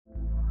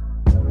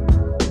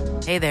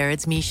Hey there,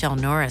 it's Michelle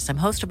Norris. I'm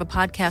host of a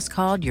podcast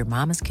called Your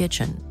Mama's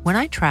Kitchen. When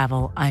I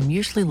travel, I'm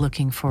usually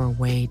looking for a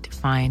way to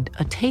find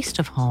a taste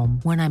of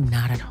home when I'm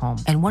not at home.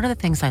 And one of the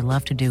things I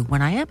love to do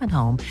when I am at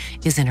home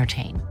is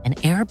entertain. And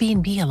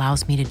Airbnb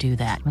allows me to do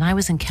that. When I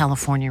was in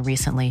California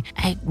recently,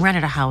 I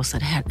rented a house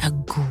that had a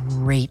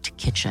great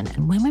kitchen.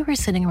 And when we were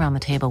sitting around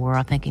the table, we were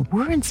all thinking,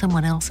 we're in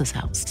someone else's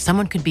house.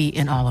 Someone could be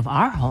in all of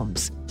our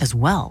homes as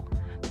well.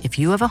 If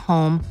you have a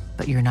home,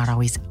 but you're not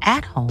always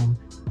at home,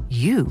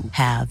 you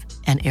have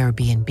an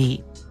Airbnb.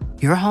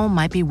 Your home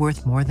might be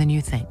worth more than you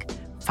think.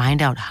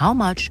 Find out how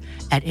much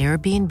at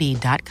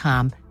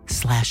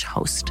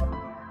airbnb.com/host.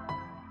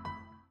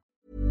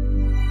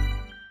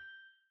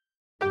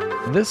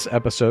 This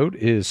episode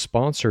is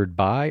sponsored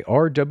by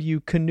R.W.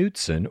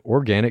 Knudsen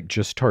Organic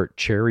Just Tart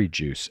Cherry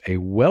Juice, a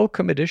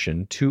welcome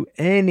addition to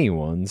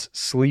anyone's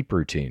sleep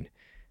routine.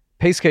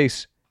 Pace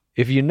Case,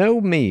 if you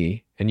know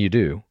me, and you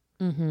do,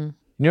 you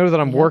know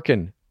that I'm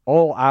working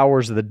all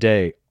hours of the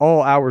day,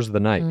 all hours of the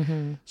night.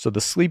 So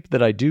the sleep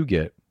that I do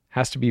get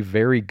has to be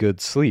very good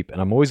sleep. And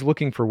I'm always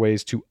looking for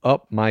ways to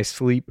up my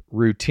sleep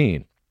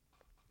routine.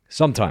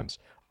 Sometimes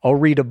I'll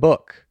read a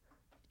book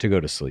to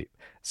go to sleep.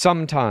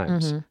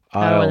 Sometimes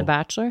I'll... The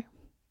Bachelor?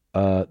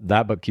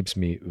 That book keeps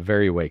me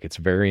very awake. It's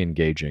very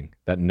engaging.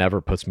 That never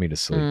puts me to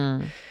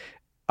sleep.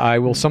 I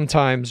will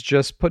sometimes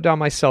just put down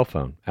my cell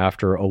phone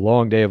after a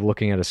long day of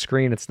looking at a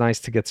screen. It's nice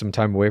to get some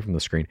time away from the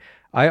screen.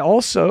 I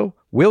also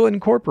will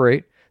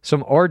incorporate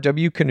some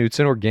R.W.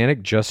 Knudsen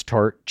Organic Just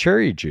Tart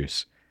Cherry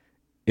Juice.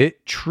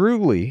 It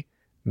truly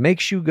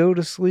makes you go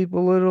to sleep a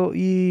little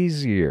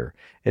easier.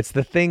 It's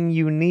the thing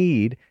you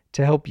need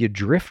to help you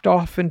drift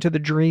off into the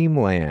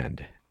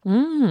dreamland.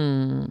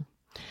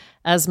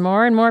 As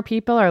more and more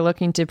people are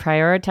looking to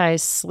prioritize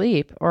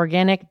sleep,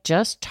 Organic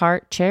Just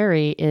Tart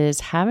Cherry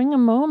is having a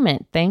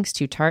moment thanks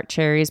to Tart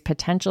Cherry's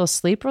potential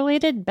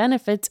sleep-related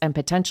benefits and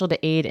potential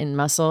to aid in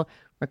muscle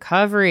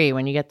recovery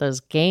when you get those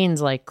gains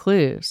like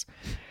clues.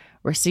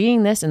 We're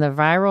seeing this in the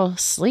viral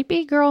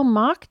Sleepy Girl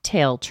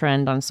mocktail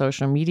trend on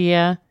social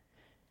media.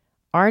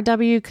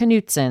 R.W.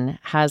 Knudsen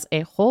has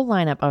a whole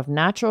lineup of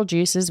natural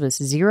juices with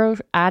zero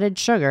added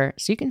sugar,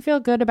 so you can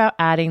feel good about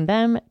adding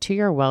them to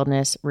your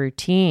wellness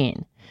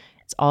routine.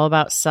 It's all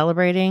about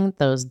celebrating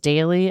those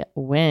daily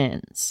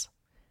wins.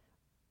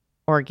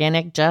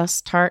 Organic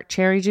Just Tart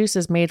Cherry Juice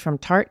is made from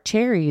tart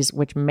cherries,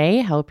 which may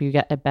help you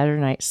get a better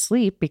night's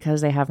sleep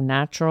because they have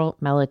natural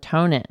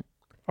melatonin.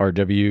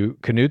 R.W.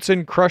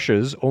 Knudsen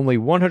crushes only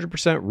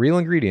 100% real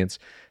ingredients,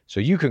 so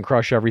you can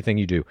crush everything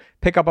you do.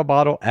 Pick up a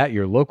bottle at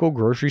your local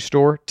grocery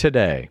store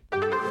today.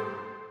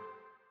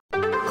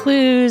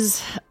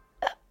 Clues.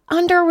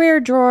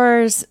 Underwear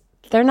drawers,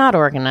 they're not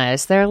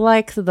organized. They're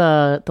like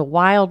the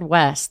Wild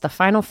West, the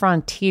final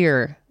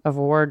frontier of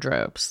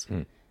wardrobes.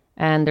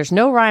 And there's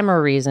no rhyme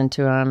or reason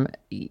to them.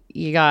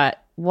 You got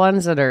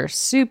ones that are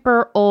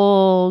super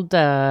old,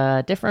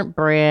 different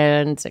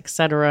brands,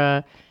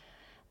 etc.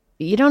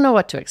 You don't know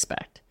what to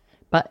expect.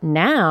 But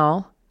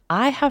now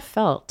I have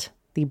felt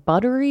the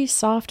buttery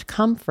soft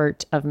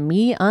comfort of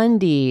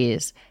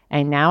MeUndies.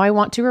 And now I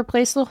want to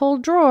replace the whole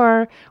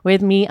drawer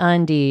with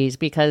MeUndies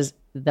because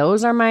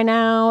those are my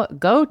now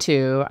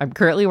go-to. I'm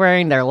currently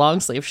wearing their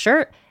long sleeve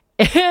shirt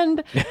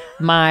and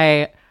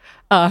my,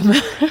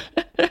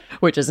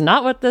 which is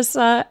not what this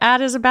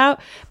ad is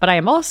about, but I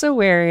am also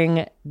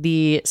wearing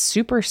the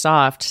super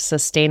soft,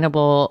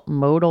 sustainable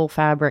modal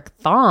fabric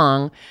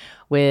thong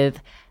with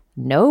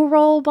no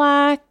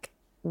rollback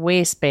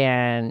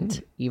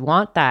waistband. You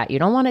want that. You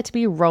don't want it to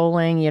be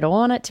rolling. You don't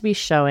want it to be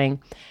showing.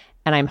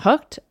 And I'm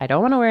hooked. I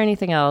don't want to wear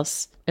anything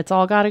else. It's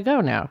all got to go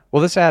now.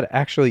 Well, this ad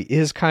actually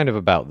is kind of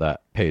about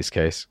that, Pace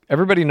Case.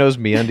 Everybody knows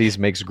MeUndies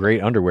makes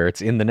great underwear.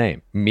 It's in the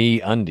name,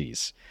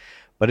 MeUndies.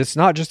 But it's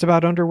not just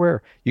about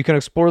underwear. You can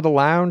explore the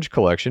lounge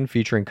collection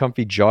featuring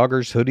comfy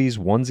joggers, hoodies,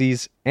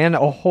 onesies, and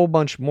a whole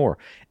bunch more.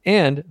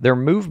 And their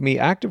Move Me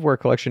activewear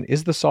collection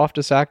is the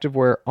softest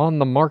activewear on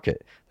the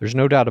market. There's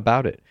no doubt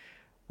about it.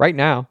 Right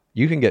now,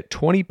 you can get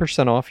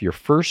 20% off your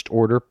first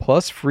order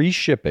plus free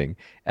shipping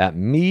at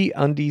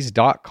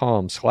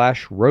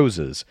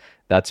MeUndies.com/roses.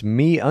 That's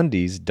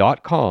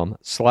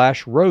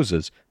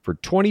MeUndies.com/roses for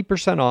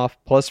 20% off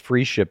plus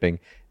free shipping.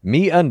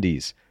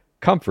 MeUndies,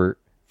 comfort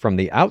from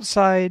the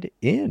outside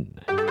in.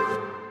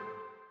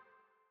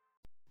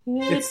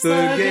 It's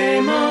the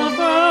Game of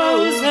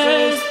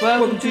Roses.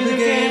 Welcome to the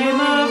Game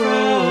of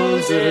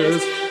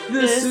Roses.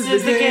 This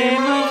is the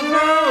Game of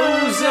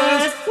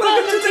Roses.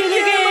 Welcome to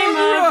the Game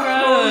of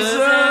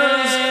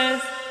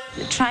Roses.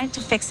 Trying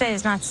to fix it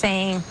is not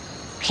saying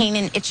pain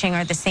and itching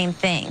are the same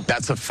thing.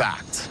 That's a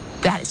fact.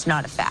 That is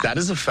not a fact. That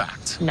is a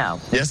fact. No.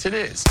 Yes, it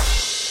is.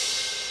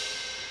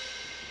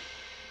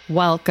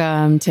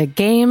 Welcome to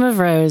Game of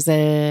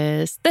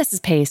Roses. This is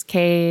Pace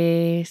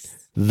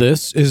Case.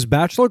 This is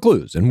Bachelor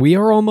Clues, and we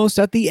are almost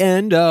at the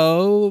end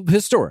of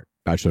historic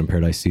Bachelor in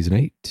Paradise Season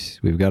 8.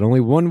 We've got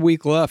only 1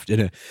 week left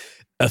in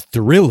a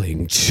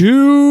thrilling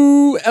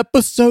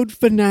 2-episode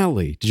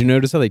finale. Did you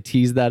notice how they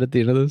teased that at the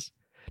end of this?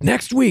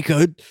 Next week,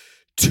 a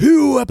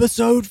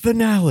 2-episode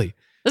finale.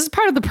 This is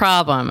part of the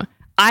problem.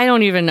 I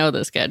don't even know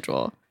the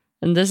schedule,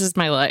 and this is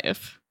my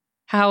life.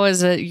 How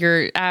is it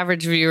your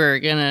average viewer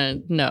gonna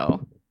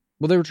know?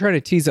 Well, they were trying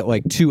to tease that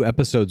like 2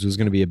 episodes was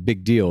going to be a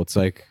big deal. It's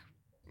like,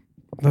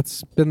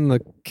 that's been the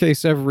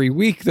case every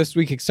week this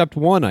week, except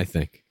one, I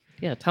think.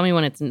 Yeah, tell me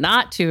when it's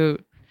not 2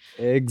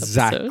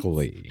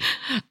 Exactly. episodes.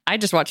 I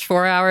just watched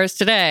 4 hours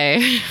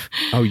today.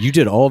 Oh, you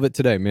did all of it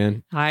today,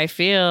 man. I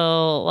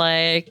feel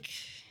like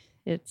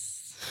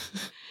it's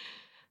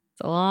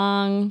a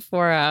long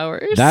 4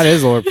 hours. That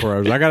is a long 4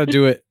 hours. I got to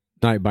do it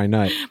night by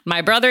night.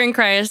 My brother in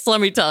Christ,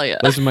 let me tell you.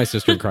 Listen, my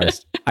sister in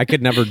Christ. I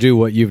could never do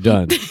what you've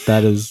done.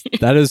 That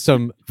is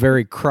some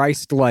very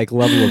Christ-like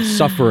level of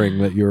suffering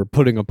that you're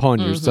putting upon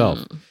yourself.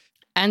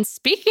 And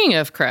speaking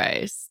of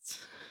Christ,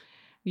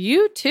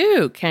 you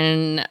too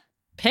can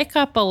pick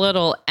up a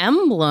little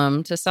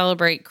emblem to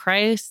celebrate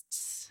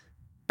Christ's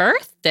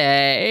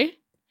birthday.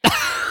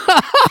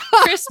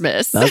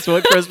 Christmas. That's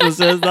what Christmas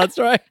is. That's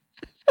right.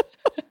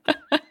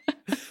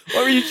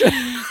 What were you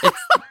trying?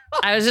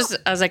 I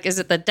was like, is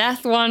it the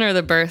death one or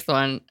the birth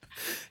one?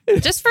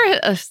 Just for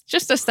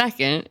just a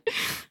second.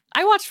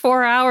 I watched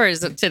 4 hours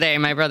today,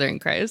 my brother in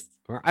Christ.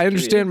 I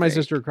understand, my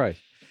sister in Christ.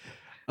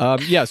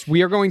 Yes,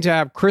 we are going to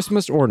have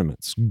Christmas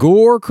ornaments,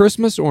 gore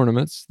Christmas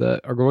ornaments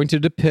that are going to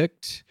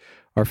depict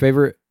our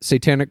favorite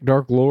satanic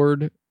dark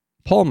lord,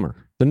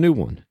 Palmer, the new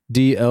one,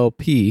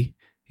 DLP.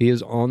 He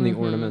is on the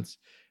ornaments,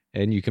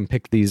 and you can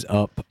pick these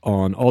up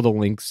on all the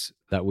links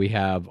that we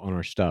have on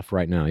our stuff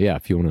right now. Yeah,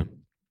 if you want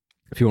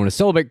to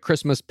celebrate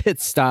Christmas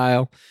Pitt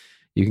style,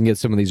 you can get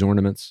some of these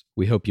ornaments.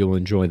 We hope you'll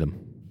enjoy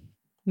them.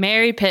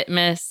 Merry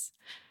Pitmas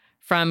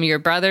from your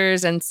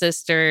brothers and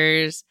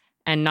sisters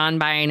and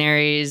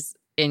non-binaries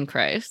in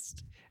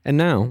Christ. And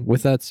now,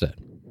 with that said,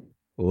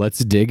 let's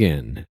dig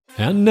in.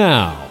 And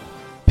now,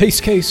 Pace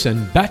Case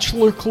and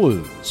Bachelor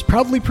Clues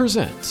proudly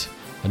present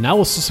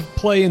analysis of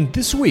play in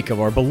this week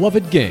of our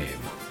beloved game.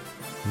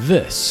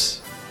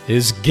 This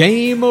is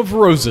Game of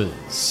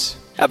Roses.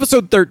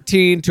 Episode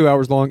 13, 2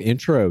 hours long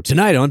intro.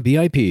 Tonight on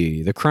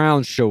BIP, the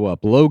Crowns show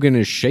up. Logan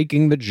is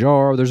shaking the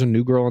jar. There's a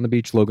new girl on the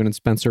beach. Logan and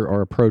Spencer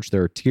are approached.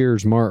 There are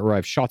tears. Mara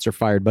arrives. Shots are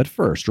fired. But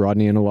first,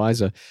 Rodney and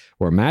Eliza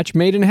were a match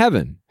made in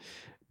heaven.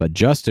 But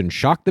Justin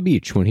shocked the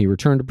beach when he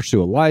returned to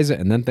pursue Eliza,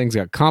 and then things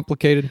got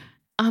complicated.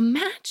 A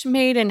match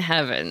made in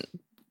heaven.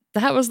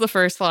 That was the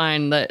first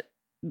line that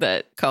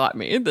caught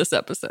me in this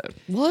episode.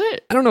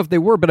 What? I don't know if they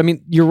were, but I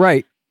mean, you're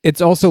right.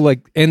 It's also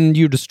like, and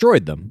you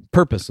destroyed them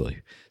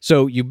purposely.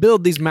 So you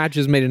build these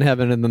matches made in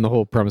heaven, and then the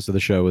whole premise of the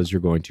show is you're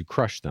going to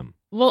crush them.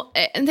 Well,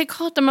 and they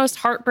call it the most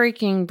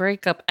heartbreaking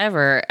breakup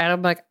ever. And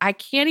I'm like, I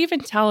can't even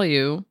tell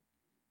you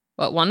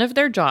what one of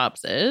their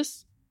jobs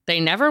is. They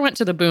never went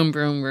to the boom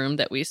boom room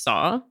that we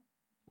saw.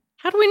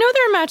 How do we know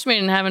they're a match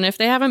made in heaven if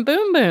they haven't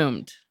boom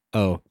boomed?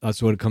 Oh,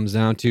 that's what it comes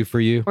down to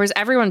for you? Or is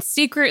everyone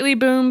secretly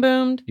boom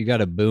boomed? You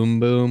got a boom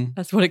boom?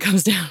 That's what it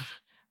comes down.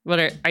 What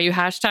are you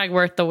hashtag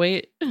worth the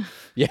wait?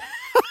 Yeah.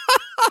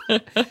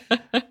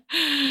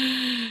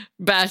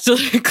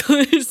 Bachelor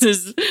Clues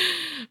is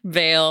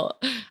veil.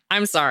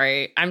 I'm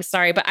sorry,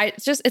 but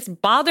it's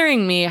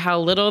bothering me how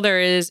little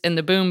there is in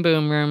the boom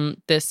boom room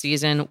this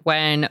season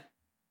when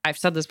I've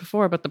said this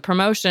before, but the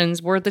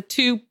promotions were the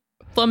 2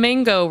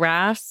 flamingo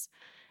rafts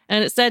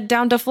and it said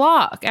down to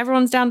flock.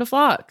 Everyone's down to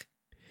flock.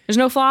 There's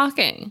no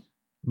flocking.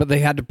 But they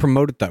had to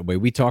promote it that way.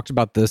 We talked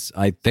about this,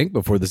 I think,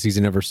 before the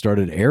season ever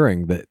started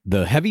airing, that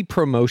the heavy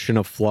promotion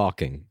of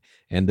flocking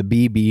and the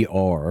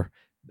BBR,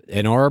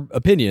 in our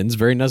opinions,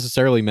 very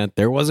necessarily meant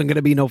there wasn't going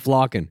to be no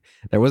flocking.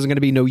 There wasn't going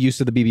to be no use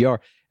of the BBR.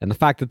 And the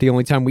fact that the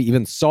only time we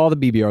even saw the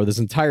BBR this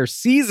entire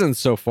season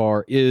so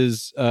far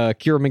is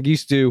Kira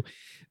Mengistu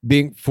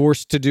being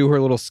forced to do her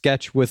little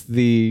sketch with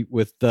the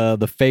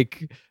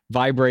fake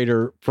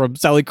vibrator from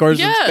Sally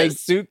Carson's fake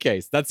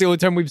suitcase. That's the only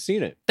time we've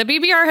seen it. The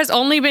BBR has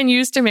only been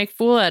used to make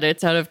fool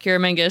edits out of Kira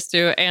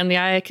Mengistu and the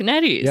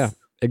Iaconettis. Yeah,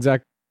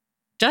 exactly.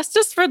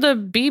 Justice for the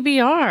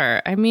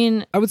BBR. I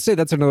mean, I would say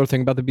that's another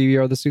thing about the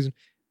BBR this season.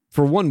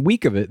 For 1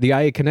 week of it, the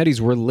Iaconettis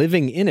were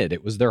living in it.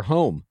 It was their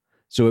home.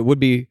 So it would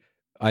be,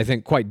 I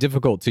think, quite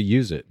difficult to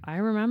use it. I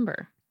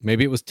remember.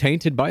 Maybe it was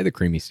tainted by the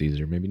creamy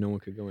Caesar. Maybe no one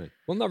could go in.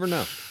 We'll never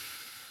know.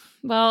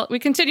 Well, we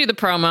continue the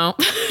promo.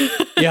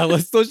 Yeah,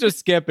 let's just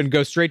skip and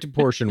go straight to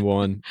portion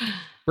 1.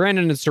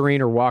 Brandon and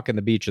Serene are walking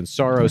the beach in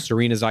sorrow.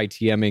 Serene is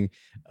ITMing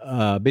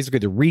basically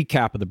the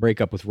recap of the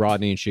breakup with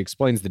Rodney, and she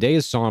explains the day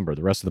is somber.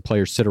 The rest of the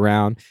players sit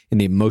around in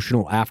the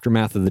emotional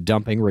aftermath of the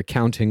dumping,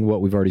 recounting what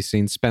we've already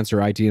seen. Spencer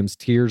ITMs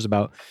tears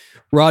about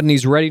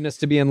Rodney's readiness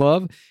to be in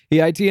love. He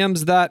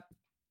ITMs that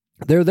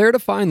they're there to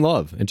find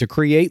love and to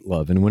create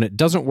love, and when it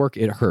doesn't work,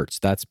 it hurts.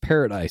 That's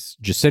paradise.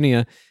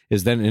 Jacinia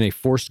is then in a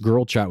forced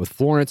girl chat with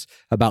Florence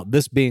about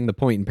this being the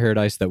point in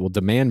paradise that will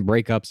demand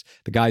breakups.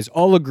 The guys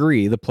all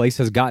agree the place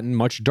has gotten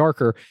much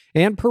darker,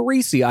 and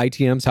Parisi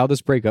ITMs how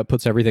this breakup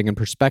puts everything in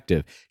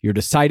perspective. You're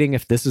deciding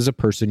if this is a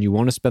person you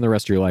want to spend the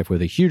rest of your life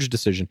with. A huge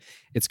decision.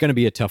 It's going to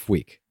be a tough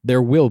week.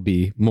 There will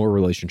be more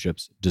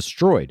relationships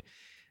destroyed.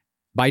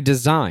 By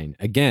design,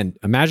 again,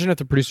 imagine if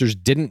the producers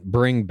didn't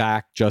bring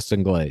back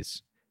Justin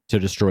Glaze to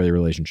destroy the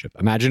relationship.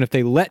 Imagine if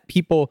they let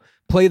people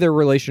play their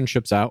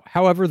relationships out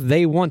however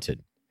they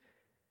wanted.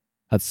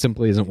 That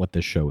simply isn't what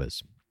this show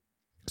is.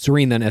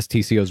 Serene then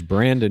STCOs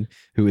Brandon,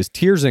 who is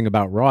tearsing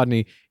about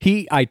Rodney.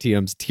 He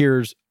ITMs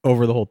tears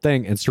over the whole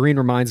thing, and Serene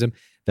reminds him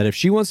that if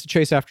she wants to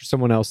chase after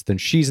someone else, then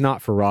she's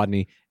not for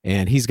Rodney,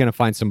 and he's going to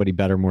find somebody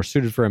better, more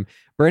suited for him.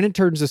 Brandon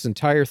turns this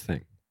entire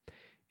thing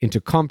into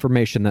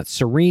confirmation that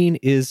Serene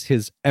is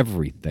his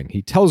everything.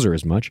 He tells her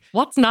as much.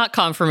 What's not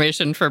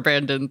confirmation for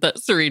Brandon that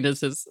Serene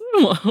is his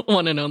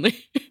one and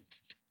only?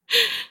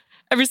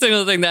 Every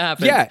single thing that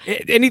happens. Yeah,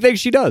 anything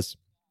she does.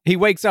 He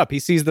wakes up, he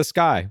sees the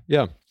sky.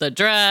 Yeah. The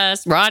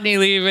dress, Rodney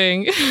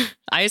leaving,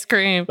 ice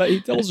cream. But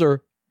he tells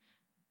her,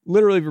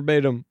 literally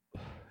verbatim,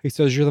 he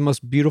says, "You're the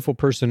most beautiful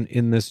person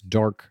in this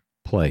dark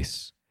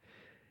place."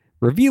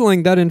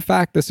 Revealing that, in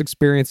fact, this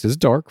experience is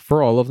dark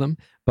for all of them,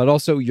 but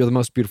also you're the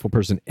most beautiful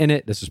person in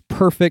it. This is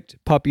perfect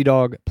puppy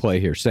dog play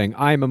here, saying,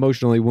 "I am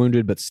emotionally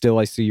wounded, but still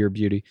I see your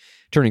beauty,"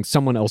 turning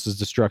someone else's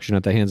destruction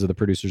at the hands of the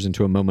producers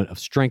into a moment of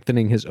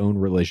strengthening his own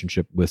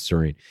relationship with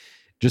Serene.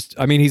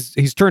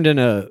 He's turned in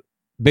a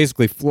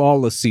basically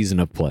flawless season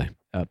of play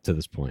up to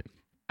this point.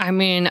 I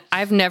mean,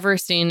 I've never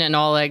seen an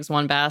all eggs,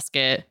 one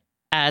basket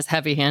as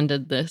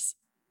heavy-handed as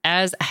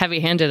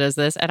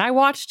this. And I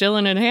watched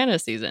Dylan and Hannah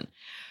season.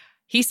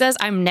 He says,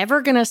 "I'm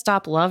never going to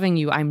stop loving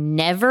you. I'm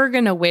never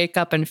going to wake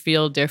up and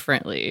feel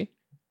differently."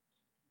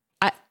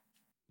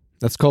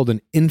 That's called an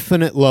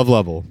infinite love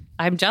level.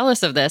 I'm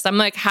jealous of this. I'm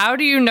like, how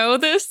do you know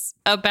this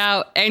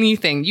about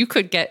anything? You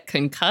could get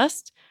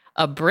concussed.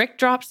 A brick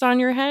drops on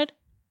your head.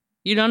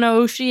 You don't know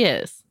who she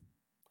is.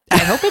 I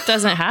hope it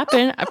doesn't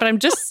happen, but I'm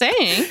just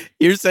saying.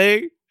 You're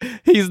saying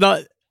he's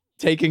not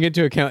taking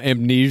into account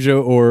amnesia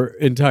or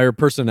entire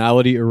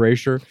personality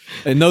erasure?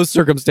 In those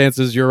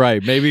circumstances, you're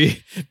right.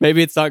 Maybe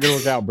it's not going to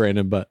work out,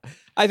 Brandon, but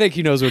I think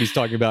he knows what he's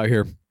talking about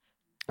here.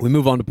 We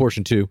move on to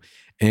portion 2,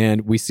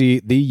 and we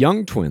see the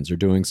young twins are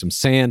doing some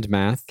sand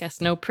math.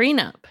 Guess no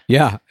prenup.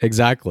 Yeah,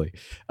 exactly.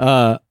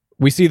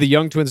 We see the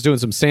young twins doing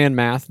some sand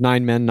math,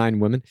 9 men, 9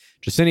 women.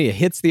 Jacinia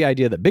hits the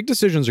idea that big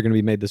decisions are going to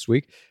be made this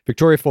week.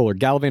 Victoria Fuller,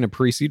 Gallivan, and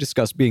Parisi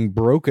discuss being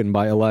broken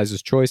by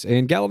Eliza's choice,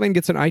 and Gallivan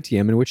gets an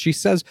ITM in which she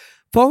says,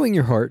 "Following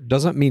your heart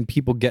doesn't mean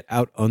people get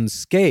out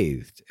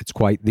unscathed. It's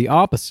quite the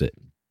opposite."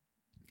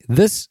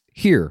 This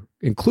here,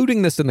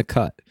 including this in the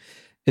cut,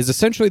 is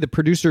essentially the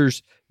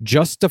producers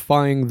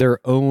justifying their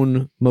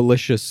own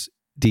malicious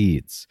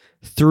deeds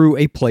through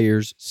a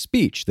player's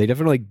speech. They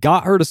definitely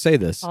got her to say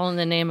this. All in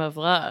the name of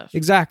love.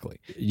 Exactly.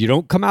 You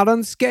don't come out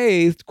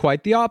unscathed,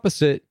 quite the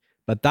opposite,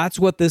 but that's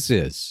what this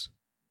is.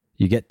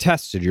 You get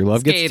tested. Your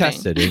love gets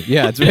tested.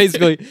 Yeah, it's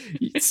basically,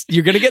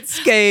 you're going to get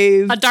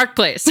scathed. A dark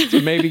place.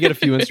 To maybe get a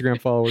few Instagram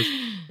followers.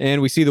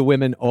 And we see the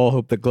women all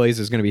hope that Glaze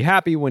is going to be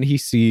happy when he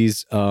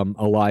sees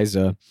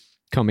Eliza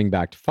coming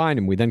back to find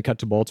him. We then cut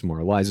to Baltimore.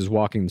 Eliza's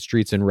walking the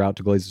streets en route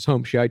to Glaze's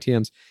home. She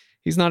ITMs.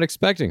 He's not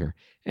expecting her.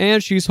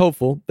 And she's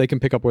hopeful they can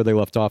pick up where they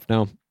left off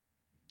now.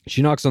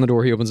 She knocks on the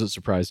door. He opens it,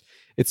 surprised.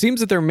 It seems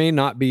that there may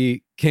not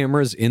be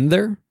cameras in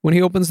there when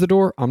he opens the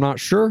door. I'm not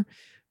sure.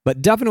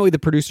 But definitely the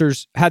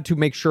producers had to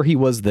make sure he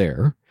was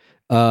there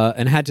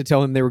and had to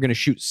tell him they were going to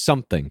shoot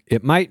something.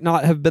 It might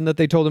not have been that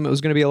they told him it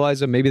was going to be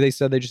Eliza. Maybe they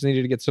said they just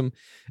needed to get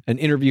an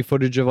interview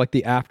footage of like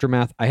the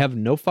aftermath. I have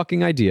no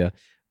fucking idea.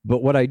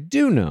 But what I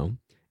do know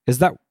is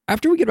that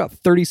after we get about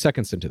 30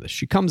 seconds into this,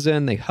 she comes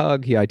in, they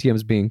hug, he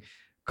ITMs being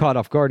caught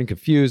off guard and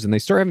confused, and they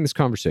start having this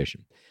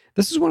conversation.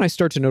 This is when I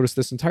start to notice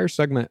this entire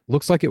segment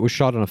looks like it was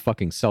shot on a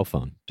fucking cell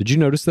phone. Did you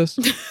notice this?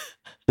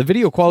 The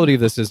video quality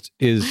of this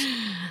is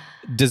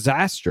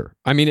disaster.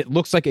 I mean, it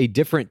looks like a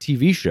different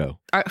TV show.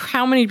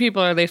 How many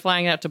people are they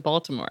flying out to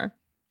Baltimore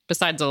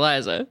besides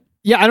Eliza?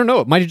 Yeah, I don't know.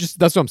 It might have just,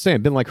 that's what I'm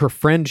saying, been like her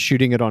friend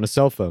shooting it on a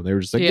cell phone. They were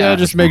just like, yeah,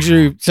 just make sure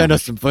you send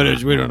us some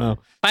footage. We don't know.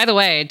 By the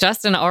way,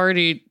 Justin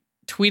already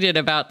tweeted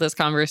about this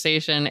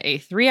conversation, a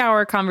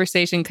 3-hour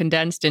conversation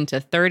condensed into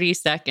 30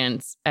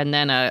 seconds, and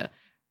then a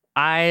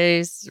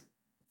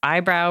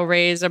eyebrow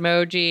raise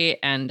emoji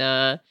and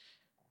a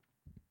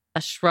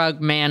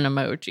shrug man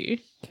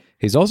emoji.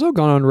 He's also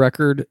gone on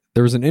record.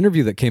 There was an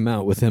interview that came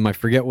out with him. I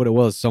forget what it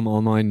was, some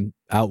online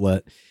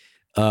outlet,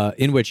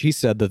 in which he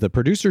said that the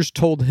producers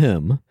told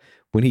him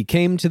when he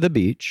came to the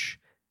beach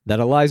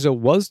that Eliza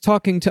was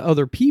talking to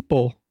other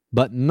people,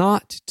 but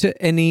not to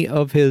any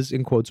of his,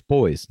 in quotes,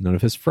 boys, none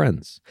of his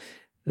friends.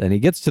 Then he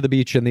gets to the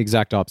beach and the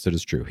exact opposite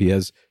is true. He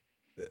has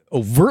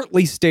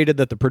overtly stated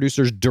that the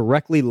producers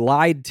directly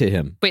lied to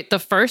him. Wait, the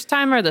first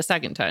time or the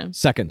second time?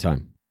 Second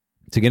time,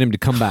 to get him to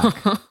come back.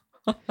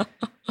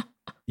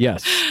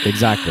 Yes,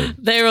 exactly.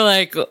 They were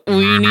like,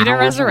 we need a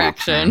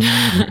resurrection.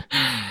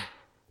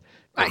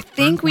 I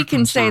think we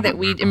can say that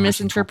we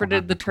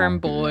misinterpreted the term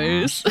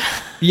boys.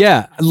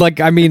 Yeah, like,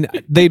 I mean,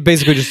 they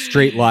basically just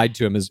straight lied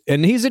to him,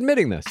 and he's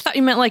admitting this. I thought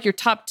you meant like your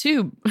top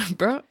 2,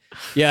 bro.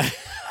 Yeah.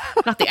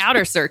 Not the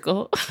outer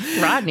circle,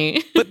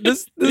 Rodney. But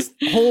this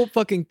whole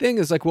fucking thing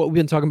is like what we've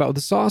been talking about with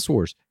the Sauce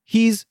Wars.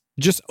 He's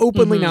just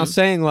openly now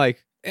saying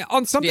like,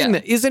 on something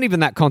that isn't even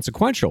that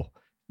consequential,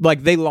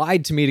 Like, they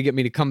lied to me to get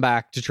me to come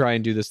back to try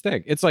and do this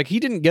thing. It's like, he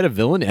didn't get a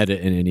villain edit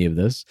in any of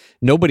this.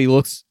 Nobody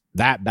looks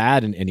that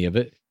bad in any of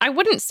it. I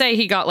wouldn't say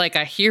he got like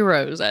a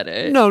hero's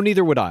edit. No,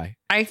 neither would I.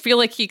 I feel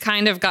like he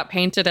kind of got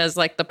painted as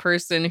like the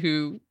person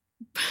who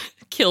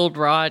killed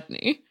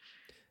Rodney.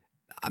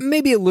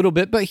 Maybe a little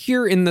bit, but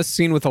here in this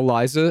scene with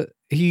Eliza,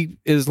 he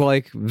is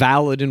like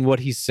valid in what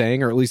he's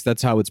saying, or at least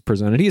that's how it's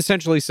presented. He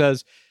essentially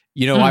says,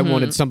 you know, I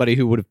wanted somebody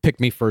who would have picked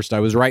me first. I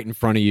was right in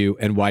front of you,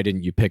 and why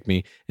didn't you pick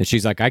me? And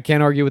she's like, I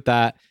can't argue with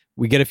that.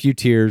 We get a few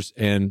tears,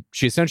 and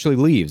she essentially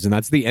leaves, and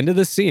that's the end of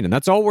the scene, and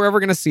that's all we're ever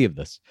going to see of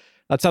this.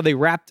 That's how they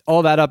wrapped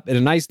all that up in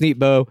a nice, neat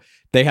bow.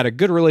 They had a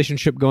good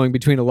relationship going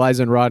between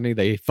Eliza and Rodney.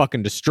 They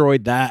fucking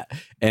destroyed that,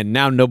 and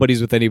now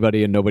nobody's with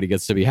anybody, and nobody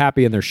gets to be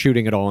happy, and they're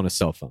shooting it all on a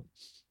cell phone.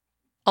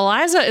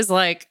 Eliza is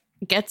like,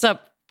 gets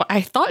up.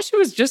 I thought she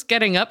was just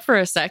getting up for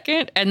a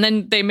second, and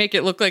then they make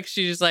it look like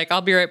she's like,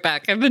 I'll be right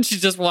back. And then she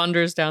just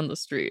wanders down the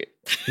street.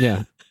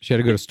 Yeah, she had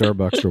to go to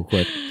Starbucks real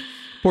quick.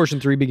 Portion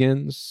 3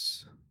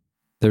 begins.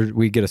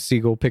 We get a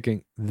seagull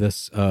picking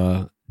this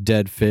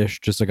dead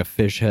fish, just like a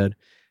fish head.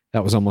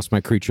 That was almost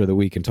my creature of the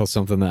week until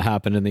something that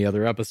happened in the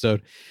other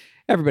episode.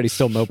 Everybody's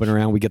still moping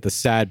around. We get the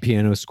sad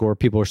piano score.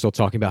 People are still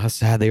talking about how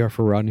sad they are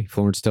for Rodney.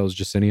 Florence tells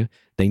Jacinia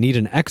they need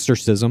an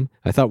exorcism.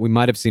 I thought we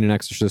might have seen an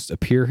exorcist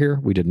appear here.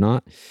 We did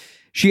not.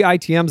 She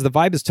ITMs, the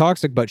vibe is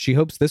toxic, but she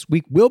hopes this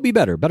week will be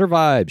better. Better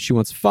vibes. She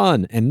wants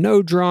fun and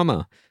no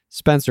drama.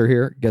 Spencer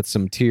here gets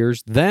some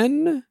tears.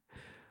 Then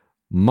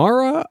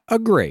Mara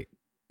Agrate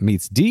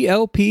meets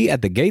DLP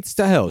at the gates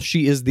to hell.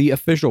 She is the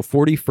official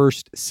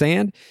 41st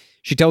Sand.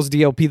 She tells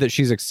DLP that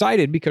she's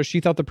excited because she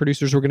thought the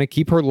producers were going to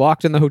keep her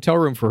locked in the hotel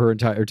room for her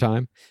entire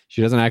time.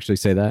 She doesn't actually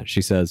say that.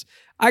 She says,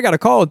 I got a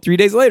call, and 3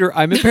 days later,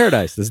 I'm in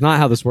paradise. That's not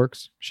how this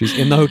works. She's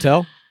in the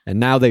hotel,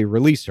 and now they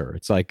release her.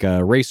 It's like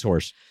a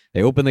racehorse.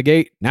 They open the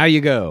gate. Now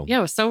you go. Yeah,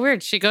 it was so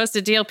weird. She goes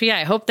to DLP.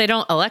 I hope they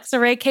don't Alexa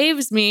Ray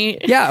Caves me.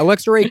 Yeah,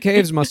 Alexa Ray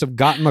Caves must have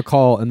gotten a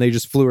call, and they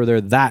just flew her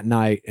there that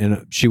night,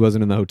 and she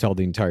wasn't in the hotel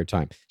the entire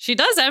time. She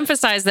does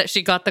emphasize that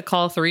she got the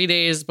call 3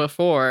 days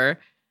before.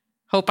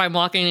 Hope I'm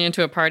walking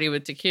into a party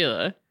with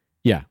tequila.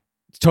 Yeah,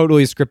 it's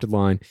totally a scripted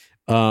line.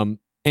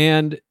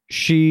 And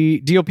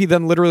DLP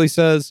then literally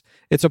says,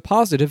 it's a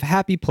positive,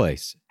 happy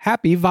place.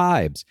 Happy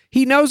vibes.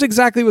 He knows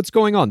exactly what's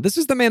going on. This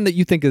is the man that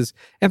you think is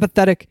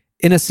empathetic,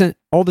 innocent,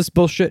 all this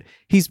bullshit.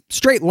 He's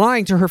straight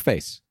lying to her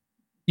face.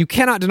 You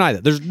cannot deny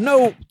that. There's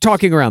no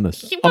talking around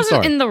this. He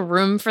wasn't in the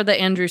room for the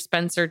Andrew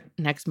Spencer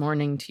next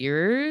morning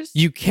tears.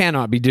 You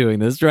cannot be doing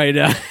this right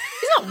now.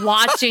 He's not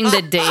watching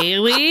the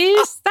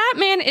dailies. That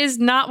man is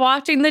not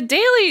watching the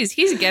dailies.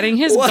 He's getting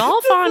his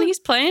golf on. He's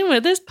playing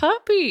with his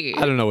puppy.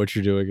 I don't know what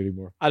you're doing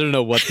anymore. I don't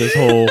know what this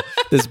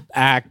this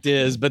act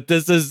is, but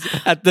this is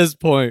at this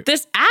point.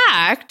 This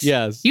act?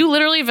 Yes. You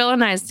literally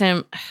villainized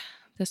him.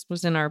 This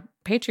was in our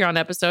Patreon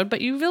episode,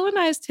 but you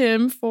villainized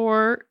him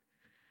for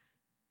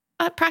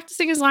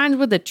practicing his lines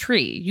with a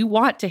tree. You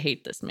want to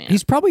hate this man.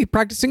 He's probably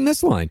practicing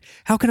this line.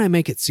 How can I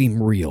make it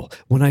seem real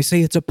when I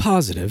say it's a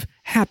positive,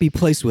 happy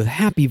place with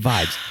happy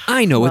vibes?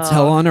 I know it's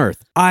hell on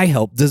earth. I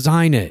helped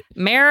design it.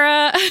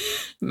 Mara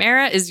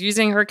is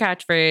using her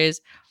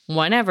catchphrase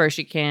whenever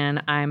she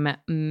can. I'm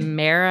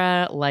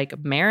Mara like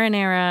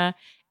marinara.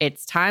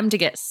 It's time to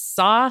get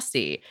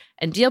saucy.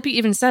 And DLP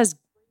even says,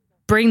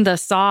 bring the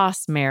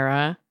sauce,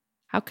 Mara.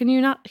 How can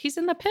you not? He's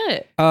in the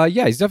pit.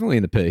 Yeah, he's definitely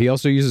in the pit. He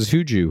also uses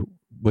Huju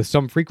with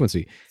some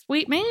frequency.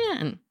 Sweet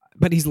man.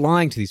 But he's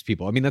lying to these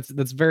people. I mean,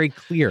 that's very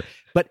clear.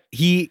 But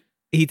he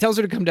tells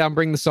her to come down,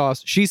 bring the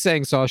sauce. She's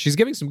saying sauce. She's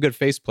giving some good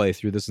face play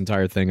through this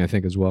entire thing, I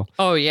think, as well.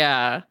 Oh,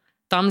 yeah.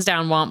 Thumbs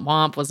down womp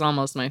womp was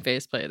almost my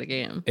face play of the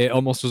game. It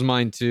almost was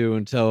mine, too,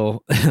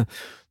 until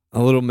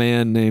a little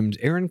man named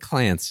Aaron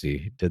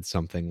Clancy did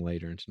something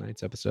later in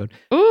tonight's episode.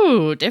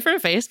 Ooh,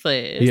 different face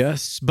plays.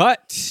 Yes,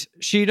 but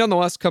she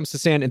nonetheless comes to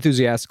Sand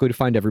enthusiastically to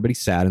find everybody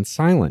sad and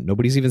silent.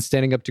 Nobody's even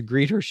standing up to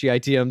greet her. She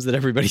ITMs that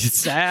everybody's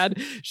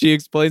sad. She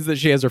explains that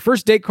she has her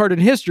first date card in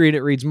history, and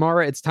it reads,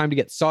 Mara, it's time to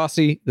get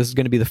saucy. This is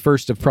going to be the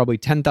first of probably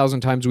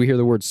 10,000 times we hear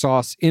the word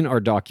sauce in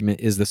our document.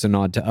 Is this a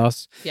nod to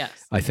us?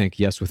 Yes. I think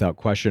yes, without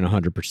question,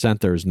 100%.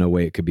 There is no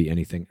way it could be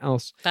anything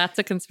else. That's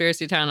a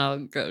conspiracy town I'll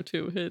go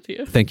to with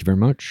you. Thank you very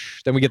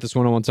much. Then we get this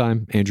one-on-one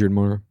time, Andrew and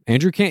Mara.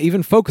 Andrew can't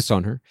even focus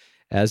on her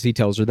as he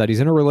tells her that he's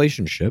in a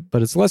relationship,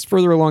 but it's less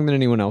further along than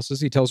anyone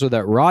else's. He tells her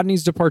that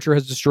Rodney's departure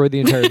has destroyed the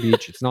entire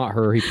beach. It's not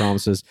her, he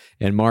promises.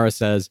 And Mara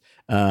says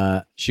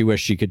she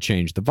wished she could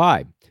change the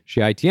vibe.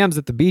 She ITMs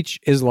that the beach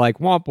is like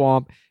womp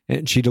womp,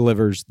 and she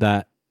delivers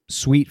that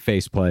sweet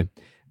face play.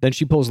 Then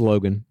she pulls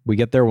Logan. We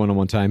get there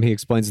one-on-one time. He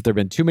explains that there have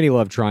been too many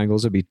love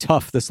triangles. It'd be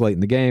tough this late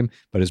in the game,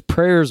 but his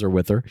prayers are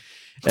with her.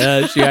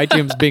 She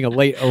ITMs being a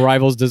late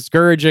arrival is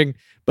discouraging,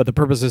 but the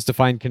purpose is to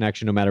find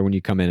connection no matter when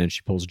you come in, and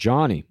she pulls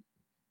Johnny.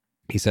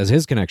 He says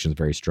his connection is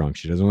very strong.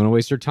 She doesn't want to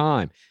waste her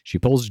time. She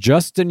pulls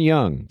Justin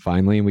Young,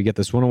 finally, and we get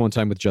this one-on-one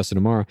time with Justin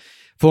and Mara.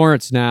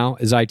 Florence now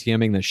is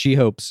ITMing that she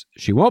hopes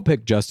she won't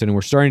pick Justin, and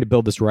we're starting to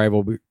build this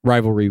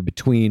rivalry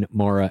between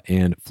Mara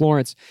and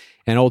Florence.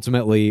 And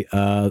ultimately,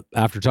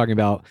 after talking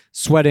about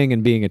sweating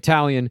and being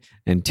Italian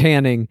and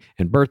tanning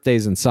and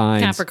birthdays and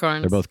signs.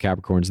 Capricorns. They're both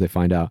Capricorns, they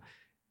find out.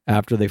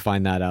 After they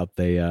find that out,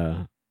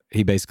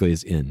 he basically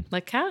is in.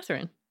 Like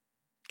Catherine.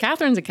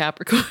 Catherine's a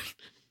Capricorn.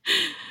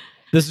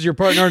 This is your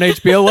partner on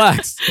HBO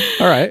Lex.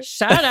 All right.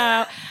 Shout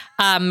out.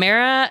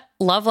 Mara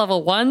love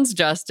level 1's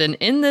Justin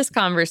in this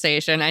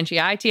conversation, and she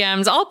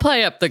ITMs, I'll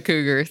play up the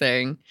cougar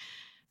thing,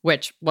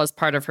 which was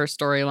part of her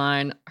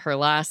storyline, her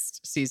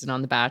last season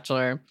on The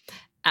Bachelor.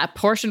 At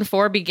portion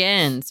 4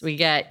 begins, we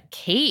get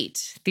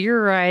Kate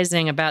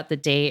theorizing about the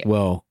date.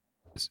 Well,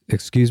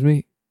 excuse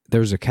me.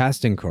 There's a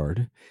casting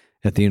card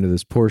at the end of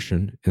this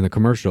portion in the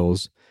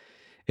commercials.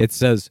 It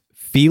says,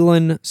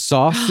 "Feelin'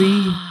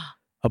 saucy."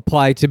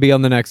 Apply to be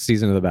on the next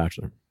season of The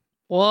Bachelor.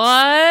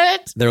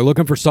 What? They're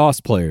looking for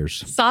sauce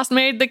players. Sauce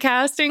made the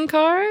casting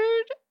card?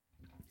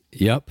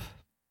 Yep.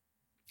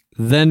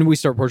 Then we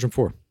start portion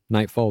 4.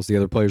 Night falls. The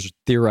other players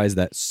theorize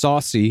that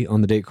saucy on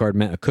the date card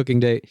meant a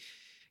cooking date.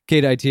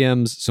 Kate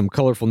ITMs some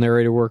colorful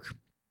narrator work.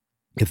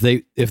 If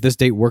this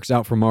date works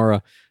out for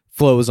Mara,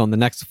 Flo is on the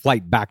next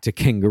flight back to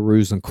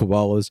kangaroos and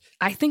koalas.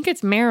 I think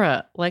it's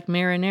Mara, like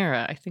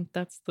marinara. I think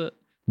that's the...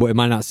 What, am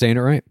I not saying it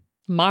right?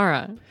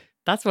 Mara.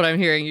 That's what I'm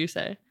hearing you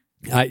say.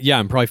 Yeah,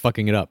 I'm probably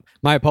fucking it up.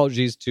 My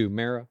apologies to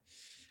Mara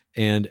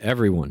and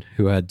everyone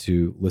who had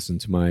to listen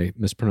to my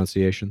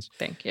mispronunciations.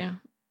 Thank you.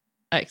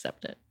 I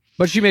accept it.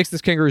 But she makes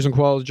this kangaroos and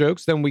koalas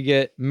jokes. Then we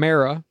get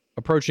Mara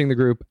approaching the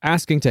group,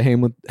 asking to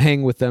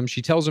hang with them.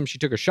 She tells them she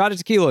took a shot of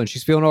tequila and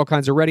she's feeling all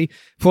kinds of ready.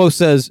 Flo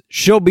says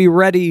she'll be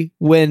ready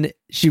when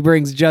she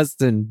brings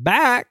Justin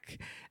back.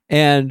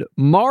 And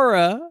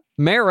Mara,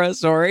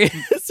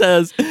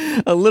 says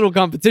a little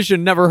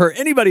competition never hurt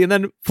anybody. And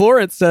then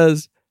Florence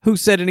says, who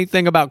said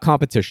anything about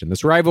competition?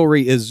 This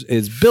rivalry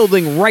is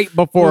building right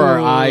before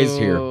our eyes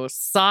here.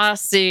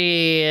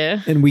 Saucy.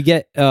 And we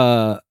get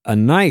a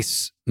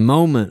nice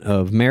moment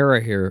of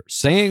Mara here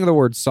saying the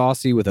word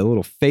saucy with a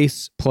little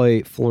face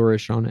play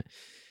flourish on it.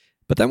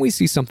 But then we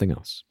see something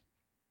else.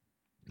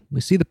 We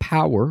see the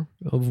power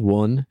of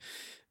one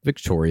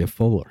Victoria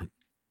Fuller.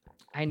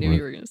 I knew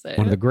you were going to say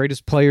one of the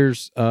greatest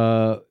players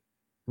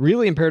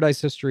really in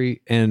Paradise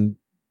history, and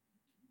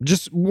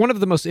just one of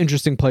the most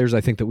interesting players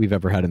I think that we've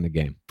ever had in the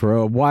game for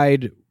a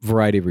wide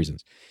variety of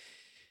reasons.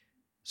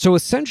 So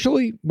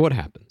essentially what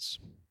happens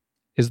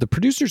is the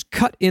producers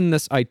cut in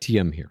this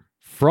ITM here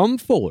from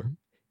Fuller,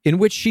 in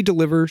which she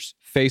delivers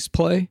face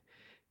play.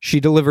 She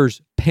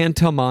delivers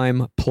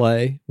pantomime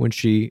play when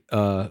she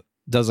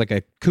does like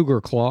a cougar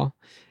claw,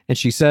 and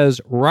she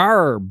says,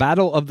 "Rawr,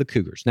 battle of the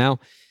cougars." Now,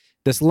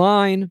 this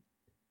line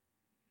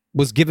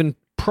was given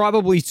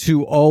probably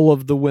to all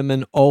of the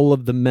women, all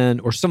of the men,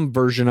 or some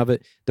version of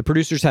it. The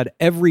producers had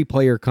every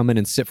player come in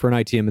and sit for an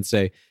ITM and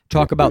say,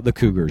 talk about the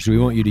cougars. We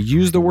want you to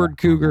use the word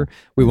cougar.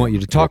 We want you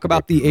to talk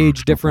about the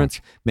age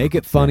difference, make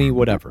it funny,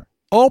 whatever.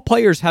 All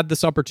players had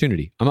this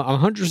opportunity. I'm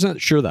 100%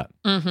 sure of that.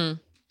 Mm-hmm.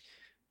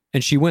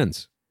 And she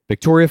wins.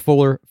 Victoria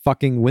Fuller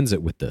fucking wins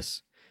it with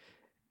this.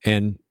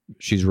 And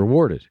she's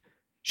rewarded.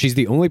 She's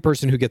the only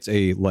person who gets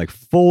a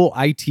full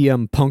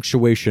ITM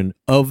punctuation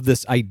of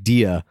this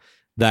idea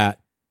that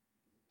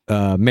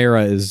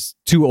Mara is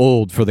too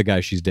old for the guy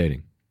she's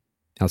dating.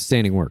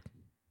 Outstanding work.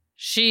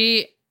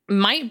 She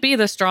might be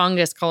the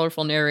strongest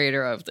colorful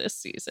narrator of this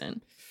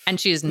season.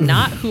 And she's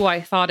not who I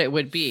thought it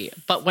would be.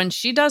 But when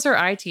she does her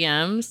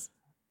ITMs,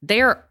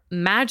 they're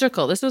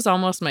magical. This was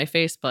almost my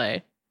face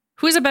play.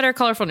 Who's a better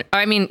colorful...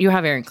 I mean, you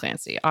have Aaron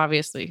Clancy.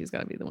 Obviously, he's got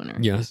to be the winner.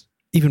 Yes.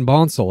 Even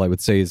Bonsall, I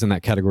would say, is in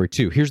that category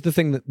too. Here's the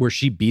thing where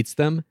she beats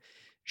them.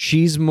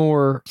 She's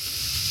more...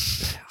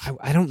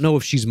 I don't know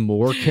if she's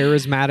more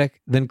charismatic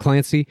than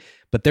Clancy,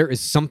 but there is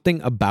something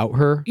about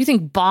her. You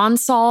think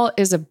Bonsall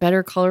is a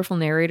better colorful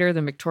narrator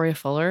than Victoria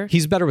Fuller?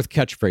 He's better with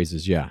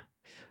catchphrases, yeah.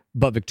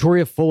 But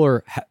Victoria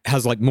Fuller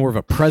has more of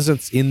a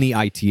presence in the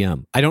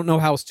ITM. I don't know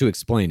how else to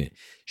explain it.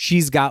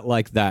 She's got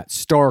that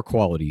star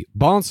quality.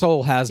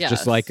 Bonsall has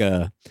just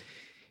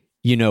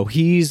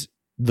he's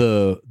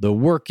the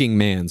working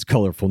man's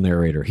colorful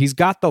narrator. He's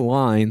got the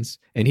lines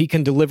and he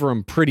can deliver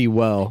them pretty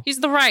well. He's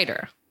the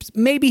writer.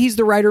 Maybe he's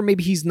the writer,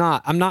 maybe he's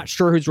not. I'm not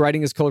sure who's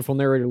writing his colorful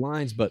narrator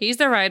lines, but he's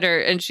the writer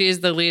and she's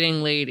the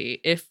leading lady.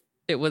 If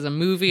it was a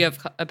movie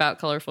about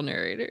colorful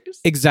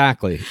narrators.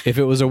 Exactly. If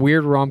it was a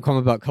weird rom-com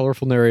about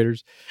colorful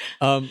narrators.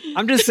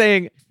 I'm just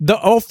saying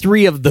all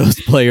three of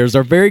those players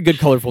are very good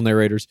colorful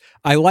narrators.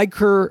 I like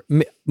her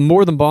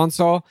more than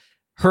Bonsall.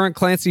 Her and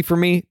Clancy, for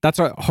me, that's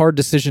a hard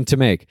decision to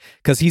make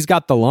because he's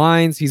got the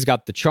lines, he's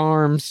got the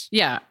charms.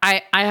 Yeah,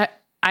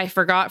 I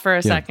forgot for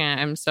a second.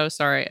 I'm so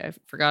sorry. I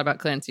forgot about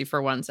Clancy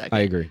for 1 second.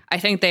 I agree. I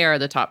think they are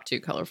the top two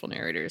colorful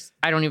narrators.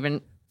 I don't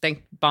even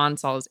think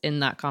Bonsall is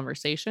in that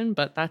conversation,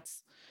 but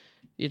that's,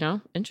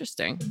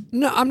 interesting.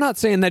 No, I'm not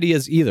saying that he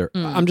is either.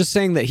 I'm just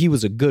saying that he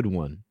was a good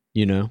one,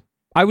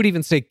 I would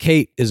even say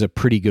Kate is a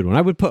pretty good one.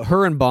 I would put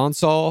her and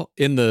Bonsall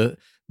in the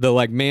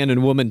like man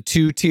and woman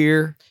 2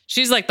 tier.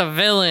 She's like the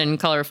villain,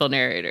 colorful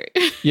narrator.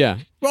 Yeah.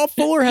 Well,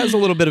 Fuller has a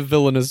little bit of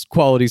villainous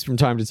qualities from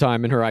time to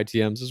time in her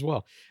ITMs as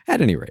well.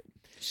 At any rate.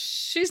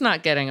 She's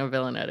not getting a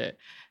villain edit.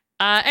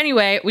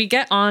 Anyway, we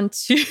get on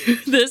to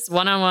this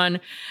one-on-one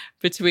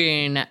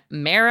between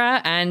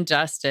Mara and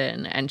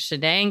Justin. And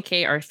Shanae and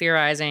Kate are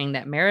theorizing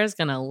that Mara's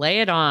going to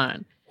lay it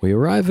on. We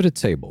arrive at a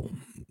table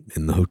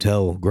in the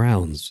hotel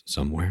grounds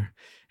somewhere,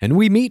 and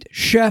we meet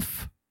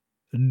Chef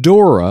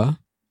Dora.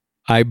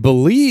 I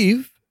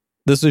believe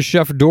this is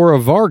Chef Dora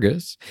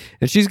Vargas,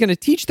 and she's going to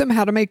teach them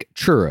how to make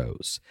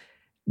churros.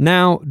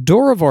 Now,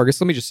 Dora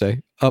Vargas, let me just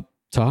say up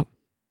top,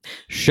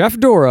 Chef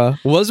Dora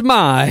was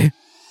my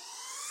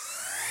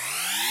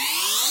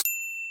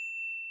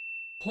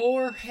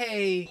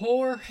Jorge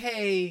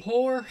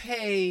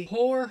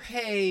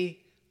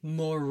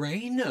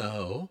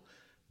Moreno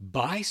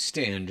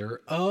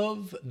bystander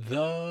of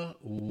the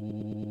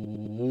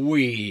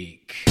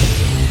week.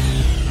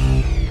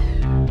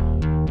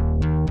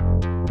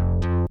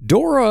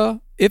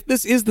 Dora, if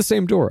this is the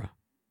same Dora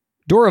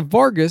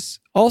Vargas,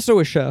 also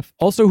a chef,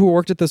 also who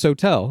worked at this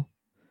hotel,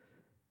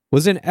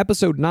 was in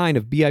episode 9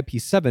 of BIP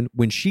 7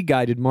 when she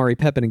guided Mari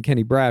Pepin and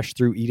Kenny Brash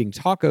through eating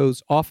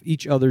tacos off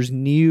each other's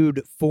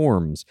nude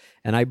forms.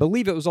 And I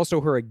believe it was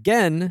also her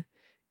again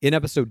in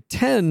episode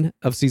 10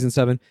 of season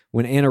 7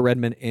 when Anna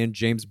Redmond and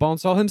James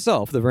Bonsall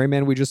himself, the very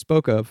man we just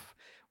spoke of,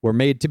 were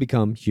made to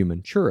become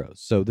human churros.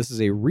 So this is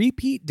a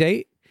repeat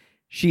date.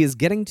 She is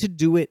getting to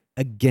do it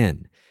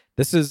again.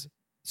 This is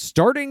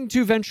starting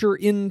to venture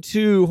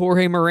into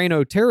Jorge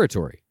Moreno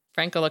territory.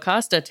 Franco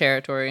Lacosta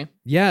territory.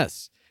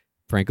 Yes.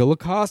 Franco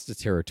Lacosta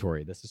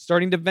territory. This is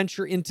starting to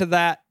venture into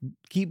that.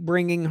 Keep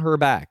bringing her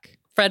back.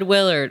 Fred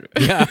Willard.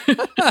 Yeah.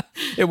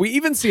 And we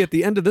even see at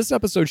the end of this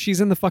episode, she's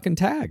in the fucking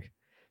tag.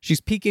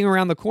 She's peeking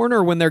around the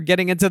corner when they're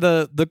getting into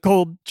the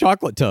cold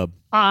chocolate tub.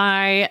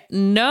 I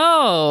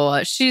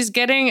know. She's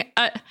getting...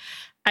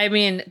 I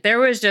mean, there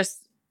was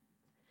just...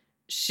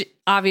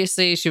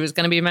 obviously, she was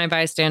going to be my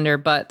bystander,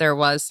 but there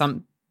was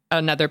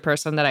another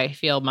person that I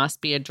feel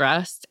must be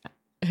addressed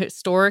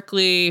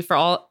historically for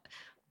all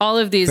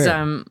of these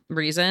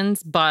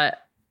reasons, but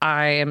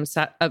I am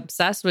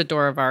obsessed with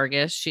Dora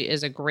Vargas. She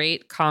is a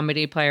great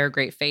comedy player,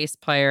 great face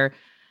player.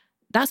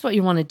 That's what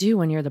you want to do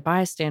when you're the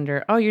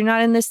bystander. Oh, you're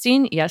not in this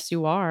scene? Yes,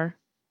 you are.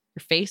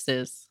 Your face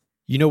is.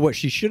 You know what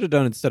she should have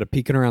done instead of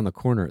peeking around the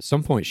corner? At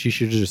some point, she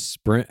should have just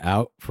sprint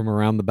out from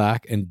around the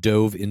back and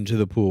dove into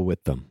the pool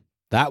with them.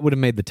 That would have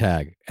made the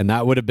tag, and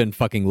that would have been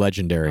fucking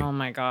legendary. Oh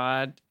my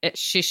God.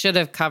 She should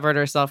have covered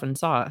herself in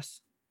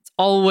sauce. It's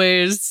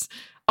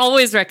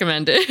always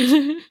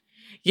recommended.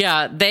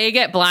 Yeah, they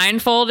get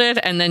blindfolded,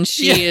 and then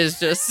she is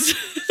just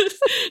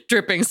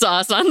dripping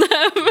sauce on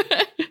them.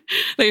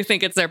 They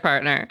think it's their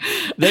partner.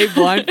 They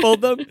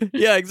blindfold them?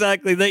 Yeah,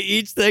 exactly. They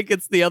each think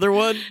it's the other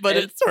one, but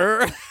it's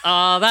her.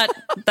 Oh,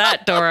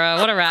 that Dora.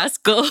 What a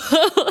rascal.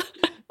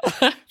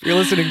 If you're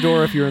listening,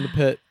 Dora, if you're in the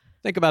pit,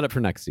 think about it for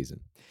next season.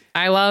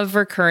 I love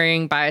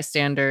recurring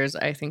bystanders.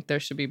 I think there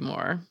should be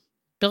more.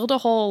 Build a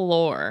whole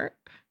lore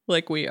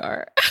like we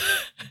are.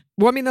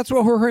 Well, I mean, that's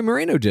what Jorge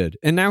Moreno did.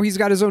 And now he's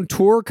got his own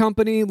tour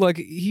company. Like,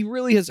 he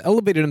really has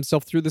elevated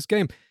himself through this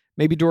game.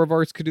 Maybe Dora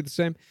Vargas could do the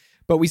same.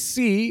 But we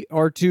see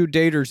our two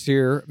daters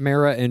here,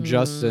 Mara and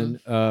Justin,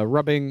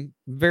 rubbing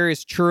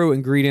various churro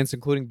ingredients,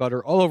 including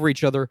butter, all over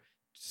each other,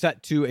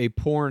 set to a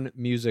porn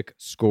music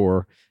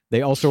score.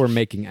 They also are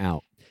making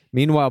out.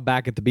 Meanwhile,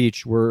 back at the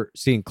beach, we're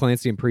seeing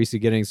Clancy and Parisi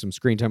getting some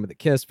screen time with a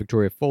kiss.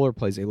 Victoria Fuller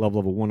plays a love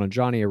level 1 on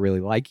Johnny. I really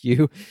like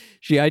you.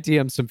 She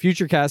ITMs some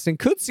future casting.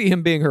 Could see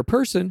him being her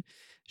person.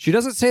 She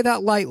doesn't say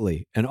that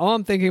lightly. And all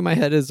I'm thinking in my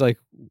head is like,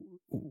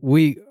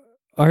 we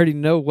already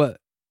know what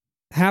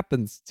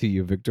happens to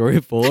you,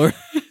 Victoria Fuller.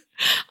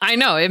 I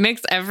know. It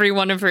makes every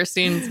one of her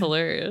scenes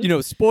hilarious. You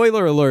know,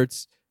 spoiler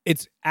alerts.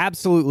 It's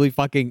absolutely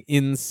fucking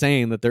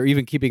insane that they're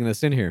even keeping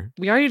this in here.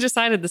 We already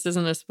decided this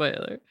isn't a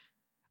spoiler.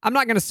 I'm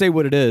not going to say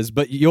what it is,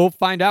 but you'll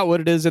find out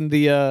what it is in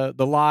the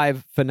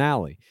live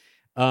finale.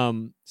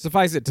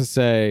 Suffice it to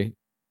say,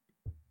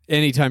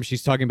 anytime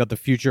she's talking about the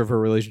future of her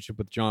relationship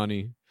with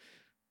Johnny,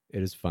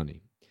 it is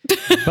funny.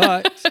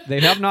 But they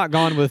have not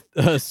gone with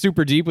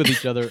super deep with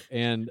each other,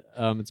 and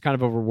it's kind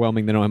of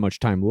overwhelming. They don't have much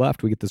time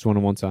left. We get this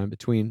one-on-one time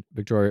between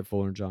Victoria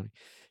Fuller and Johnny.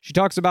 She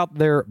talks about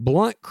their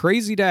blunt,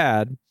 crazy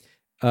dad.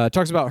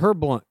 Talks about her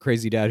blunt,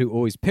 crazy dad who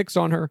always picks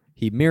on her.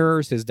 He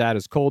mirrors his dad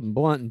is cold and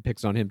blunt and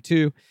picks on him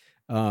too.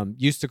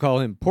 Used to call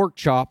him pork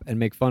chop and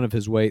make fun of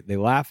his weight. They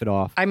laugh it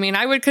off. I mean,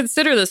 I would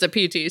consider this a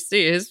PTC.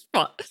 His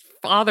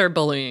father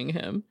bullying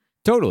him.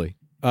 Totally.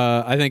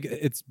 I think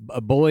it's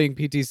a bullying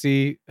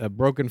PTC, a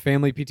broken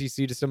family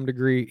PTC to some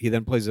degree. He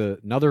then plays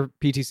another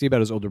PTC about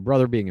his older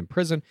brother being in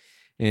prison.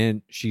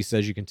 And she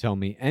says, you can tell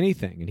me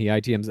anything. And he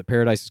ITMs that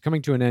paradise is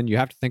coming to an end. You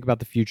have to think about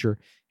the future.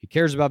 He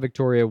cares about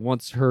Victoria,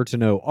 wants her to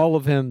know all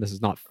of him. This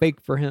is not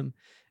fake for him.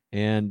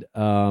 And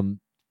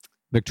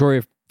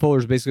Victoria Fuller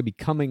is basically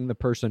becoming the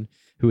person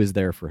who is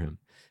there for him.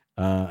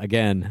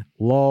 Again,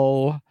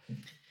 lol.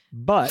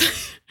 But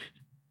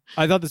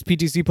I thought this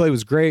PTC play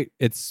was great.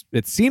 It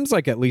seems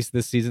like at least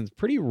this season it's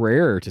pretty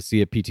rare to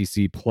see a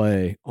PTC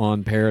play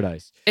on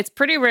Paradise. It's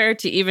pretty rare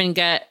to even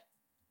get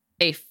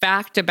a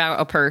fact about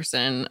a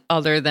person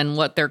other than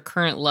what their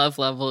current love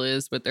level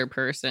is with their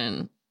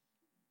person.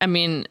 I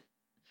mean,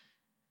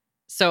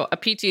 so a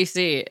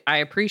PTC, I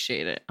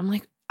appreciate it. I'm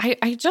like,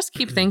 I just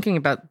keep thinking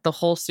about the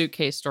whole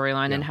suitcase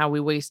storyline and how we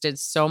wasted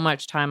so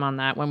much time on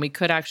that when we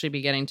could actually be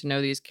getting to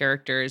know these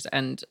characters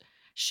and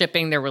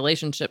shipping their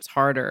relationships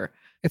harder.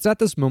 It's at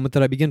this moment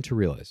that I begin to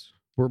realize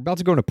we're about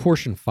to go into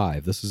portion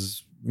 5. This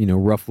is,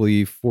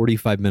 roughly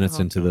 45 minutes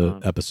into the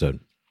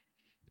episode.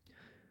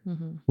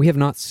 Mm-hmm. We have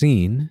not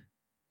seen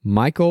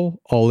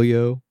Michael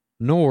Olio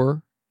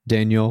nor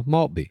Danielle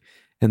Maltby.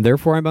 And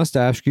therefore, I must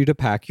ask you to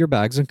pack your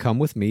bags and come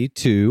with me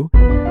to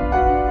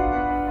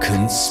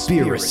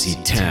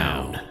Conspiracy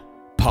Town.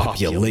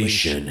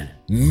 Population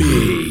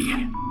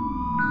me.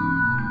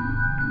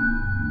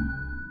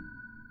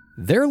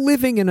 They're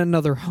living in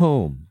another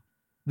home.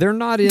 They're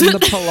not in the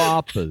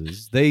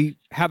Palapas. They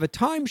have a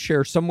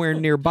timeshare somewhere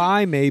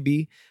nearby,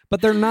 maybe,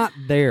 but they're not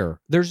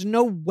there. There's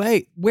no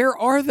way. Where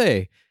are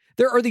they?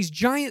 There are these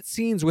giant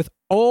scenes with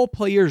all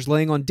players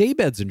laying on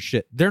daybeds and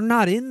shit. They're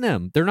not in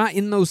them. They're not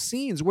in those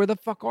scenes. Where the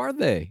fuck are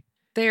they?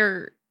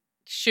 They're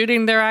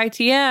shooting their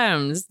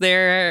ITMs.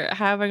 They're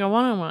having a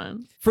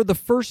one-on-one. For the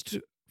first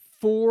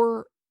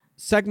 4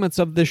 segments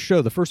of this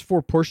show, the first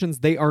 4 portions,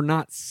 they are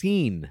not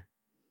seen.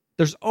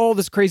 There's all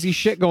this crazy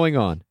shit going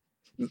on.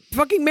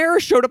 Fucking Mara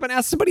showed up and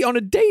asked somebody on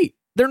a date.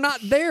 They're not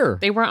there.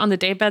 They weren't on the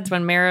date beds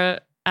when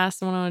Mara asked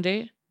someone on a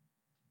date?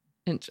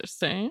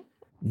 Interesting.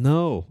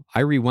 No, I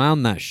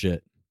rewound that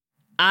shit.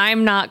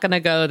 I'm not going to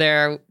go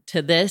there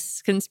to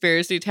this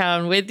conspiracy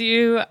town with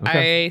you.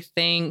 Okay. I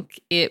think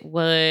it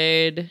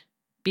would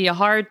be a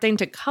hard thing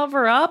to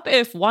cover up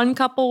if one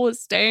couple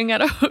was staying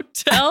at a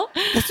hotel.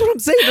 That's what I'm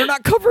saying. They're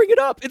not covering it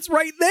up. It's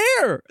right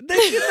there.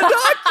 They in the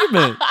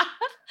document.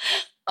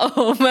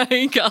 Oh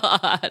my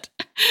God.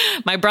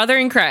 My brother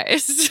in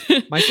Christ.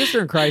 My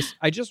sister in Christ,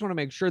 I just want to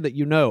make sure that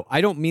you know,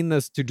 I don't mean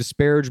this to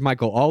disparage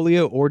Michael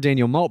Olio or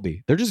Danielle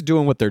Maltby. They're just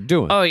doing what they're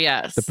doing. Oh,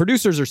 yes. The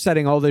producers are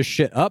setting all this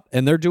shit up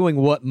and they're doing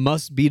what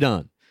must be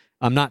done.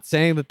 I'm not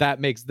saying that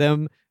makes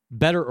them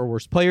better or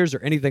worse players or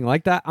anything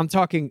like that. I'm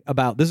talking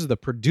about this is the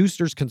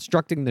producers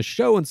constructing the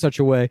show in such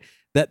a way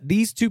that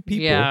these two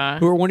people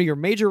who are one of your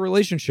major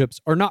relationships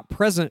are not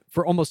present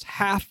for almost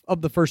half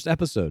of the first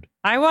episode.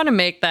 I want to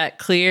make that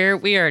clear.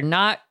 We are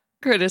not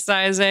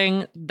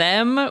criticizing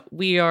them.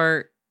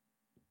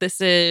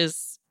 This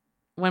is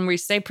when we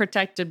say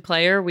protected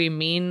player, we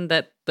mean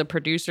that the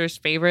producers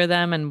favor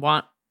them and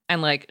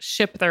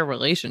ship their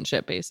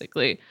relationship,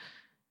 basically.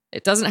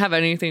 It doesn't have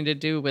anything to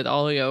do with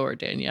Olio or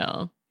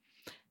Danielle.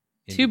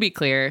 To be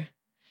clear,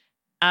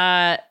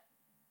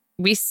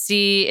 we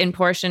see in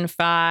portion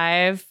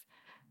 5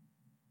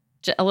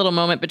 a little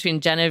moment between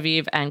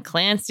Genevieve and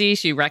Clancy.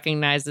 She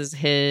recognizes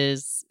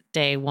his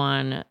day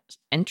 1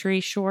 entry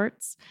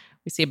shorts.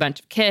 We see a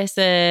bunch of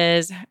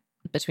kisses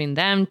between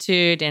them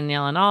two,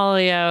 Danielle and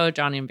Olio,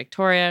 Johnny and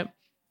Victoria.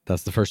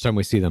 That's the first time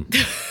we see them.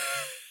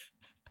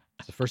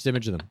 It's the first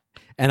image of them.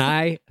 And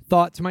I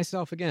thought to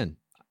myself again,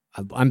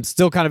 I'm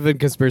still kind of in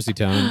conspiracy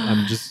town.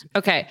 I'm just...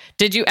 Okay.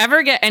 Did you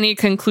ever get any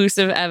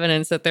conclusive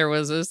evidence that there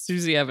was a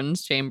Susie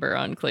Evans chamber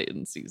on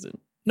Clayton's season?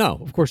 No,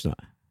 of course not.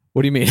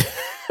 What do you mean?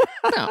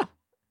 No.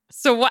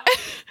 So what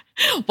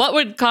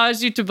would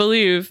cause you to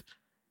believe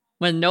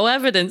when no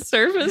evidence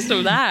surfaced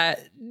of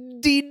that?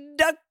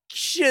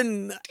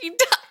 Deduction.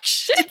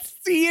 It's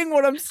seeing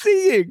what I'm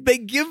seeing. They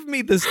give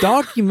me this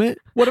document.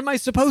 What am I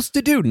supposed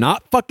to do?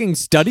 Not fucking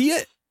study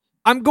it?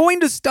 I'm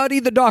going to study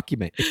the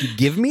document. If you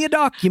give me a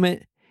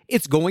document,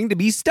 it's going to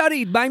be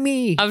studied by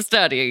me. I'm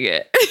studying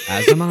it.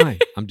 As am I.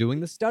 I'm doing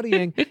the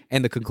studying.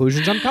 And the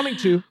conclusions I'm coming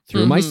to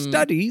through my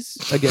studies,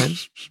 again,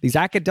 these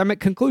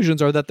academic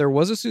conclusions are that there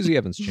was a Susie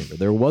Evans chamber,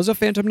 there was a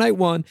Phantom Night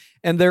 1,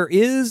 and there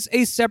is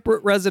a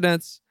separate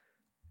residence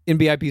in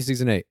BIP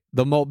Season 8,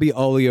 the Maltby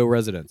Olio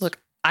residence. Look,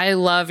 I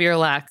love your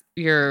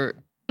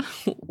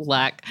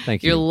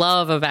Thank you. Your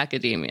love of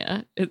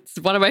academia. It's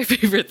one of my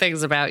favorite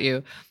things about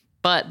you.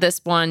 But this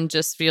one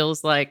just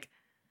feels like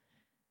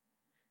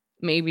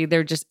maybe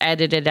they're just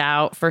edited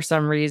out for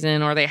some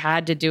reason, or they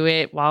had to do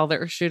it while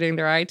they're shooting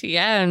their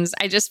ITMs.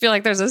 I just feel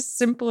like there's a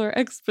simpler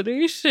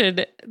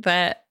explanation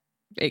that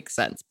makes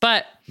sense.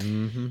 But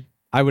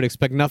I would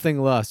expect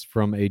nothing less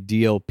from a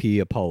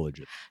DLP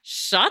apologist.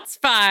 Shots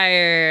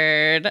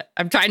fired.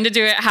 I'm trying to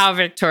do it how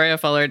Victoria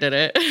Fuller did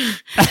it.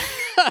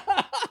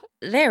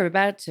 They're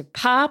about to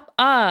pop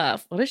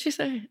off. What did she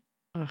say?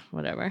 Oh,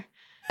 whatever.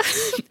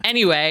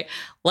 Anyway,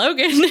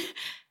 Logan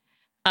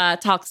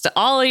talks to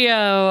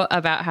Olio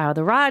about how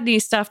the Rodney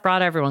stuff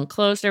brought everyone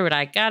closer, but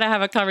I gotta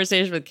have a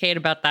conversation with Kate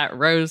about that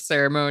rose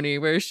ceremony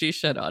where she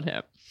shit on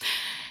him.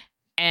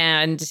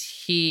 And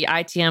he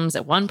ITMs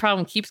that one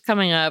problem keeps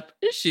coming up.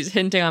 She's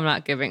hinting I'm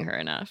not giving her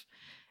enough.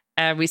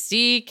 And we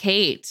see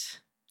Kate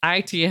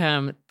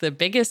ITM, the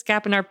biggest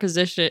gap in our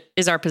position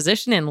is our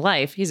position in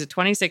life. He's a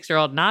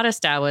 26-year-old, not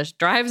established,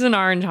 drives an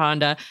orange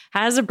Honda,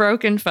 has a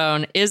broken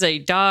phone, is a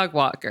dog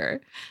walker.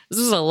 This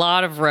is a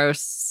lot of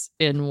roasts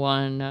in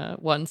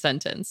one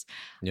sentence.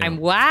 Yeah. I'm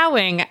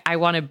wowing. I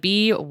want to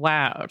be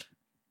wowed.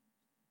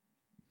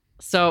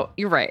 So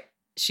you're right.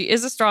 She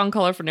is a strong,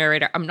 colorful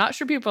narrator. I'm not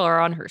sure people are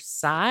on her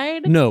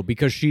side. No,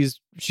 because she's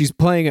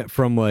playing it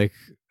from like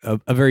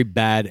a very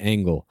bad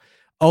angle.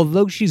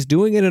 Although she's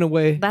doing it in a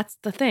way. That's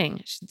the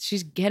thing.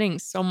 She's getting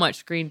so much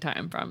screen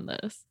time from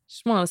this.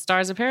 She's one of the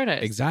stars of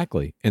paradise.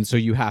 Exactly. And so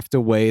you have to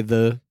weigh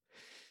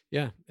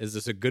is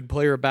this a good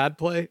play or a bad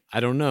play? I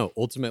don't know.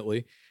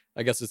 Ultimately,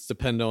 I guess it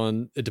depends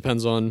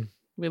on.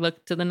 We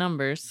look to the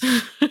numbers.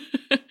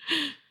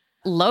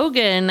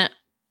 Logan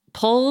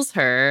pulls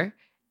her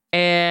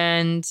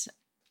and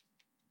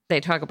they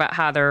talk about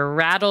how they're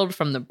rattled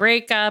from the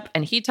breakup,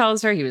 and he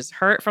tells her he was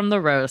hurt from the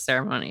rose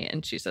ceremony.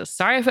 And she says,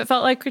 sorry if it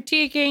felt like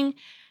critiquing,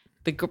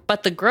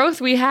 but the growth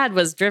we had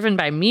was driven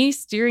by me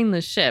steering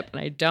the ship,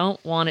 and I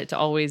don't want it to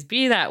always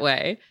be that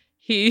way.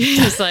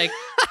 He's like,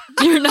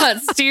 you're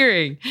not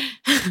steering.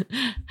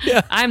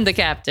 Yeah. I'm the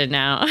captain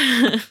now.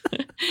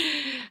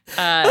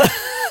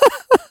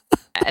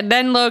 And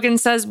then Logan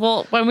says,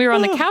 well, when we were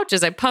on the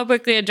couches, I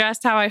publicly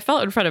addressed how I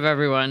felt in front of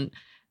everyone.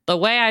 The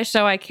way I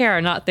show I care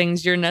are not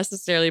things you're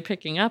necessarily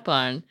picking up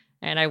on,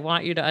 and I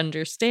want you to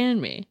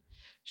understand me.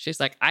 She's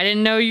like, I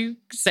didn't know you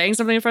saying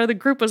something in front of the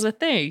group was a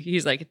thing.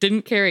 He's like, it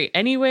didn't carry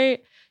any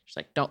weight. She's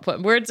like, don't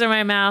put words in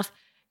my mouth.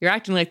 You're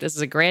acting like this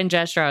is a grand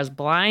gesture I was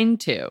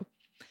blind to.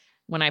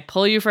 When I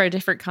pull you for a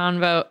difficult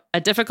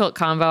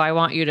convo, I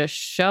want you to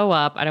show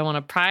up. I don't want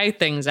to pry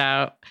things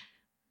out.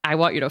 I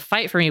want you to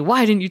fight for me.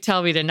 Why didn't you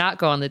tell me to not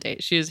go on the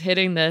date? She's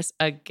hitting this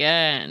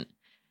again.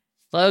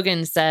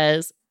 Logan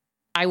says,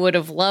 I would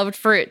have loved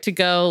for it to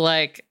go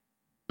like,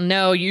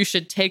 no, you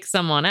should take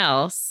someone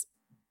else.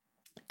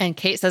 And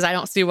Kate says, I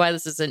don't see why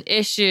this is an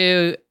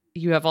issue.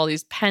 You have all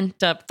these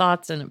pent up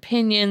thoughts and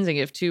opinions and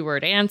give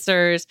 2-word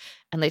answers.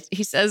 And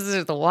he says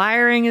that the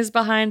wiring is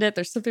behind it.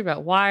 There's something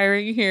about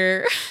wiring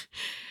here.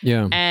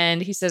 Yeah.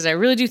 And he says, I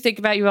really do think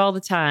about you all the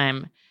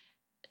time.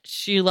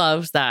 She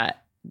loves that.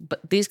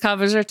 But these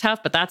covers are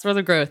tough, but that's where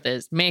the growth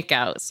is. Make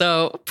out.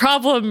 So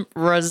problem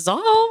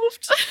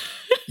resolved.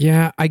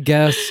 Yeah, I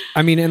guess.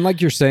 I mean, and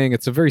like you're saying,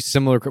 it's a very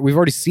similar. We've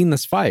already seen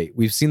this fight.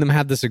 We've seen them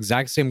have this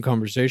exact same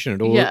conversation.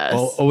 It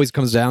always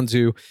comes down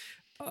to,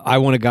 I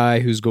want a guy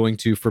who's going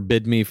to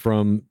forbid me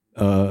from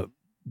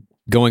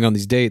going on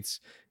these dates.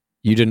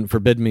 You didn't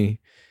forbid me.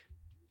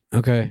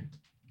 Okay.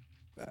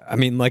 I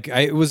mean, like,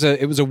 it was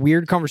a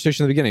weird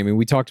conversation at the beginning. I mean,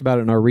 we talked about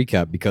it in our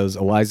recap because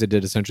Eliza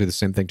did essentially the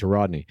same thing to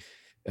Rodney.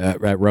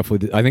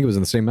 Roughly, I think it was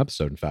in the same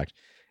episode, in fact.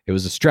 It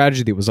was a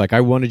strategy that was like,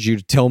 I wanted you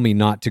to tell me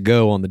not to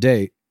go on the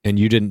date, and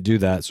you didn't do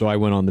that, so I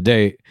went on the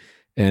date,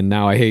 and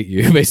now I hate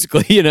you,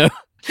 basically, you know?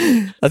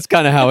 That's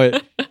kind of how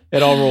it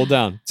all rolled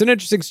down. It's an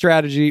interesting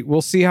strategy.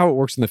 We'll see how it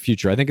works in the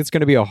future. I think it's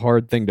going to be a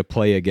hard thing to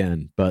play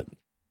again, but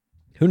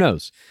who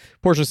knows?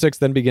 Portion 6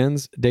 then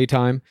begins,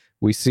 daytime.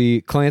 We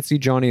see Clancy,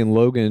 Johnny, and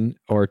Logan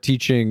are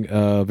teaching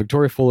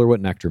Victoria Fuller what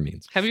nectar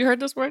means. Have you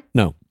heard this word?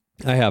 No,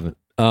 I haven't.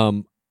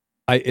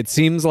 It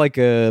seems like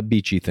a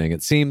beachy thing.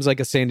 It seems like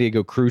a San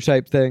Diego crew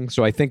type thing.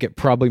 So I think it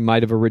probably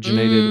might have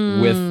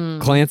originated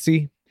with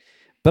Clancy.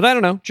 But I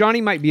don't know.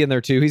 Johnny might be in there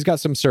too. He's got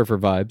some surfer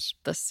vibes.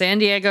 The San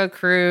Diego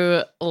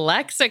crew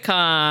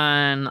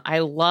lexicon. I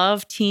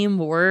love team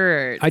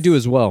words. I do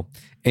as well.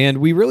 And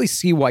we really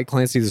see why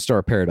Clancy's a star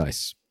of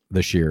paradise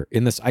this year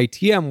in this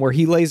ITM where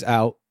he lays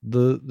out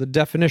the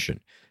definition.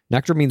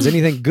 Nectar means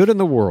anything good in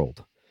the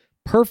world.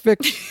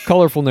 Perfect,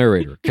 colorful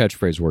narrator.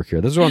 Catchphrase work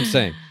here. This is what I'm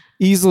saying.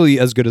 Easily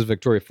as good as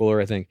Victoria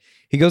Fuller, I think.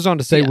 He goes on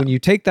to say, when you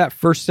take that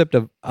first sip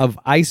of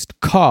iced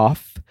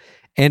cough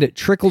and it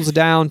trickles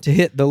down to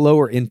hit the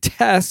lower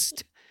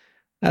intestine,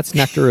 that's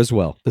nectar as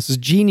well. This is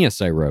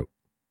genius, I wrote.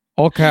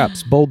 All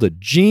caps,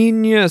 bolded.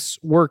 Genius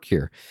work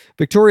here.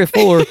 Victoria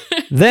Fuller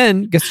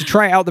then gets to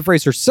try out the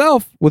phrase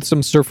herself with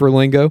some surfer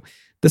lingo.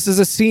 This is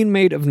a scene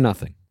made of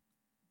nothing.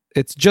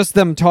 It's just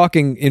them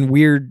talking in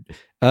weird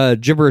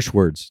gibberish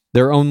words,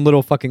 their own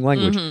little fucking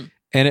language. Mm-hmm.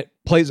 And it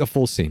plays a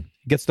full scene.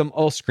 Gets them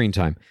all screen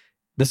time.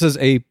 This is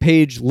a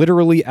page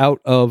literally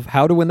out of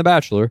How to Win the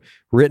Bachelor,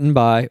 written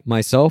by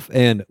myself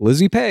and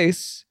Lizzie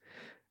Pace.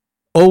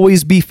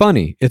 Always be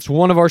funny. It's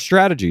one of our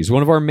strategies,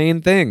 one of our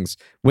main things.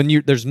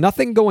 When there's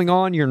nothing going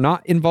on, you're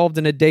not involved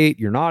in a date,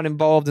 you're not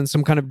involved in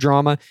some kind of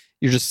drama,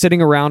 you're just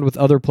sitting around with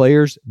other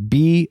players,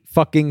 be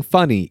fucking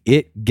funny.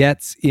 It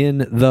gets in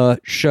the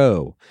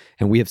show.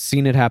 And we have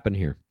seen it happen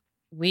here.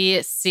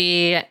 We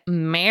see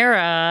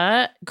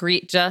Mara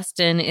greet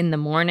Justin in the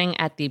morning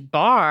at the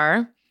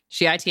bar.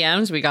 She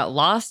ITMs, we got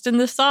lost in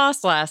the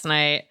sauce last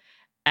night,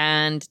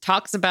 and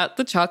talks about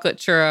the chocolate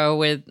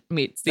churro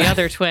meets the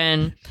other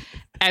twin.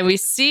 And we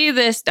see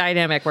this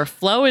dynamic where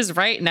Flo is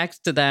right next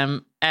to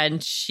them,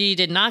 and she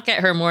did not get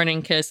her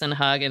morning kiss and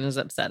hug and is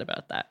upset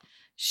about that.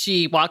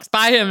 She walks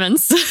by him and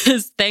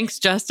says, thanks,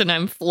 Justin,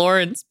 I'm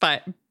Florence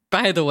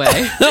by the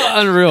way.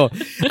 Unreal.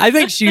 I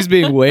think she's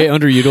being way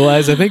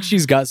underutilized. I think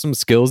she's got some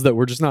skills that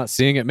we're just not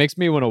seeing. It makes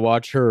me want to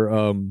watch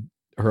her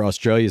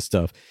Australia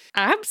stuff.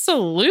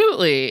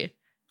 Absolutely.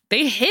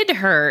 They hid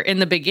her in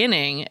the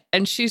beginning,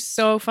 and she's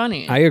so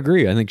funny. I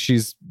agree. I think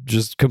she's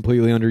just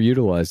completely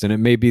underutilized. And it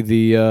may be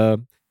the...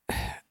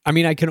 I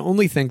mean, I can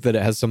only think that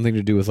it has something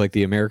to do with like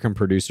the American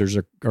producers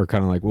are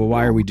kind of like, well,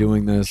 why are we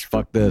doing this?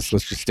 Fuck this.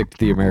 Let's just stick to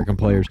the American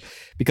players,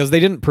 because they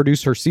didn't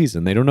produce her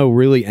season. They don't know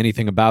really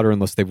anything about her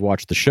unless they've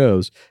watched the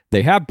shows.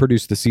 They have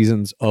produced the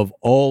seasons of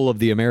all of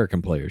the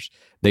American players.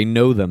 They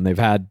know them. They've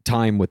had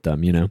time with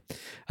them, you know?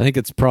 I think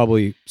it's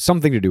probably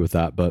something to do with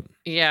that, but...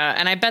 Yeah,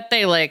 and I bet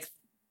they like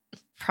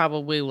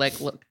probably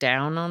like look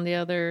down on the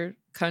other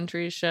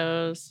countries'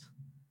 shows.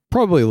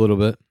 Probably a little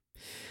bit.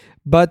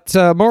 But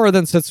Mara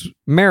sits with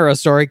Mara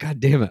sits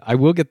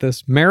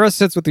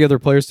with the other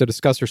players to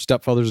discuss her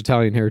stepfather's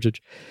Italian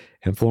heritage,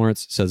 and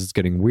Florence says it's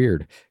getting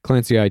weird.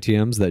 Clancy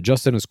ITMs that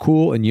Justin is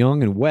cool and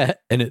young and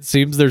wet, and it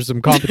seems there's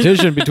some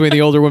competition between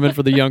the older women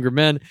for the younger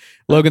men.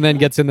 Logan then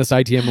gets in this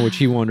ITM in which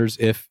he wonders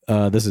if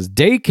this is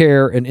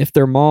daycare and if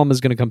their mom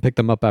is going to come pick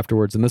them up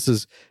afterwards. And this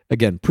is,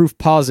 again, proof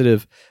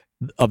positive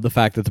of the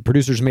fact that the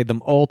producers made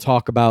them all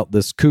talk about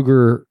this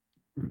cougar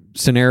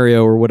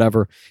scenario or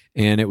whatever,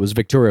 and it was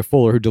Victoria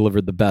Fuller who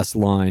delivered the best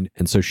line,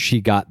 and so she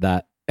got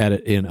that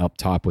edit in up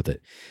top with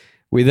it.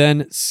 We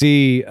then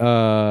see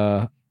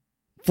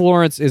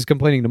Florence is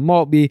complaining to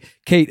Maltby.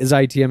 Kate is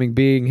ITMing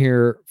being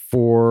here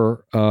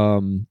for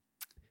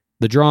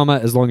the drama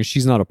as long as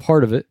she's not a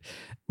part of it,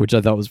 which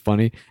I thought was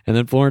funny. And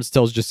then Florence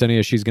tells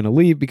Justinian she's going to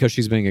leave because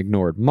she's being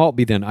ignored.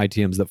 Maltby then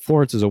ITMs that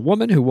Florence is a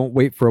woman who won't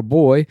wait for a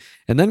boy,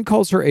 and then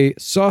calls her a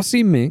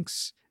saucy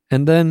minx,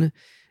 and then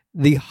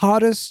the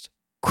hottest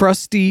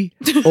crusty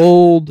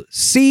old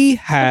sea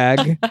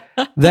hag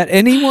that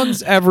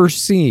anyone's ever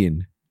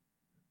seen.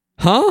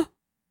 Huh?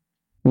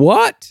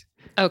 What?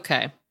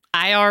 Okay.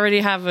 I already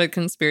have a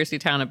conspiracy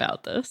town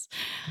about this.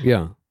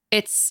 Yeah.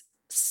 It's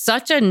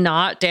such a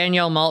not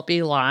Danielle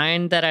Maltby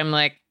line that I'm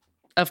like,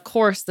 of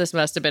course this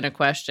must have been a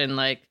question.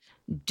 Like,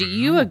 do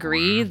you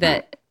agree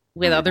that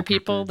with other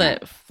people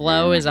that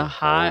Flo is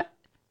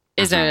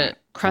a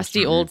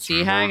crusty old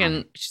sea hag?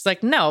 And she's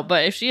like, no,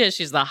 but if she is,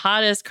 she's the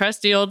hottest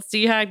crusty old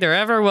sea hag there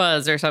ever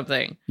was or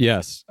something.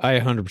 Yes, I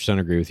 100%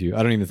 agree with you.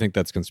 I don't even think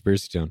that's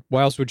conspiracy town.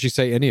 Why else would she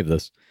say any of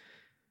this?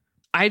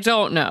 I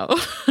don't know.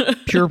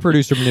 Pure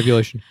producer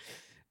manipulation.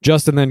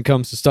 Justin then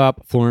comes to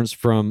stop Florence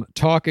from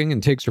talking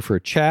and takes her for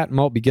a chat.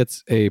 Maltby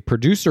gets a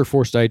producer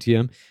forced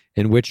ITM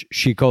in which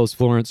she calls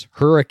Florence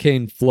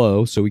Hurricane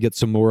Flo. So we get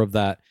some more of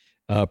that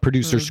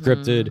producer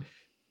scripted.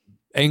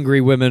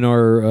 Angry women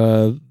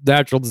are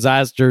natural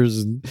disasters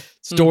and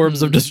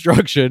storms of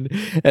destruction.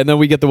 And then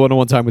we get the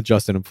one-on-one time with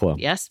Justin and Flo.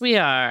 Yes, we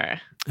are.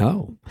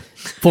 Oh.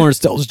 Florence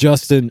tells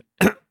Justin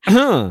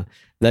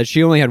that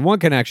she only had one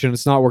connection.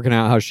 It's not working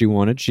out how she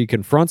wanted. She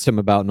confronts him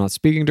about not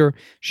speaking to her.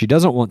 She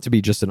doesn't want to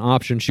be just an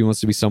option. She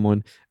wants to be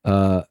someone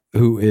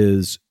who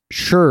is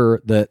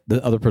sure that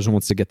the other person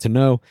wants to get to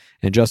know.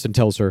 And Justin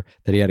tells her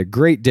that he had a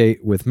great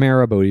date with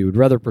Mara, but he would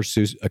rather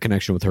pursue a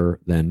connection with her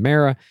than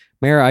Mara.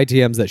 Mara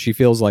ITMs that she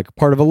feels like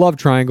part of a love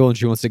triangle and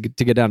she wants to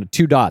get down to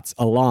 2 dots,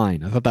 a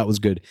line. I thought that was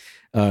good.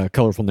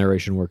 Colorful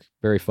narration work.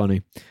 Very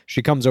funny.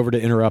 She comes over to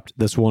interrupt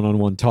this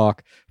one-on-one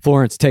talk.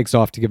 Florence takes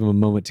off to give them a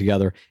moment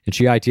together, and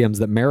she ITMs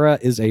that Mara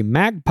is a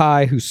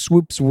magpie who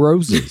swoops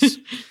roses.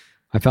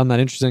 I found that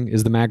interesting.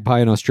 Is the magpie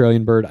an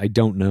Australian bird? I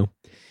don't know.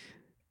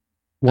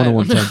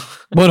 One-on-one time.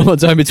 One-on-one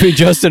time between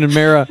Justin and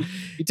Mara.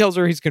 He tells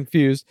her he's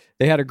confused.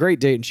 They had a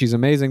great date and she's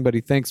amazing, but he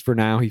thinks for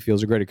now he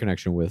feels a greater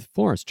connection with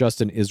Florence.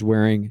 Justin is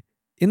wearing,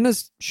 in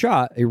this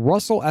shot, a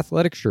Russell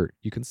athletic shirt.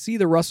 You can see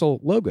the Russell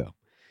logo.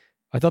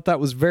 I thought that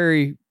was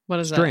very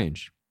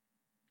strange.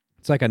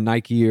 It's like a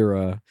Nike or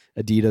a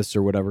Adidas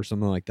or whatever,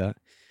 something like that.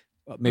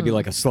 Maybe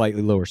like a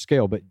slightly lower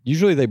scale, but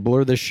usually they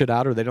blur this shit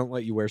out or they don't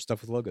let you wear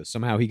stuff with logos.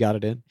 Somehow he got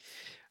it in.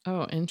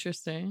 Oh,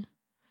 interesting.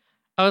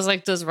 I was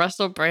like, does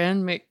Russell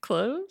Brand make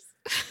clothes?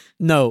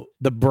 No,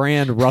 the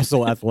brand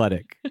Russell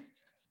Athletic.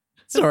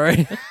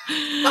 Sorry.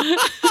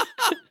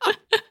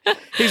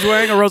 He's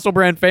wearing a Russell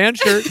Brand fan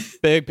shirt.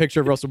 Big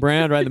picture of Russell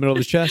Brand right in the middle of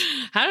his chest.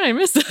 How did I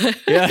miss that?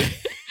 Yeah.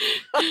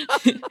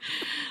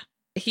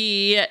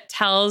 He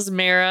tells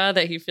Mara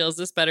that he feels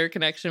this better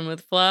connection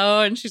with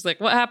Flo. And she's like,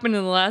 what happened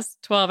in the last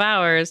 12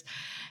 hours?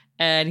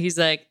 And he's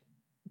like,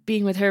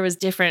 being with her was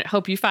different.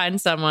 Hope you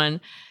find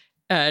someone.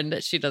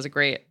 And she does a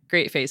great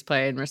face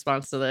play in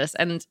response to this.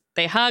 And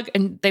they hug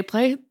and they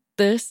play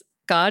this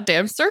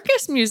goddamn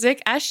circus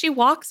music as she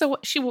walks away.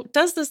 She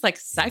does this like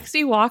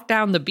sexy walk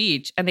down the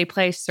beach and they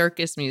play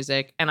circus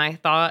music. And I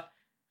thought,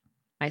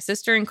 my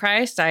sister in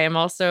Christ, I am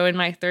also in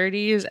my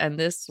 30s. And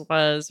this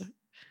was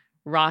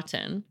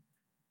rotten,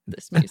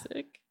 this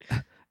music.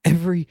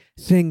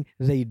 Everything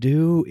they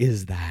do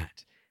is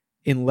that.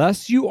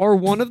 Unless you are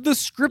one of the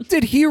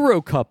scripted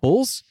hero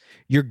couples,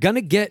 you're going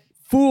to get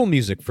fool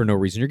music for no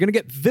reason. You're going to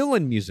get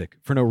villain music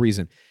for no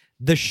reason.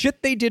 The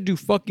shit they did to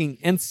fucking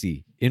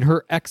NC in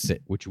her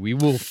exit, which we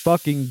will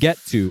fucking get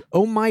to.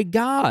 Oh my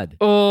God.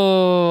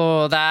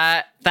 Oh,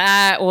 that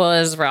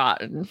was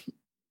rotten.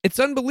 It's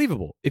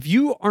unbelievable. If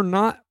you are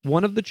not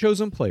one of the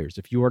chosen players,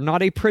 if you are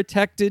not a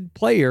protected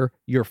player,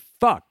 you're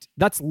fucked.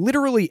 That's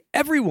literally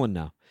everyone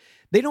now.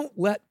 They don't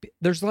let,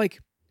 there's like,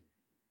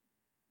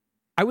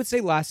 I would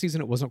say last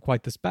season it wasn't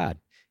quite this bad.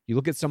 You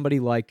look at somebody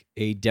like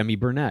a Demi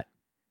Burnett.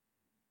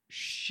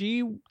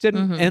 She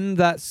didn't end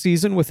that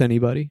season with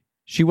anybody.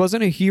 She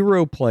wasn't a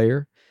hero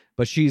player,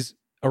 but she's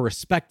a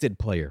respected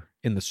player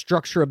in the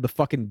structure of the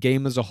fucking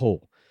game as a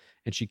whole.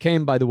 And she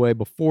came, by the way,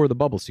 before the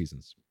bubble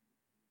seasons.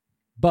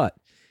 But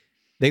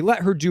they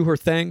let her do her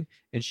thing,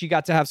 and she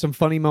got to have some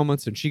funny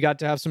moments, and she got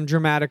to have some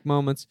dramatic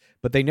moments,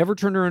 but they never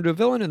turned her into a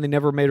villain, and they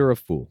never made her a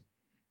fool.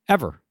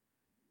 Ever.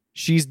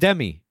 She's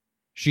Demi.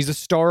 She's a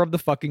star of the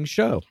fucking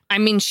show. I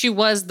mean, she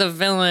was the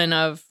villain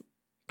of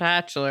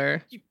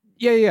Bachelor.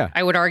 Yeah.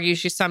 I would argue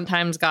she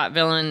sometimes got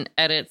villain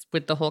edits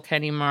with the whole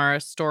Kenny Mara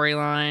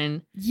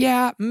storyline.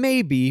 Yeah,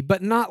 maybe,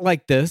 but not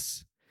like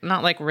this.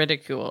 Not like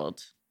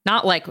ridiculed.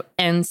 Not like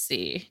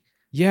NC.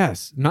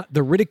 Yes, not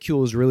the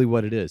ridicule is really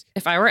what it is.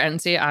 If I were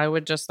NC, I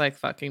would just like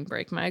fucking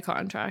break my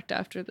contract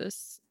after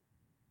this.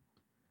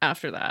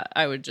 After that,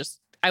 I would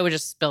just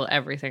spill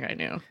everything I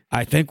knew.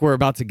 I think we're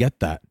about to get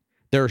that.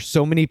 There are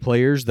so many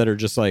players that are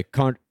just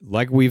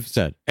like we've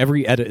said,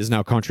 every edit is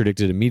now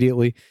contradicted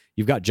immediately.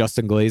 You've got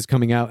Justin Glaze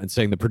coming out and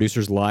saying the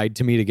producers lied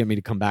to me to get me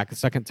to come back a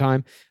second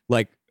time.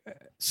 Like,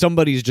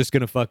 somebody's just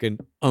going to fucking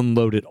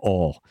unload it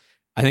all.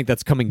 I think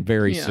that's coming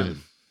very soon.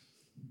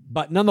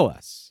 But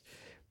nonetheless,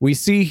 we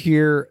see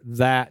here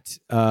that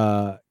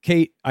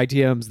Kate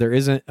ITMs, there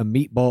isn't a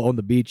meatball on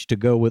the beach to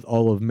go with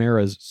all of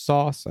Mara's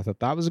sauce. I thought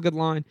that was a good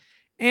line.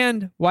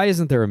 And why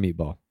isn't there a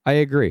meatball? I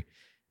agree.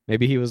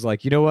 Maybe he was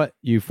like, you know what?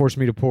 You forced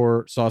me to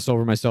pour sauce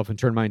over myself and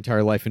turn my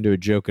entire life into a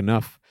joke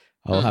enough.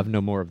 I'll have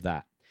no more of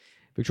that.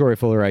 Victoria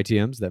Fuller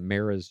ITMs that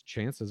Mara's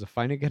chances of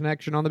finding a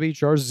connection on the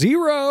beach are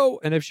 0.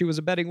 And if she was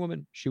a betting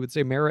woman, she would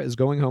say Mara is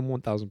going home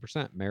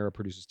 1,000%. Mara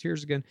produces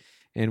tears again.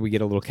 And we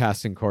get a little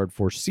casting card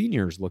for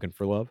seniors looking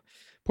for love.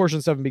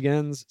 Portion 7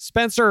 begins.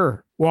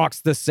 Spencer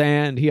walks the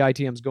sand. He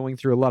ITM's going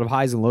through a lot of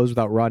highs and lows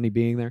without Rodney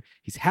being there.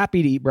 He's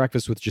happy to eat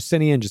breakfast with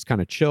Jasenia and just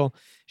kind of chill.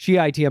 She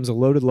ITM's a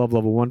loaded love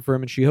level 1 for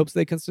him, and she hopes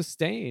they can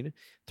sustain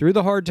through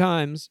the hard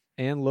times.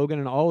 And Logan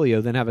and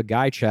Olio then have a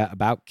guy chat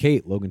about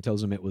Kate. Logan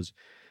tells him it was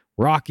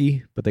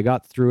rocky, but they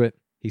got through it.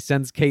 He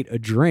sends Kate a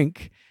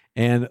drink,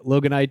 and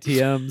Logan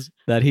ITM's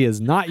that he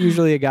is not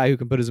usually a guy who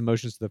can put his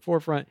emotions to the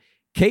forefront.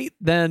 Kate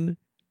then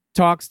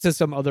talks to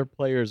some other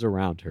players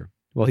around her.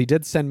 Well, he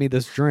did send me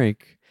this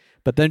drink,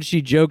 but then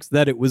she jokes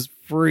that it was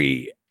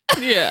free.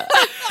 Yeah.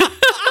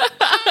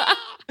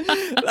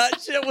 That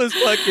shit was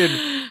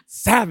fucking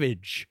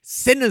savage,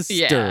 sinister.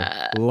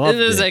 Yeah. Loved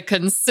This is it. a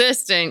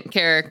consistent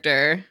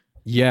character.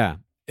 Yeah.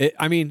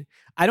 I mean,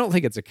 I don't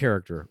think it's a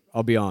character.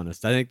 I'll be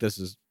honest. I think this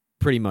is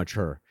pretty much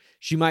her.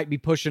 She might be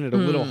pushing it a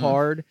little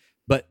hard,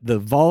 but the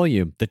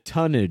volume, the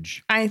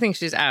tonnage. I think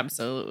she's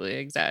absolutely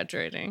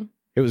exaggerating.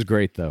 It was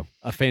great, though.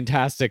 A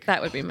fantastic.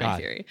 That would be my God.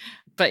 theory.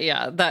 But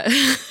yeah, that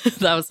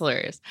that was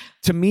hilarious.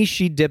 To me,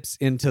 she dips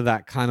into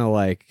that kind of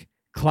like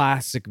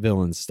classic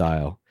villain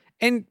style.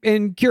 And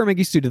Kira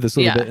Mengistu did this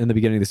a little bit in the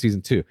beginning of the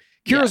season too.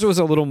 Kira's was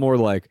a little more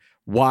like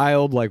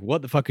wild, like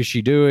what the fuck is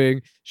she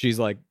doing? She's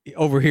like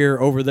over here,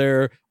 over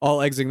there,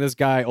 all exiting this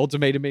guy,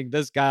 ultimatuming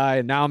this guy,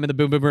 and now I'm in the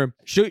boom boom room.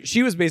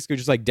 She was basically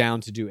just like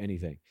down to do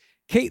anything.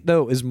 Kate,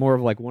 though, is more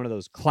of like one of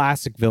those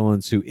classic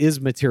villains who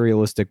is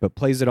materialistic, but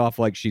plays it off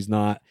like she's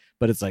not.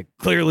 But it's like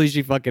clearly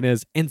she fucking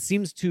is, and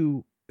seems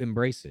to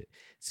embrace it,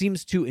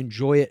 seems to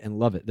enjoy it and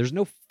love it. There's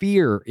no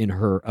fear in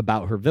her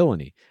about her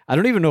villainy. I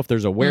don't even know if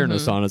there's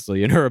awareness,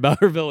 honestly, in her about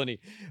her villainy.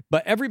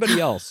 But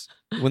everybody else,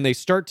 when they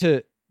start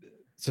to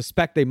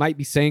suspect they might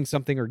be saying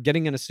something or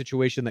getting in a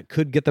situation that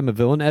could get them a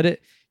villain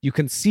edit, you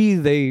can see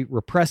they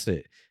repress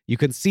it. You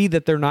can see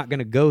that they're not going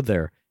to go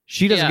there.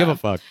 She doesn't give a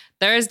fuck.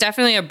 There is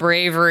definitely a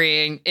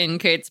bravery in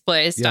Kate's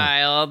play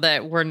style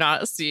that we're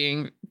not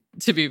seeing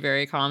to be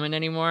very common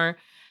anymore.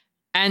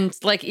 And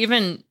like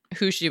even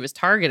who she was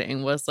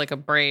targeting was like a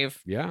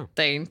brave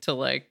thing to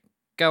like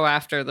go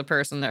after the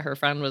person that her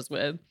friend was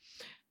with.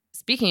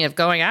 Speaking of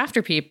going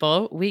after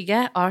people, we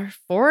get our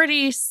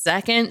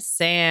 42nd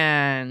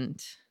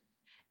sand.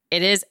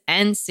 It is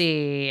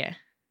NC.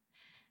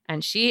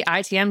 And she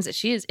ITMs that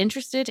she is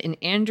interested in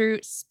Andrew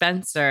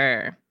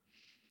Spencer.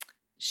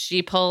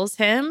 She pulls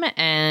him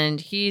and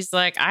he's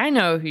like, I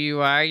know who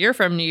you are. You're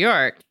from New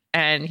York.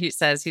 And he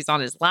says he's on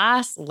his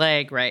last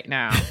leg right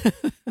now.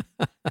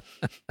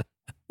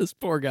 This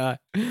poor guy.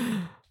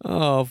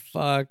 Oh,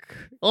 fuck.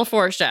 A little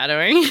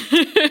foreshadowing.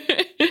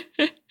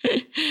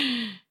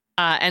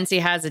 NC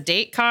has a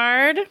date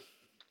card.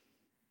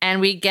 And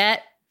we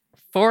get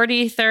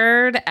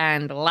 43rd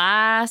and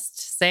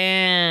last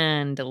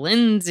sand,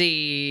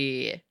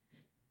 Lindsay.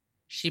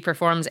 She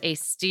performs a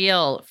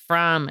steal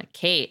from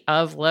Kate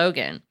of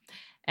Logan.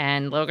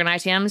 And Logan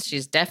ITMs,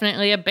 she's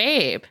definitely a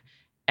babe.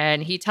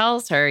 And he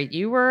tells her,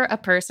 you were a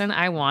person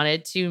I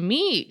wanted to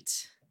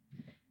meet.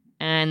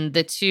 And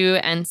the two,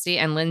 NC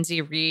and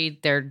Lindsay,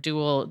 read their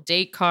dual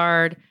date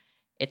card.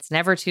 It's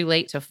never too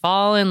late to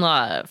fall in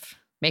love,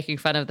 making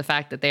fun of the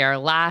fact that they are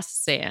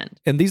last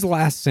stand. And these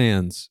last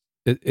sands,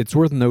 it's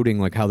worth noting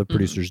like how the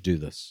producers do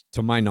this,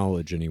 to my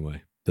knowledge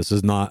anyway. This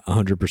is not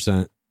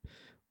 100%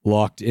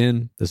 locked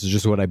in. This is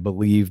just what I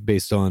believe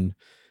based on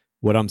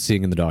what I'm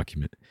seeing in the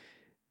document.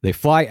 They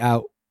fly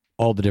out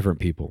all the different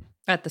people.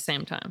 At the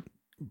same time.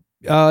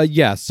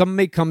 Yeah, some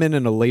may come in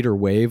a later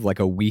wave, like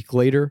a week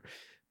later,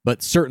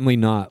 but certainly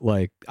not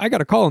like, I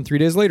got a call and 3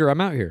 days later,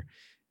 I'm out here.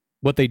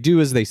 What they do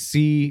is they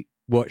see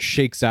what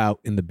shakes out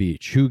in the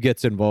beach, who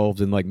gets involved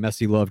in like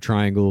messy love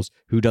triangles,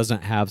 who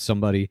doesn't have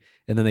somebody,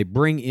 and then they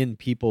bring in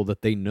people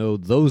that they know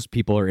those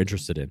people are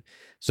interested in.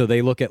 So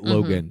they look at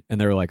Logan and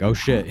they're like, oh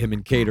shit, him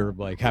and Kate are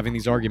like having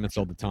these arguments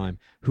all the time.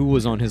 Who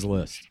was on his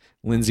list?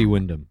 Lindsay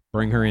Wyndham.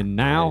 Bring her in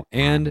now.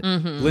 And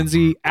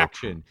Lindsay,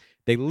 action.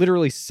 They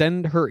literally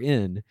send her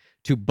in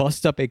to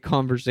bust up a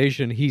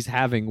conversation he's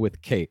having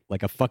with Kate,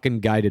 like a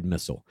fucking guided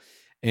missile.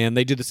 And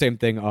they do the same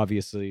thing,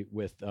 obviously,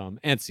 with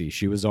Antsy.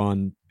 She was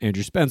on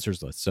Andrew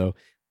Spencer's list. So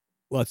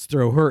let's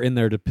throw her in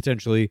there to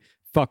potentially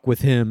fuck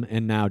with him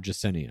and now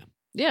Jasenia.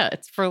 Yeah,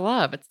 it's for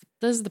love.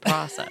 This is the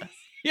process.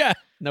 Yeah,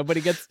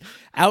 nobody gets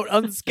out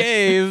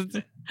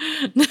unscathed.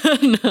 No.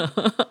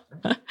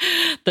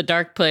 The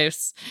dark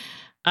place.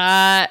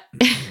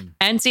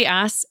 NC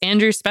asks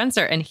Andrew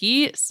Spencer, and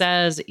he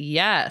says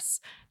yes.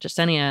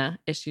 Jasenia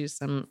issues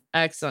some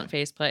excellent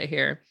faceplay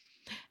here.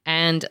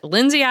 And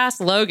Lindsay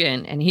asks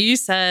Logan, and he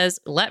says,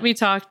 let me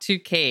talk to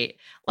Kate.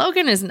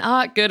 Logan is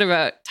not good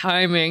about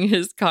timing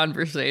his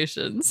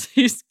conversations.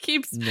 He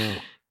keeps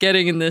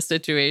getting in this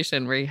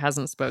situation where he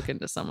hasn't spoken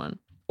to someone,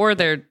 or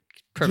they're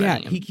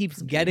preventing him. He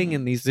keeps getting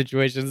in these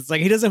situations. It's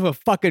like he doesn't have a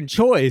fucking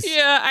choice.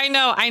 Yeah, I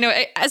know.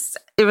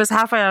 It was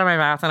halfway out of my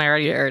mouth, and I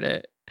already aired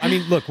it. I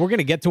mean, look, we're going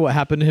to get to what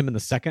happened to him in the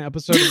second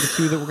episode of the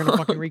two that we're going to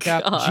fucking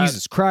recap. God.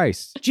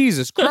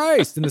 Jesus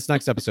Christ in this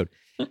next episode.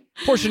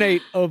 Portion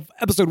 8 of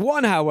episode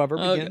 1, however,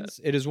 begins.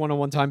 It is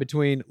one-on-one time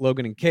between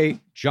Logan and Kate.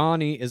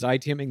 Johnny is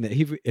ITMing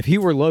that if he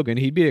were Logan,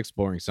 he'd be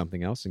exploring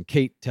something else. And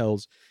Kate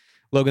tells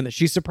Logan that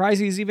she's surprised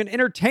he's even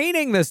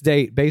entertaining this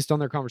date based on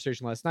their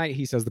conversation last night.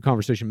 He says the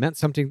conversation meant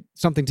something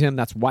to him.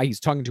 That's why he's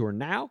talking to her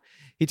now.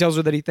 He tells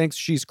her that he thinks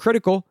she's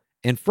critical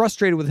and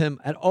frustrated with him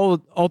at all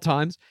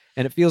times,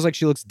 and it feels like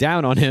she looks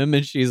down on him,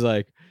 and she's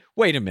like,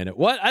 wait a minute,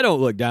 what? I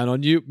don't look down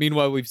on you.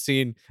 Meanwhile, we've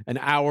seen an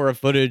hour of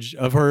footage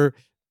of her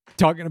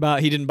talking about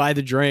he didn't buy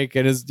the drink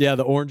and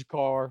the orange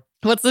car.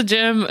 What's the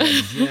gym?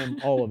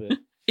 All of it.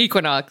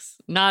 Equinox.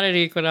 Not at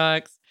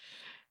Equinox.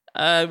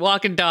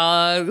 Walking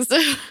dogs.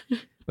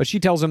 But she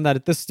tells him that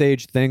at this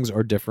stage, things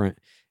are different,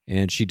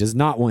 and she does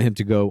not want him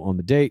to go on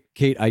the date.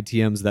 Kate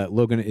ITMs that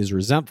Logan is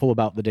resentful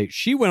about the date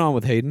she went on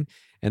with Hayden,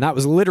 and that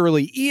was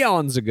literally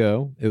eons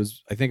ago. It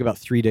was, I think, about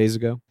 3 days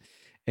ago.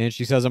 And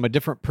she says, I'm a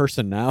different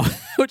person now,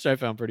 which I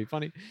found pretty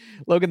funny.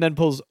 Logan then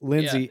pulls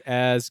Lindsay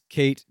as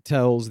Kate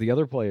tells the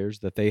other players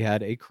that they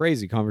had a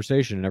crazy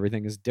conversation and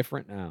everything is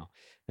different now.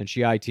 And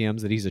she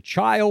ITMs that he's a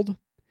child.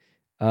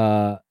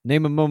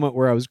 Name a moment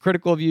where I was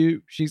critical of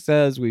you. She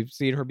says, we've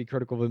seen her be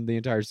critical of him the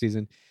entire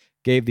season.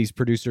 Gave these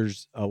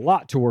producers a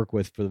lot to work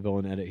with for the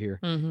villain edit here.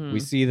 We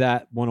see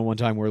that one-on-one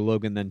time where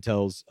Logan then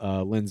tells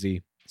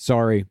Lindsay,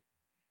 sorry,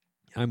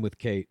 I'm with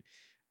Kate.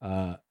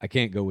 I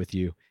can't go with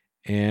you.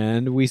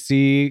 And we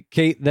see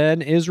Kate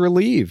then is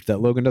relieved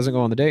that Logan doesn't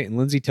go on the date. And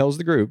Lindsay tells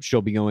the group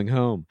she'll be going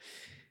home.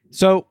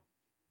 So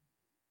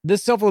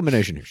this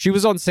self-elimination, she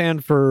was on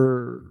sand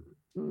for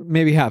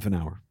maybe half an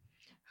hour.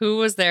 Who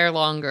was there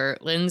longer,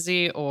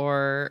 Lindsay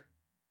or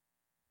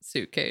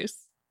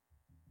Suitcase?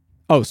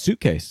 Oh,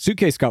 Suitcase.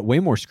 Suitcase got way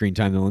more screen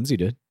time than Lindsay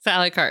did.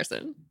 Sally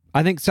Carson.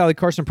 I think Sally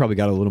Carson probably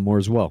got a little more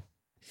as well.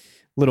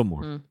 A little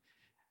more.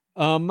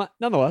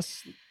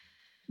 Nonetheless,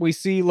 we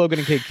see Logan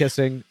and Kate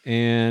kissing,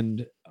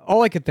 and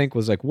all I could think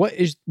was like, what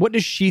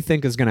does she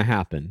think is going to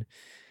happen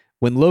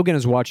when Logan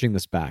is watching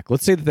this back?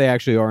 Let's say that they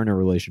actually are in a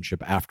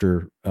relationship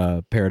after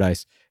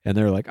Paradise, and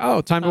they're like,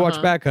 oh, time to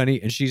watch back, honey.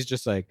 And she's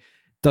just like,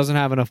 doesn't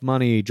have enough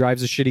money,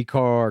 drives a shitty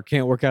car,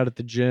 can't work out at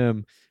the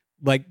gym.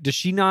 Like, does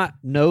she not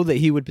know that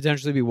he would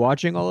potentially be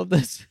watching all of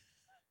this?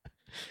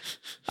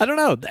 I don't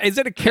know. Is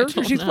it a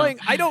character she's playing?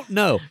 I don't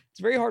know. It's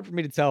very hard for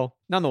me to tell.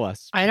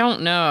 Nonetheless, I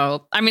don't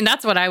know. I mean,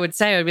 that's what I would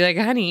say. I would be like,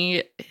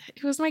 honey,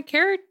 it was my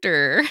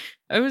character.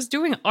 I was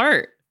doing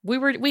art.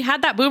 We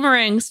had that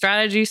boomerang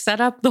strategy set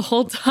up the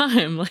whole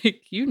time.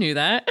 Like, you knew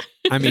that.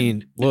 I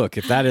mean, look,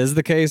 if that is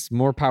the case,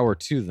 more power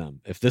to them.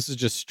 If this is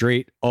just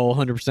straight all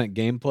 100%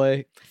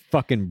 gameplay,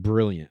 fucking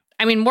brilliant.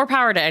 I mean, more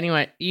power to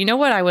anyone. You know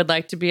what I would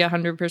like to be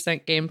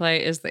 100%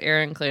 gameplay is the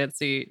Aaron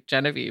Clancy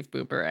Genevieve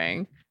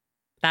boomerang.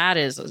 That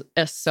is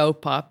a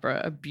soap opera,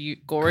 a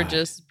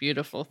gorgeous,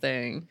 beautiful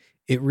thing.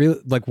 It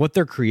really, like what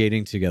they're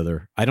creating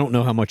together. I don't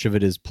know how much of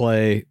it is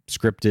play,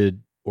 scripted,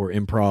 or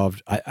improv.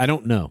 I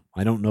don't know.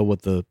 I don't know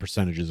what the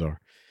percentages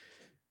are.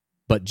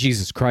 But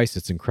Jesus Christ,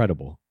 it's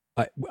incredible.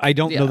 I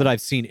don't know that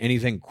I've seen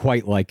anything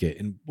quite like it.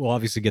 And we'll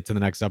obviously get to the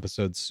next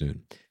episode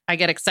soon. I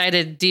get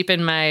excited deep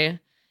in my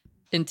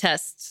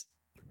intestines.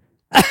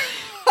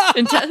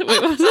 Wait,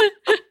 what was it?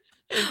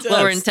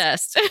 Lower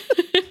intest.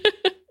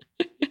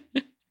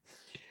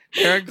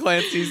 Aaron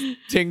Clancy's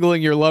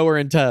tingling your lower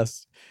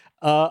intest.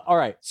 All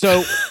right.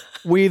 So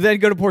we then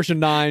go to portion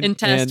 9.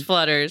 Intest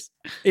flutters.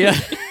 Yeah.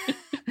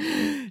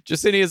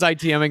 Jasinia's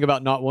ITMing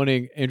about not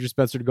wanting Andrew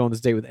Spencer to go on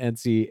this date with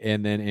NC,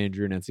 and then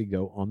Andrew and NC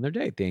go on their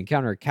date. They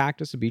encounter a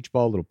cactus, a beach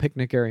ball, a little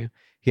picnic area.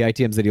 He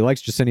ITMs that he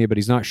likes Jasinia, but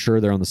he's not sure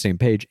they're on the same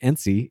page.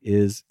 NC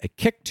is a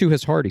kick to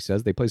his heart, he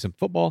says. They play some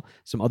football,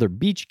 some other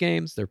beach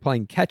games. They're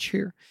playing catch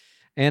here.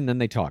 And then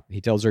they talk. He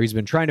tells her he's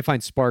been trying to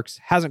find sparks,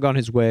 hasn't gone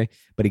his way,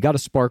 but he got a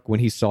spark when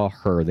he saw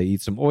her. They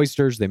eat some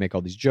oysters. They make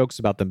all these jokes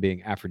about them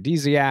being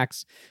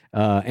aphrodisiacs.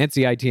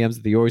 NC ITMs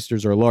that the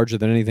oysters are larger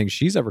than anything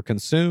she's ever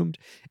consumed.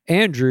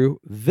 Andrew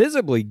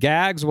visibly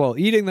gags while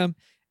eating them.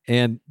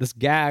 And this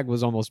gag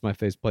was almost my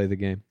face play of the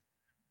game.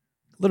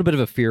 A little bit of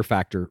a fear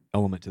factor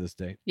element to this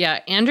date.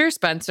 Yeah, Andrew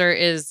Spencer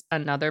is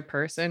another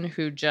person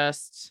who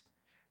just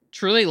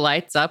truly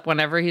lights up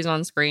whenever he's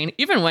on screen,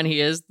 even when he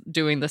is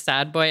doing the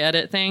sad boy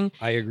edit thing.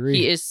 I agree.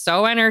 He is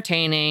so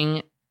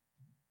entertaining.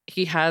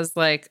 He has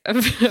like a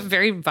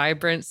very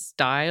vibrant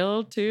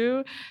style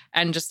too.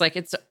 And just like,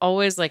 it's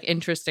always like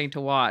interesting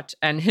to watch.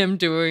 And him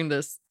doing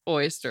this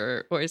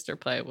oyster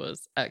play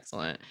was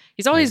excellent.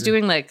 He's always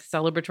doing like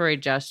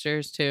celebratory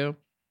gestures too.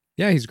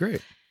 Yeah, he's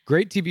great.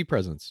 Great TV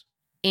presence.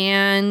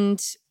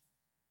 And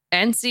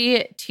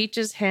NC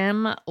teaches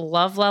him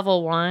love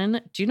level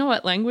 1. Do you know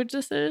what language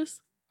this is?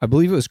 I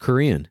believe it was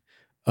Korean.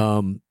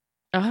 Oh.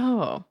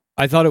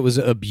 I thought it was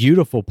a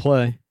beautiful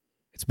play.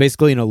 It's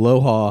basically an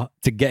aloha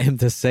to get him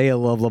to say a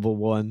love level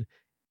 1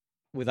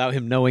 without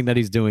him knowing that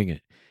he's doing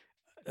it.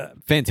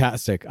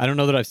 Fantastic. I don't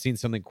know that I've seen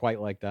something quite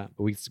like that,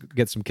 but we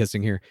get some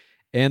kissing here.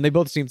 And they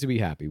both seem to be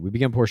happy. We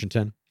begin portion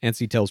 10.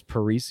 Ansi tells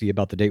Parisi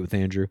about the date with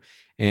Andrew.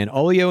 And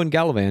Olio and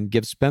Gallivan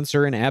give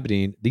Spencer and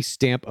Aberdeen the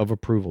stamp of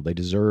approval. They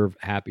deserve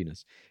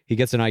happiness. He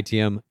gets an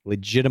ITM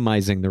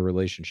legitimizing the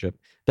relationship.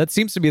 That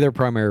seems to be their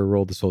primary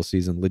role this whole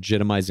season,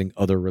 legitimizing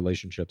other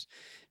relationships.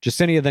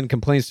 Jasinia then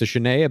complains to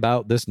Shanae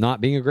about this not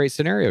being a great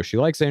scenario. She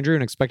likes Andrew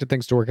and expected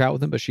things to work out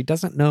with him, but she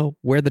doesn't know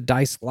where the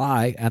dice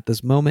lie at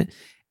this moment.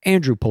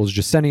 Andrew pulls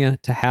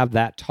Jasinia to have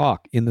that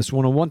talk in this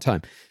one-on-one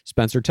time.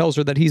 Spencer tells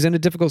her that he's in a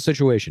difficult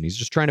situation. He's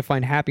just trying to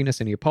find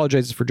happiness, and he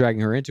apologizes for dragging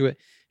her into it.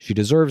 She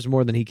deserves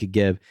more than he could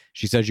give.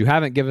 She says, you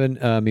haven't given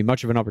me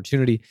much of an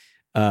opportunity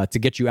to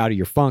get you out of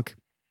your funk.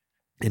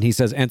 And he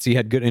says, NC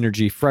had good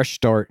energy, fresh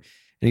start.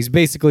 And he's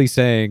basically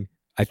saying,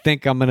 I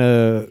think I'm going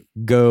to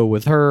go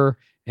with her,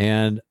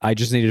 and I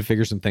just needed to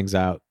figure some things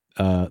out.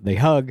 They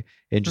hug,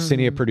 and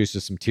Jasinia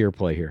produces some tear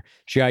play here.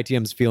 She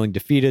ITM's feeling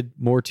defeated,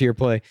 more tear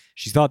play.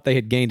 She thought they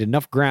had gained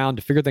enough ground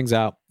to figure things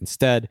out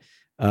instead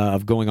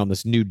of going on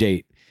this new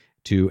date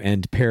to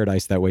end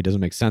paradise that way.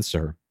 Doesn't make sense to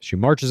her. She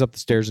marches up the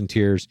stairs in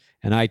tears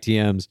and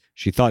ITMs.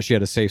 She thought she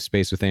had a safe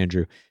space with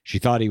Andrew. She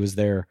thought he was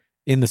there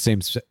in the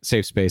same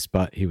safe space,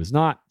 but he was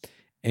not.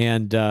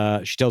 And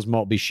she tells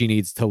Maltby she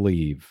needs to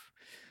leave.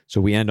 So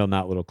we end on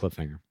that little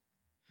cliffhanger.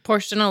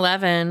 Portion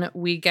 11,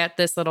 we get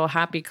this little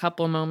happy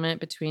couple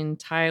moment between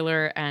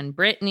Tyler and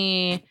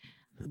Brittany.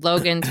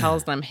 Logan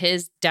tells them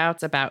his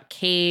doubts about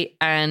Kate,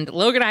 and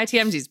Logan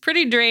ITMs he's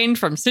pretty drained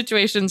from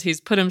situations he's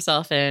put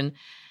himself in.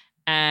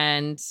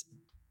 And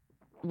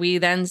we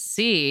then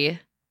see,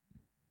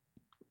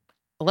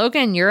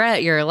 Logan, you're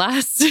on your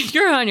last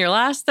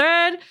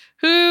thread.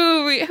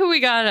 Who we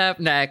got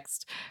up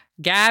next?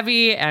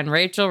 Gabby and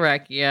Rachel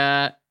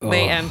Recchia.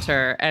 They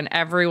enter, and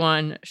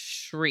everyone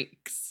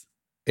shrieks.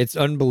 It's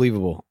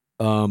unbelievable.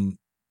 Recchia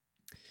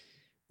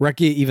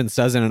even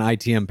says in an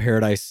ITM,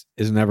 paradise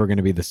is never going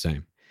to be the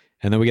same.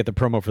 And then we get the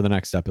promo for the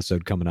next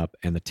episode coming up.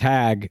 And the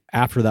tag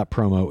after that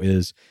promo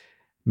is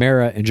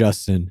Mara and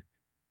Justin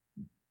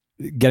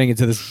getting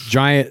into this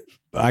giant,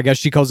 I guess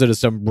she calls it a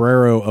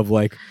sombrero of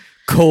like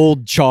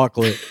cold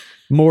chocolate,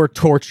 more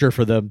torture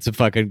for them to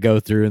fucking go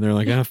through. And they're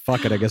like, oh,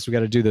 fuck it. I guess we got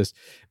to do this.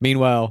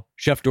 Meanwhile,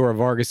 Chef Dora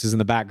Vargas is in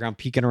the background,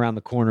 peeking around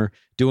the corner,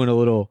 doing a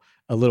little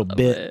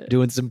bit,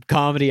 doing some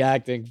comedy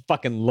acting.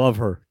 Fucking love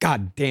her.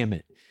 God damn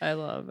it. I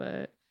love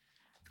it.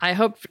 I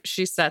hope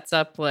she sets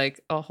up like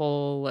a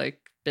whole like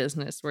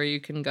business where you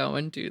can go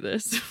and do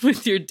this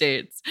with your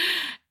dates.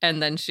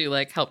 And then she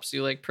like helps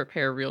you like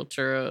prepare real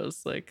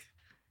churros, like,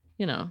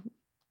 you know,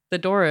 the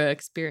Dora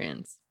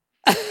experience.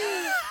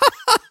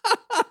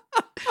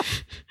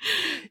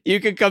 You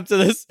can come to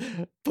this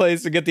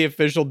place and get the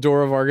official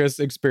Dora Vargas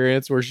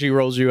experience where she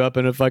rolls you up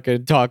in a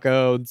fucking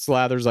taco and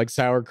slathers like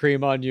sour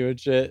cream on you and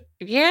shit.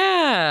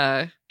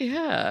 Yeah.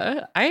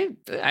 Yeah. I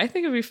think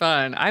it'd be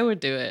fun. I would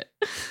do it.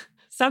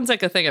 Sounds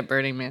like a thing at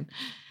Burning Man.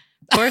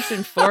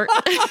 Portion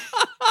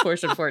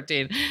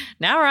 14.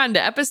 Now we're on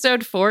to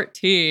episode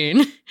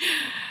 14.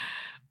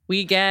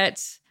 We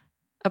get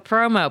a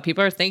promo.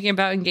 People are thinking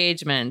about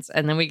engagements.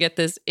 And then we get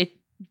the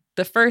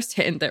first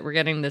hint that we're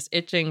getting this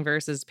itching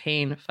versus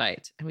pain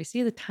fight. And we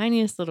see the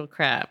tiniest little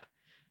crab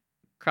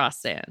cross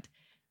sand.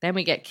 Then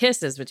we get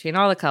kisses between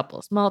all the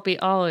couples. Maltby,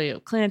 Olio,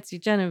 Clancy,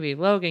 Genevieve,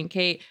 Logan,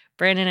 Kate,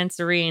 Brandon, and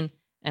Serene.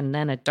 And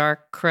then a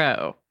dark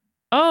crow.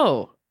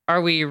 Oh,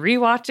 Are we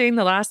rewatching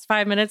the last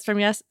 5 minutes from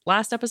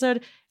last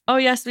episode? Oh,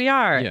 yes, we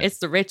are. Yeah. It's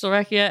the Rachel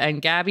Recchia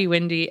and Gabby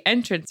Windy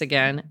entrance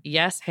again.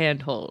 Yes,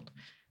 handhold.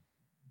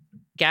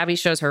 Gabby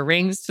shows her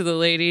rings to the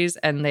ladies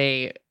and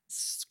they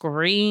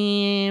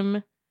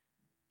scream.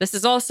 This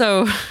is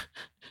also,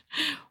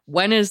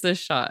 when is this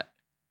shot?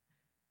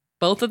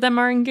 Both of them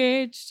are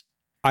engaged?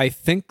 I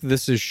think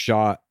this is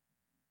shot,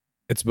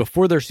 it's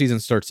before their season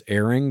starts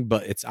airing,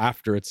 but it's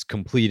after it's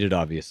completed,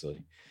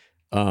 obviously.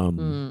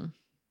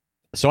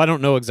 So I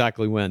don't know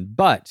exactly when,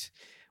 but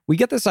we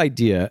get this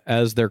idea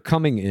as they're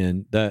coming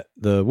in that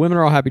the women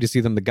are all happy to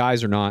see them, the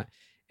guys are not.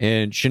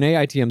 And Shanae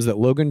ITMs that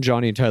Logan,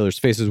 Johnny, and Tyler's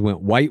faces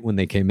went white when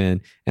they came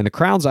in. And the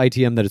Crown's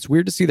ITM that it's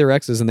weird to see their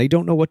exes and they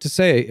don't know what to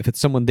say if it's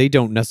someone they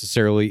don't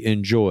necessarily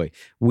enjoy.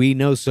 We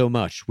know so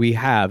much. We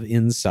have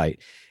insight.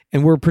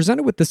 And we're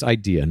presented with this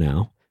idea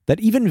now that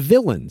even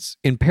villains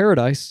in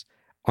Paradise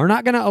are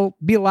not going to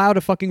be allowed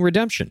a fucking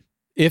redemption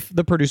if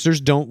the producers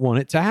don't want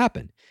it to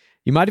happen.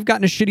 You might have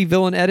gotten a shitty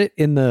villain edit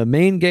in the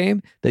main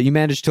game that you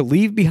managed to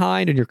leave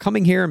behind and you're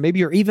coming here and maybe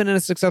you're even in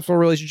a successful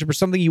relationship or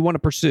something you want to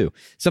pursue,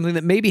 something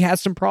that maybe has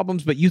some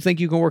problems, but you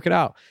think you can work it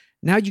out.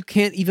 Now you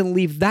can't even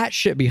leave that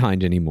shit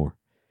behind anymore.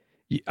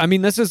 I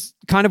mean, this is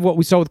kind of what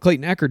we saw with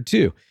Clayton Echard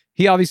too.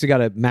 He obviously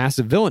got a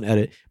massive villain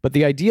edit, but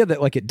the idea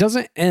that like it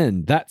doesn't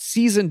end, that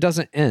season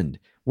doesn't end.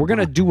 We're going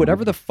to do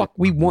whatever the fuck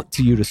we want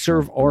to you to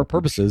serve our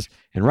purposes.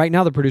 And right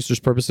now the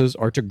producers' purposes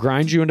are to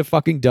grind you into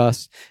fucking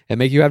dust and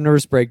make you have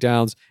nervous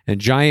breakdowns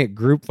and giant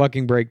group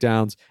fucking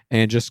breakdowns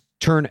and just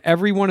turn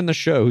everyone in the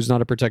show who's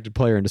not a protected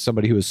player into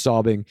somebody who is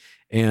sobbing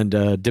and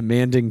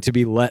demanding to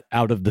be let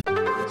out of the...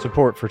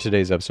 Support for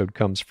today's episode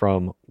comes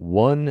from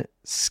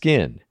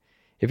OneSkin.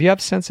 If you have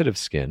sensitive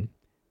skin,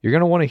 you're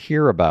going to want to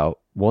hear about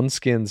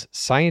OneSkin's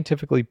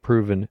scientifically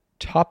proven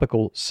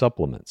topical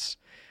supplements.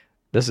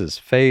 This is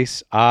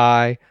face,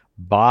 eye,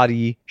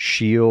 body,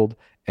 shield,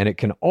 and it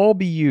can all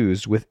be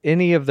used with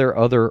any of their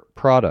other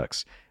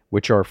products,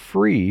 which are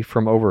free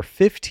from over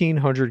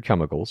 1,500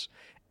 chemicals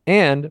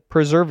and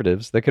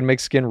preservatives that can make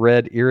skin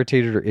red,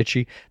 irritated, or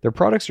itchy. Their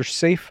products are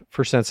safe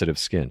for sensitive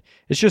skin.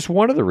 It's just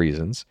one of the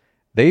reasons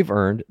they've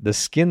earned the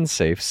Skin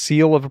Safe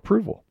seal of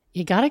approval.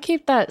 You got to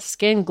keep that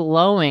skin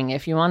glowing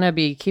if you want to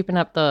be keeping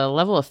up the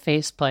level of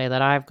face play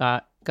that I've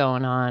got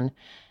going on.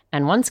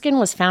 And OneSkin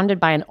was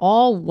founded by an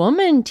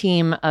all-woman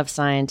team of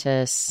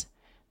scientists.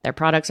 Their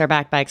products are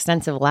backed by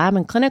extensive lab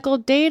and clinical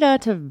data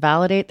to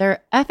validate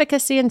their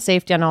efficacy and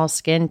safety on all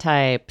skin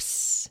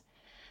types.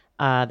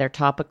 Their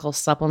topical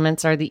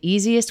supplements are the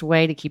easiest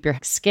way to keep your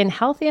skin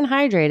healthy and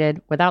hydrated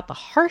without the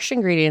harsh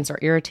ingredients or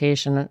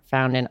irritation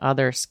found in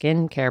other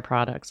skincare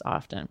products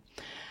often.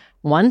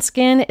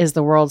 OneSkin is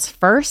the world's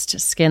first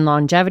skin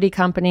longevity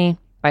company.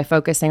 By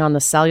focusing on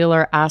the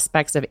cellular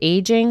aspects of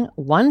aging,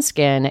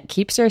 OneSkin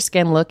keeps your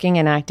skin looking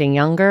and acting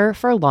younger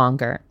for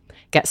longer.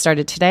 Get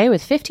started today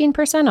with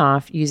 15%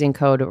 off using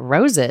code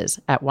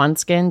ROSES at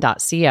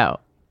oneskin.co.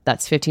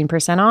 That's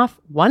 15% off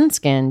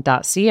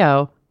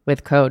oneskin.co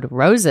with code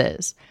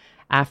ROSES.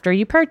 After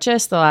you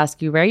purchase, they'll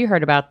ask you where you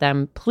heard about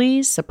them.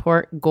 Please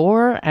support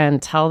Gore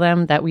and tell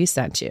them that we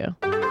sent you.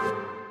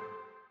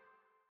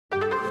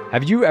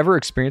 Have you ever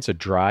experienced a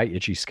dry,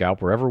 itchy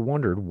scalp or ever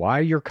wondered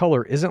why your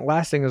color isn't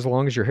lasting as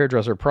long as your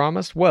hairdresser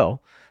promised?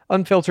 Well,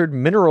 unfiltered,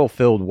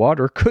 mineral-filled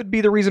water could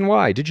be the reason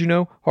why. Did you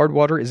know hard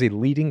water is a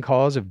leading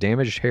cause of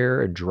damaged hair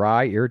and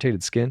dry,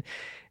 irritated skin?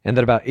 And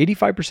that about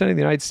 85% of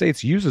the United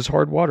States uses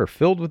hard water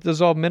filled with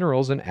dissolved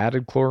minerals and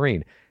added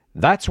chlorine.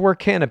 That's where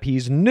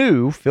Canopy's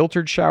new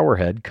filtered shower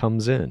head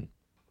comes in.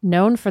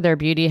 Known for their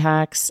beauty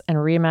hacks and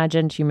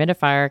reimagined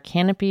humidifier,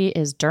 Canopy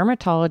is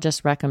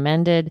dermatologist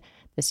recommended.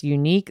 This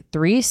unique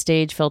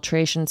 3-stage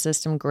filtration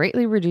system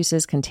greatly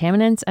reduces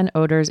contaminants and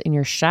odors in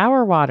your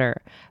shower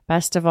water.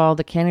 Best of all,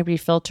 the Canopy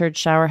filtered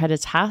shower head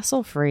is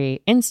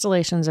hassle-free,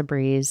 installation's a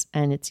breeze,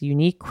 and its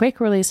unique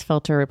quick-release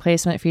filter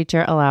replacement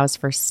feature allows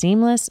for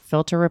seamless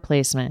filter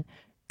replacement.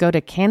 Go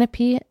to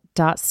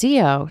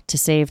canopy.co to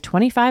save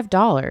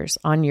 $25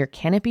 on your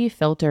Canopy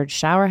filtered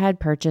shower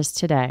head purchase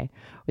today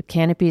with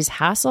Canopy's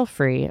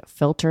hassle-free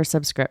filter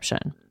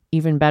subscription.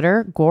 Even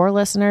better, Gore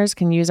listeners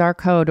can use our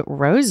code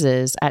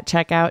ROSES at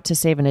checkout to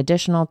save an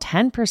additional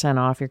 10%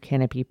 off your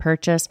Canopy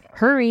purchase.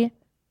 Hurry,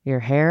 your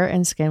hair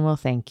and skin will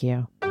thank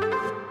you.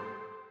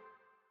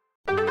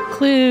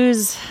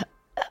 Clues.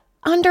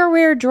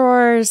 Underwear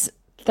drawers,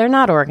 they're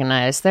not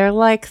organized. They're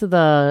like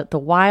the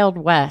Wild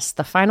West,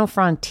 the final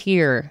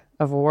frontier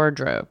of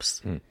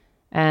wardrobes.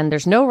 And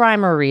there's no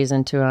rhyme or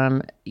reason to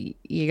them.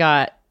 You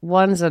got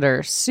ones that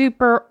are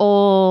super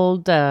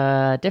old,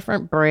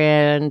 different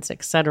brands,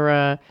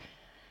 etc.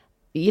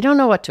 You don't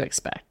know what to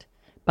expect.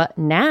 But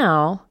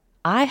now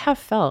I have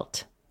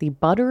felt the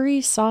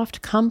buttery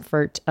soft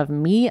comfort of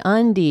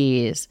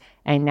MeUndies.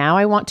 And now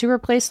I want to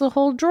replace the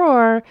whole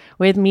drawer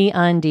with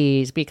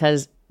MeUndies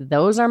because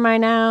those are my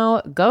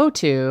now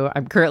go-to.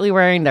 I'm currently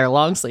wearing their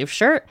long sleeve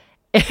shirt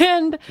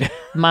and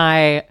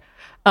my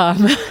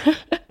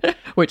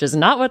which is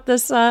not what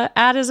this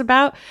ad is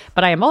about.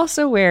 But I am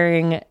also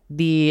wearing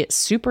the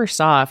super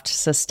soft,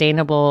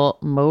 sustainable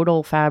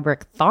modal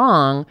fabric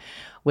thong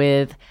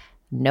with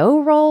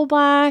no roll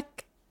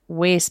back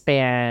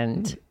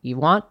waistband. You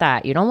want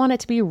that. You don't want it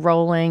to be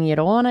rolling. You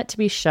don't want it to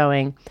be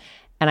showing.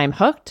 And I'm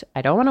hooked.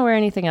 I don't want to wear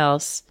anything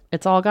else.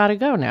 It's all got to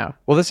go now.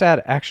 Well, this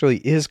ad actually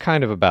is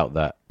kind of about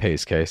that,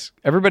 Pace Case.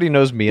 Everybody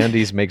knows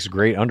MeUndies makes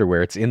great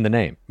underwear. It's in the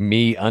name,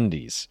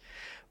 MeUndies.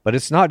 But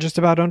it's not just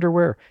about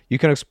underwear. You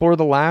can explore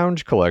the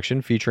lounge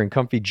collection featuring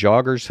comfy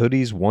joggers,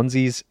 hoodies,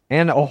 onesies,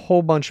 and a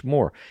whole bunch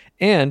more.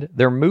 And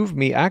their Move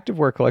Me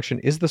activewear collection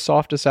is the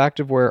softest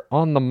activewear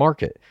on the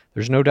market.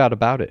 There's no doubt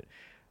about it.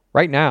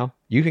 Right now,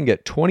 you can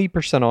get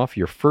 20% off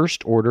your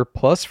first order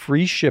plus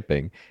free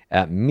shipping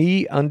at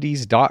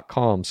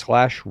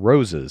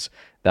MeUndies.com/roses.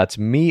 That's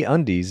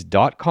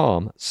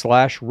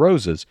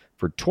MeUndies.com/roses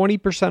for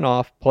 20%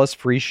 off plus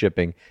free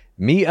shipping.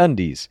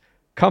 MeUndies,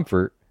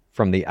 comfort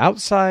from the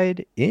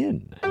outside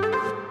in.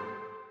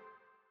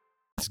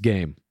 This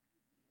game.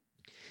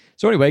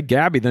 So anyway,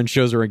 Gabby then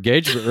shows her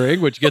engagement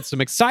ring, which gets some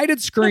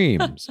excited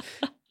screams.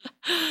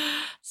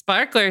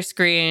 Sparkler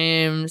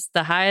screams,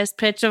 the highest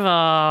pitch of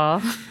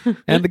all.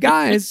 And the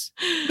guys,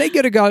 they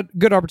get a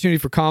good opportunity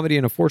for comedy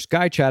and a forced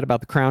guy chat about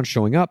the crown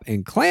showing up.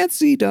 And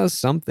Clancy does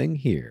something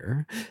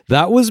here.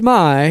 That was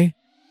my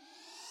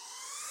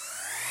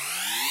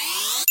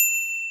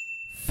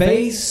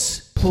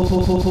face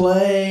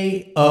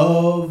play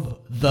of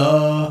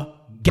the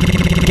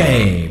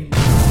game.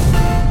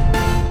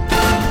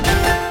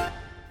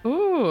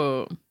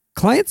 Ooh.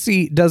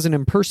 Clancy does an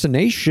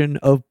impersonation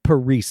of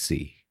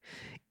Parisi.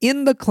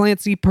 In the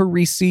Clancy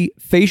Parisi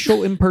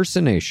facial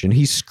impersonation,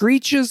 he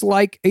screeches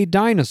like a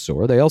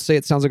dinosaur. They all say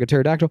it sounds like a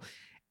pterodactyl.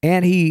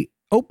 And he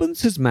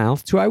opens his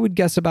mouth to, I would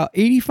guess, about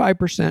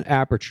 85%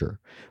 aperture.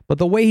 But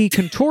the way he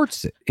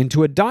contorts it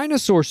into a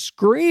dinosaur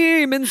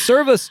scream in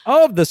service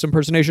of this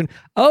impersonation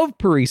of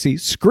Parisi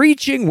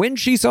screeching when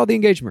she saw the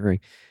engagement ring,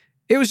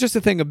 it was just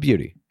a thing of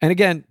beauty. And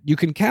again, you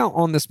can count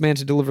on this man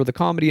to deliver the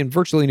comedy in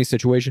virtually any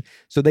situation.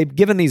 So they've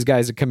given these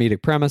guys a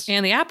comedic premise.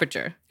 And the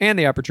aperture.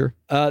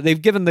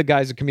 They've given the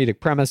guys a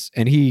comedic premise,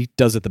 and he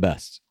does it the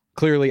best.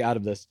 Clearly out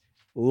of this.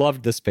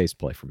 Loved this face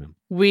play from him.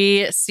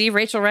 We see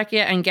Rachel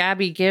Recchia and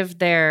Gabby give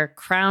their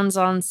crowns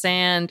on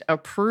sand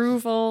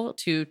approval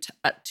to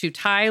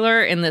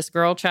Tyler in this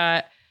girl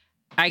chat.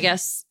 I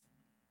guess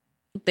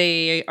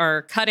they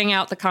are cutting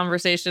out the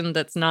conversation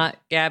that's not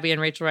Gabby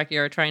and Rachel Recchia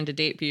are trying to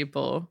date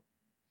people.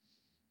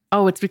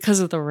 Oh, it's because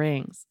of the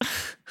rings. I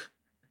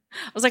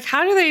was like,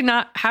 how do they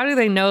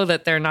know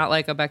that they're not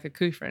like a Becca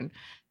Kufrin?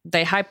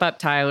 They hype up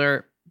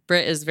Tyler.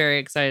 Britt is very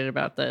excited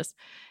about this.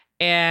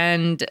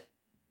 And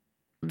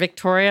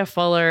Victoria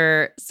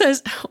Fuller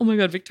says, oh my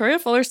God, Victoria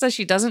Fuller says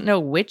she doesn't know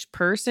which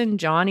person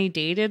Johnny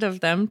dated of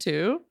them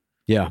two.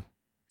 Yeah.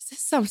 Is this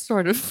some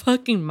sort of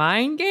fucking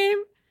mind game?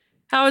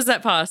 How is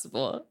that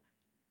possible?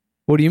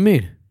 What do you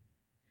mean?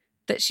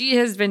 That she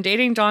has been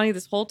dating Johnny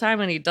this whole time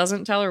and he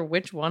doesn't tell her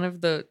which one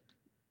of the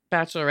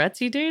bachelorettes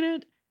he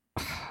dated?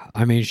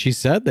 I mean, she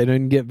said they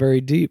didn't get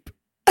very deep.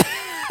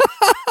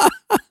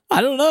 I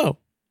don't know.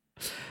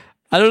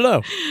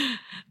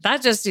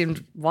 That just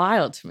seemed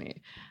wild to me.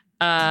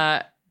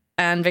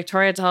 And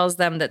Victoria tells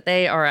them that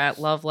they are at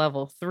love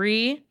level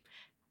 3.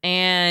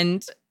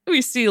 And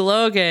we see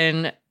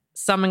Logan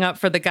summing up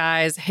for the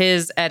guys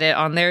his edit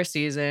on their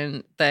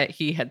season that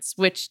he had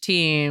switched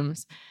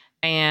teams.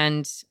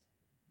 And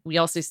we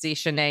also see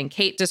Shanae and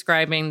Kate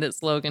describing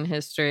this Logan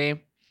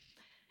history.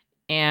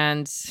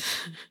 And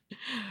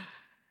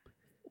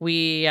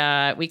we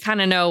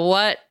kind of know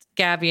what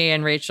Gabby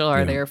and Rachel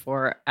are there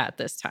for at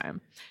this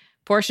time.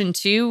 Portion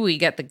 2, we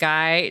get the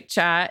guy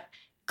chat.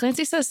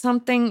 Clancy says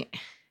something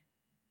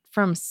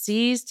from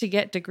C's to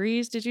get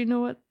degrees. Did you know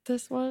what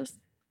this was?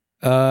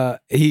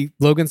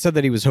 Logan said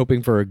that he was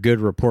hoping for a good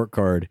report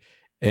card,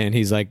 and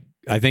he's like,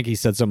 I think he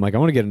said something like, I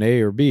want to get an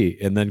A or B.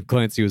 And then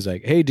Clancy was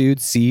like, hey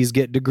dude, C's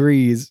get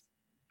degrees.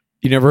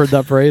 You never heard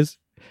that phrase?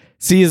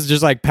 C is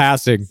just like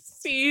passing.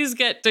 C's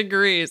get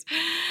degrees.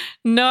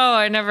 No,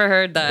 I never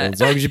heard that. Well,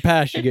 as long as you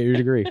pass, you get your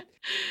degree.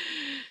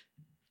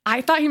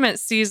 I thought he meant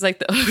C's like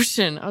the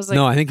ocean. I was like,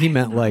 no, I think he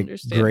meant like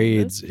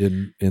grades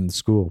this. in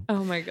school.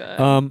 Oh my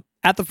God.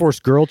 At the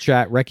forced girl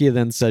chat, Recchia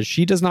then says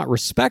she does not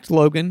respect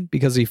Logan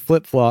because he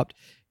flip-flopped.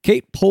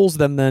 Kate pulls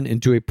them then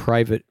into a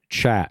private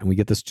chat, and we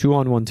get this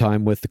 2-on-1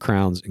 time with the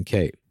Crowns and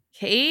Kate.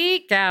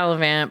 Kate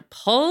Gallivant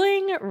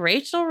pulling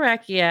Rachel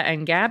Recchia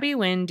and Gabby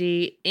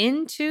Windey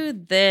into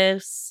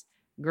this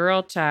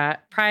girl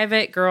chat,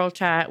 private girl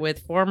chat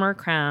with former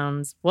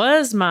Crowns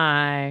was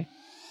my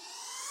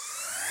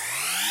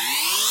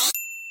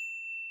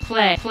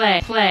play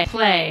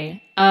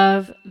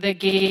of the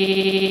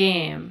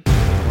game.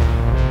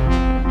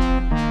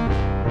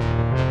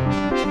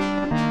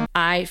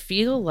 I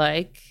feel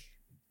like,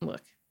 look,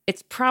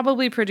 it's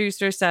probably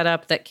producer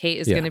setup that Kate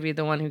is going to be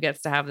the one who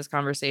gets to have this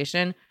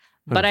conversation.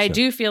 But 100%. I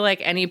do feel like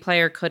any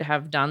player could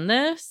have done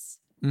this.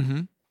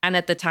 Mm-hmm. And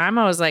at the time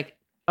I was like,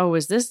 oh,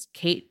 is this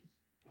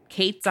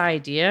Kate's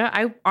idea?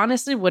 I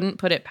honestly wouldn't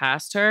put it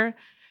past her.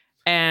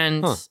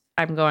 And Huh.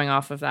 I'm going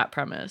off of that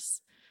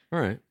premise. All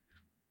right.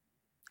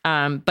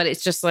 But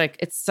it's just like,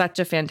 it's such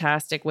a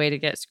fantastic way to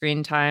get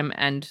screen time.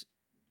 And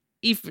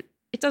if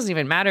it doesn't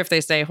even matter if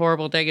they say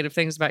horrible negative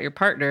things about your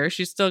partner,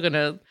 she's still going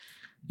to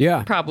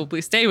Yeah.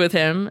 probably stay with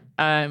him.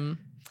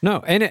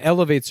 No, and it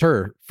elevates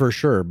her for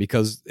sure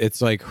because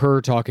it's like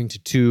her talking to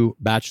two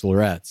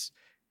bachelorettes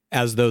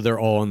as though they're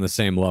all on the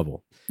same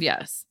level.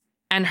 Yes.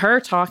 And her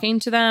talking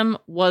to them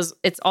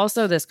it's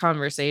also this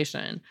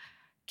conversation.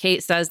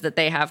 Kate says that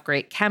they have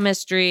great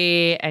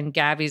chemistry, and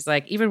Gabby's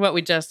like, even what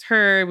we just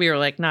heard, we were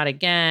like, not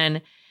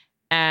again.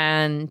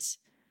 And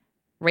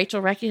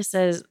Rachel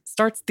Recchia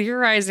starts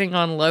theorizing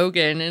on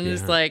Logan and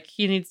is like,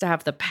 he needs to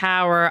have the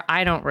power.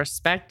 I don't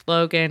respect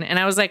Logan. And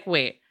I was like,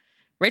 wait,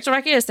 Rachel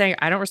Recchia is saying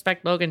I don't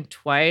respect Logan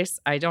twice?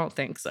 I don't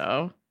think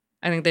so.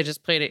 I think they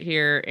just played it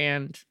here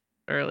and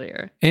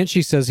earlier. And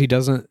she says she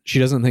doesn't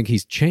think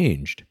he's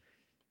changed.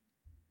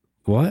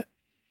 What?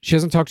 She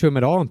hasn't talked to him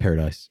at all in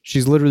Paradise.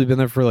 She's literally been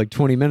there for like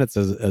 20 minutes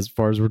as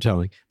far as we're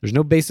telling. There's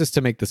no basis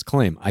to make this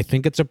claim. I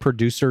think it's a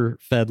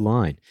producer-fed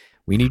line.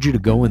 We need you to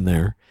go in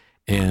there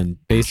and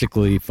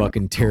basically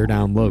fucking tear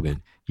down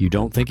Logan. You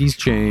don't think he's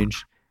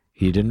changed.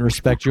 He didn't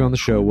respect you on the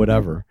show,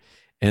 whatever.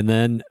 And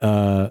then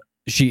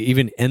she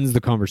even ends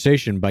the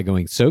conversation by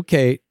going, so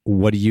Kate,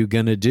 what are you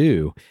going to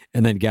do?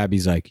 And then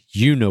Gabby's like,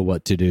 you know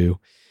what to do.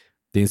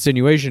 The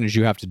insinuation is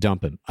you have to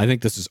dump him. I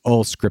think this is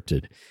all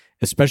scripted.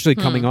 Especially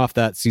coming off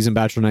that season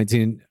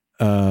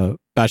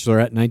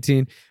Bachelorette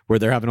 19, where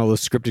they're having all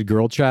those scripted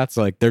girl chats.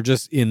 Like, they're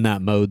just in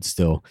that mode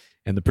still.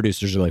 And the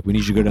producers are like, we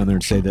need you to go down there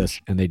and say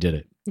this. And they did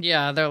it.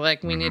 Yeah, they're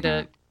like, we need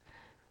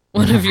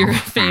one of your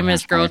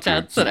famous girl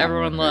chats that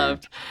everyone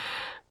loved.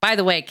 By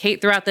the way, Kate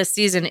throughout this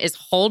season is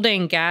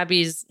holding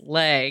Gabby's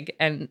leg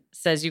and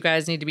says, you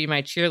guys need to be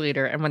my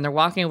cheerleader. And when they're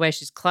walking away,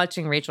 she's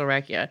clutching Rachel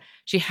Recchia.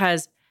 She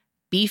has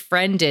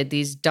befriended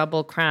these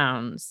double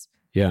crowns.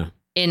 Yeah.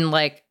 In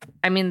like,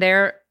 I mean,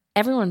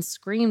 everyone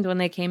screamed when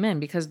they came in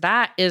because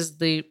that is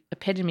the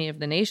epitome of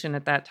the nation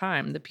at that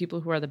time, the people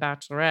who are the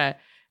Bachelorette.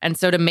 And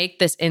so to make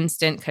this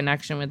instant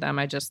connection with them,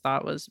 I just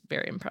thought was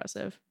very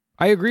impressive.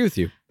 I agree with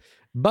you.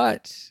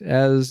 But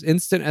as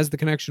instant as the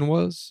connection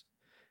was,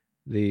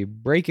 the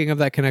breaking of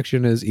that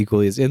connection is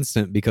equally as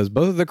instant because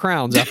both of the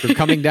crowns, after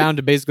coming down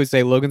to basically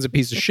say Logan's a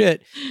piece of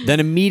shit, then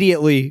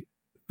immediately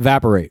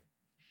evaporate.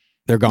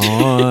 They're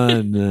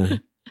gone.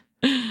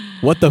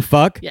 What the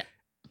fuck? Yeah.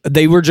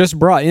 They were just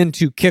brought in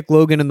to kick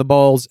Logan in the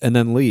balls and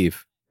then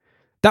leave.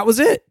 That was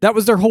it. That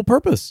was their whole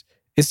purpose,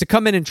 is to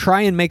come in and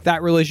try and make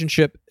that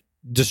relationship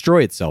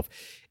destroy itself.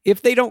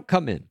 If they don't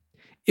come in,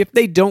 if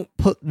they don't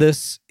put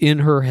this in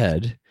her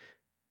head,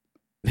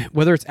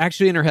 whether it's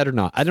actually in her head or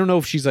not, I don't know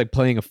if she's like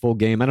playing a full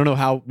game. I don't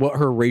know what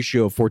her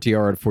ratio of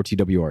 4TR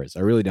to 4TWR is.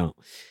 I really don't.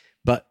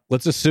 But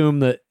let's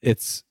assume that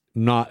it's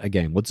not a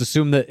game. Let's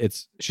assume that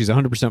she's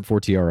 100%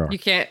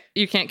 4TRR.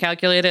 You can't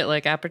calculate it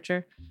like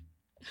Aperture.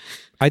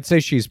 I'd say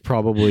she's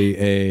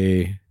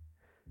probably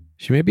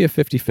she may be a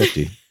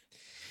 50-50.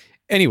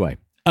 Anyway,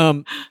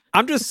 I'm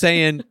just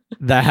saying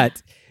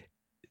that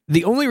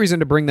the only reason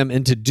to bring them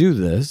in to do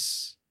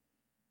this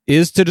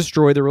is to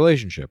destroy the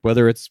relationship.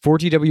 Whether it's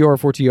 4TWR or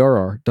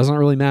 4TRR, doesn't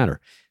really matter.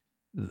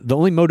 The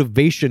only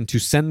motivation to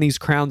send these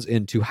crowns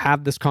in to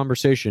have this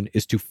conversation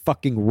is to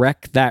fucking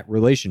wreck that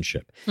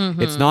relationship.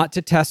 Mm-hmm. It's not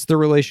to test the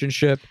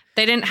relationship.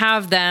 They didn't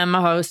have them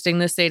hosting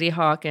the Sadie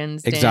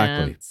Hawkins dance.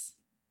 Exactly.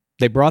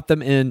 They brought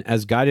them in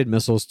as guided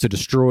missiles to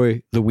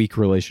destroy the weak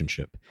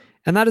relationship.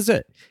 And that is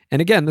it. And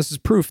again, this is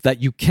proof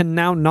that you can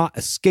now not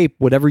escape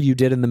whatever you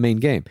did in the main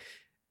game.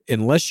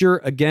 Unless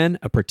you're, again,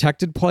 a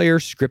protected player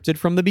scripted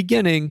from the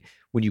beginning,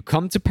 when you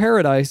come to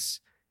Paradise,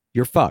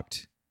 you're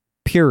fucked.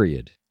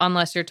 Period.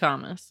 Unless you're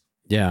Thomas.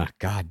 Yeah,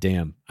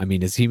 goddamn. I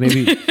mean, is he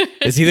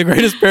the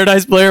greatest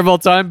Paradise player of all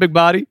time, Big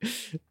Body?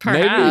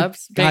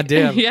 Perhaps.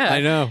 Goddamn. Yeah.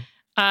 I know.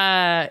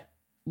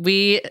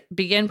 We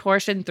begin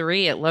portion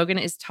 3. Logan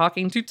is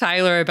talking to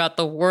Tyler about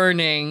the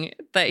warning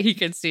that he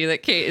could see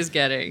that Kate is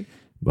getting.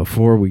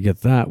 Before we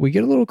get that, we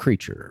get a little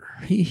creature.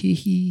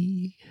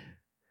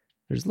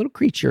 There's a little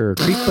creature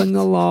creeping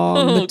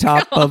along the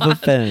top of a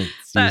fence.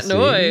 That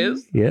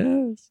noise.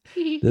 Yes.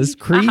 This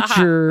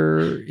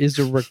creature is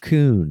a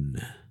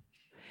raccoon.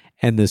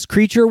 And this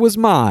creature was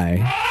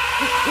my...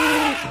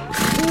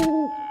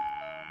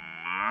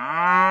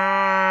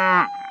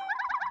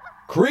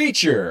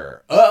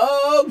 Creature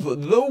of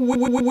the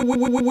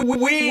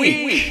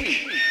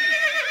Week.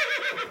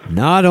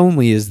 Not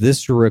only is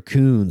this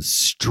raccoon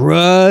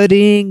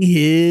strutting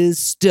his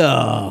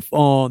stuff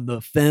on the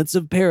fence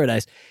of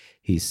Paradise,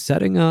 he's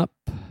setting up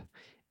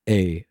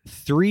a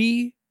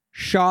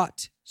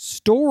 3-shot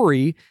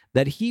story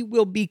that he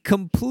will be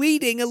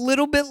completing a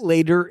little bit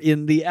later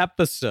in the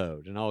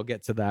episode. And I'll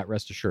get to that,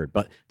 rest assured.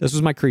 But this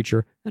was my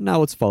creature, and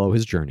now let's follow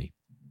his journey.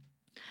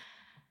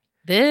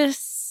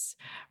 This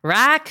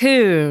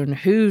raccoon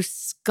who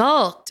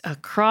skulked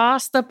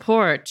across the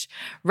porch,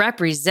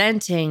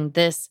 representing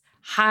this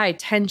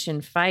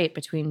high-tension fight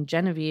between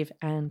Genevieve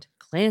and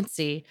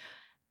Clancy,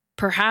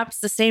 perhaps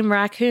the same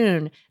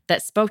raccoon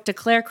that spoke to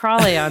Claire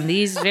Crawley on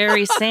these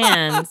very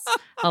sands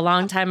a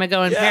long time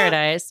ago in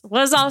paradise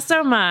was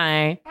also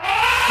my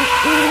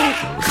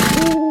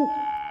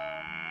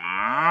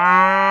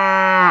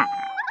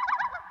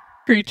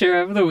Creature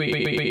of the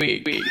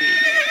week.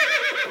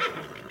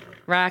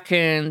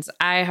 raccoons.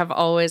 I have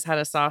always had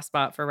a soft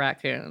spot for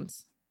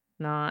raccoons,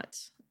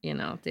 not,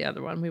 the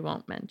other one we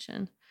won't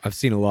mention. I've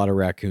seen a lot of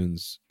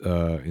raccoons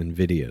in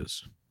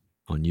videos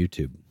on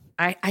YouTube.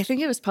 I think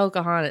it was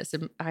Pocahontas.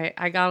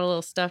 I got a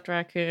little stuffed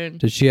raccoon.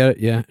 Did she had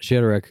a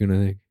raccoon, I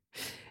think.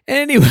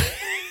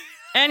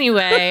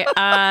 Anyway,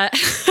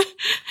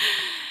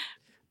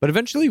 but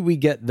eventually we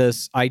get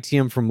this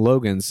ITM from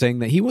Logan saying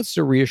that he wants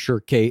to reassure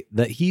Kate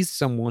that he's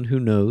someone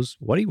who knows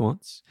what he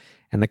wants.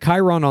 And the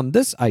Chiron on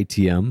this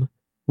ITM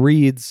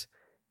reads,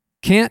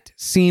 "Can't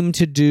seem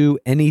to do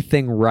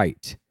anything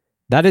right."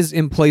 That is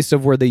in place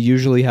of where they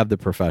usually have the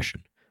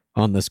profession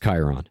on this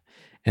Chiron.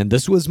 And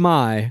this was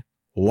my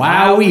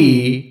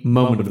wowie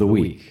moment of the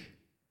week.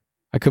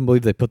 I couldn't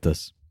believe they put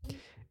this.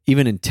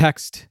 Even in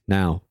text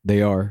now,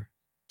 they're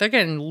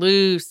getting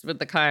loose with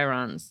the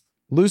Chirons.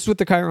 loose with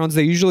the Chirons.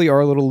 They usually are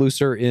a little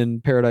looser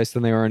in Paradise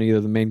than they are in either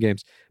of the main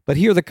games. But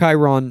here the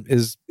Chiron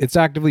it's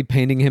actively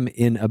painting him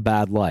in a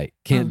bad light.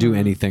 Can't do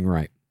anything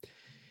right.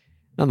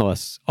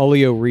 Nonetheless,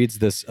 Olio reads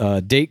this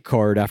date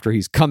card after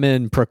he's come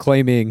in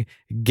proclaiming,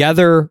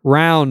 "Gather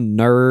round,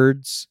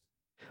 nerds."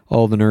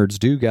 All the nerds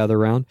do gather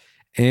round.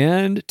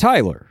 And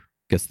Tyler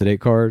gets the date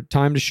card.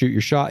 Time to shoot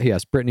your shot. He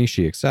asks Brittany.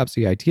 She accepts.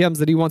 He ITMs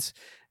that he wants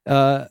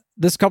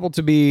this couple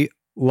to be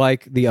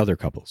like the other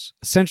couples.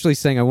 Essentially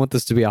saying, I want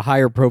this to be a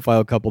higher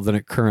profile couple than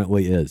it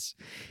currently is.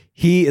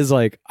 He is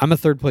like, I'm a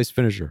 3rd place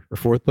finisher or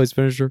 4th place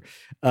finisher.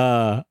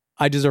 I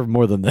deserve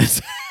more than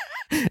this.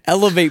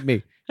 Elevate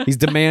me. He's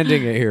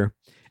demanding it here.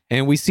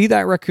 And we see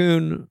that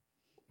raccoon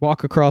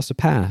walk across a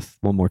path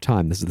one more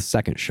time. This is the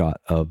second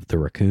shot of the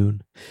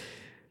raccoon.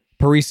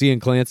 Parisi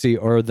and Clancy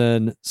are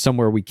then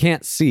somewhere we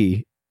can't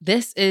see.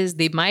 This is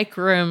the Mike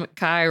Room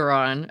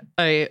Chiron,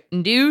 a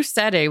new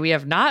setting we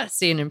have not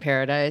seen in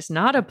Paradise,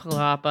 not a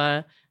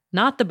palapa,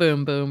 not the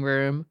Boom Boom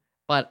Room,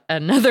 but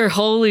another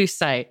holy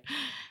site.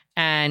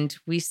 And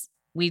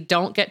we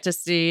don't get to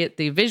see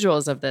the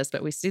visuals of this,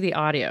 but we see the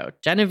audio.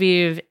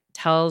 Genevieve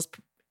tells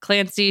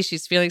Clancy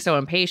she's feeling so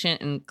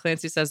impatient, and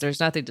Clancy says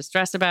there's nothing to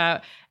stress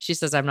about. She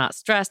says, I'm not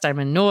stressed, I'm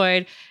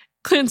annoyed.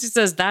 Clancy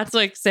says that's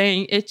like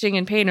saying itching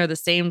and pain are the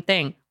same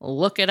thing.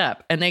 Look it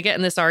up. And they get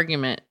in this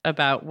argument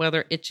about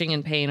whether itching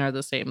and pain are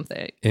the same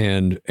thing.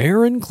 And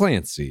Aaron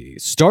Clancy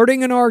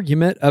starting an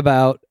argument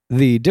about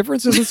the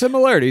differences and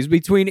similarities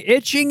between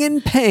itching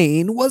and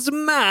pain was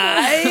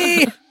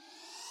my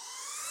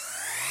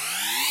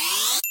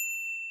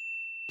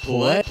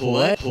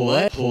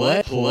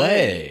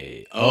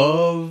play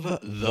of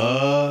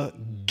the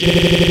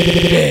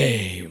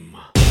game.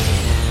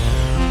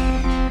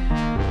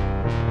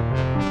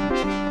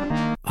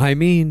 I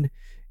mean,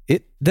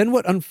 then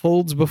what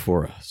unfolds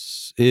before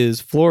us is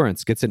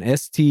Florence gets an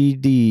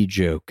STD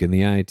joke in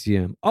the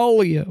ITM.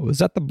 Olio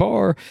is at the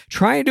bar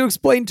trying to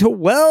explain to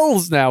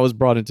Wells now is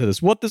brought into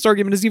this what this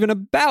argument is even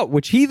about,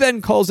 which he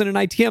then calls in an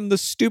ITM the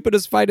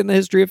stupidest fight in the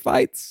history of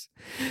fights.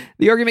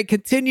 The argument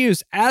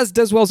continues, as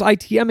does Wells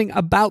ITMing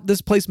about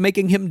this place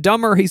making him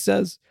dumber, he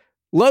says.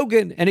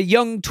 Logan and a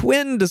young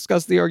twin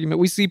discuss the argument.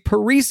 We see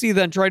Parisi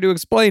then try to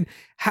explain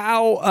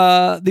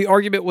how the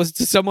argument was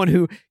to someone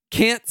who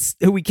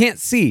we can't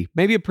see,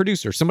 maybe a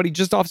producer, somebody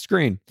just off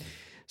screen.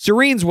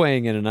 Serene's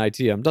weighing in an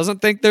ITM,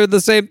 doesn't think they're the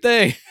same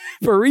thing.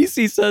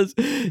 Parisi says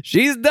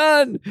she's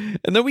done.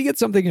 And then we get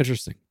something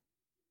interesting.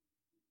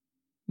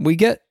 We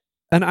get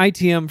an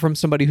ITM from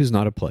somebody who's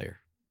not a player.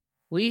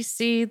 We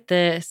see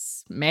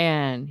this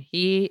man.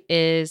 He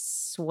is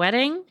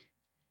sweating.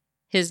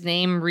 His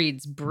name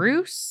reads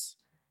Bruce.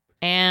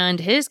 And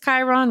his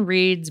Chiron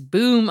reads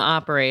Boom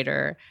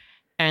Operator.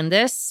 And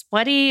this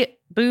sweaty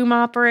Boom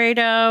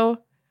Operator...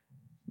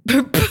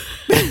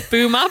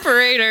 Boom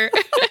Operator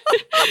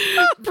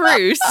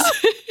Bruce.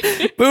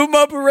 Boom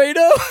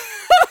Operator.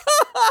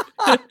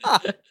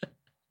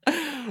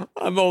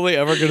 I'm only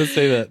ever going to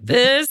say that.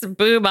 This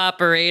Boom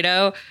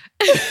Operator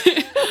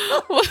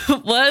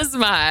was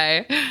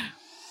my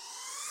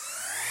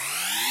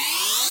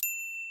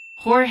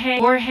Jorge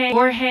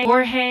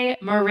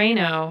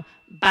Moreno,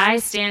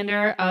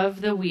 bystander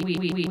of the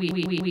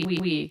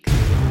week.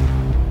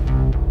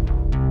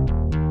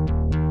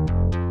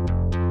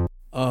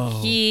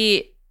 Oh.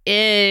 He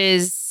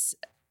is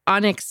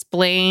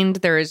unexplained.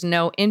 There is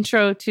no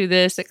intro to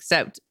this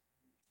except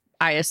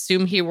I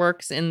assume he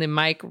works in the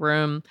mic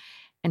room.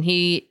 And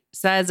he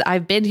says,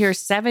 I've been here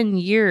 7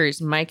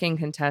 years miking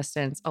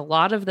contestants. A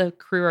lot of the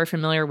crew are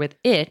familiar with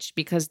itch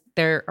because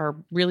there are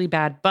really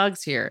bad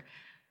bugs here.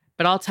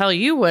 But I'll tell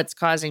you what's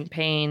causing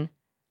pain.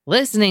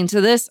 Listening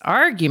to this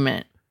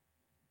argument.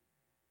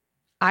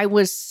 I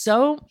was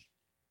so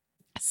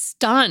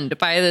stunned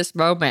by this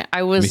moment.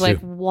 I was like,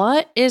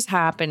 what is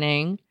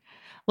happening?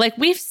 Like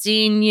we've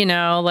seen,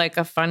 like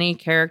a funny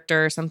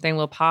character or something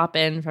will pop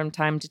in from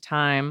time to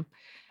time.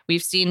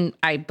 We've seen,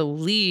 I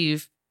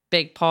believe,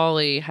 Big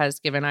Paulie has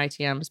given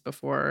ITMs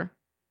before,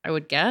 I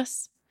would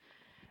guess.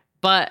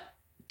 But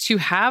to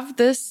have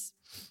this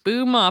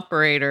boom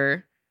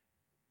operator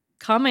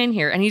come in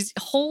here, and he's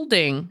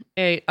holding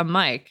a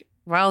mic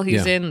while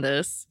he's in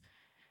this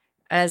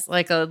as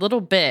like a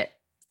little bit,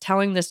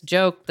 telling this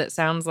joke that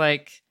sounds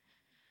like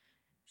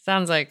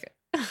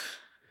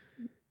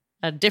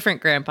a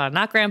different grandpa,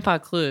 not Grandpa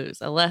Clues,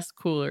 a less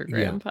cooler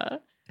grandpa. Yeah.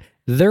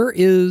 There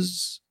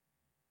is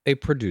a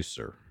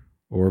producer,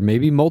 or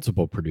maybe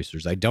multiple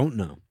producers, I don't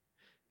know.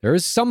 There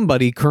is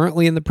somebody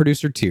currently in the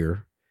producer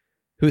tier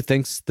who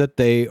thinks that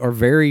they are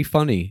very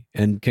funny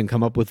and can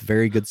come up with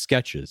very good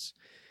sketches.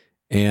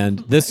 And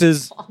this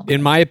is,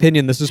 in my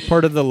opinion, this is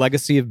part of the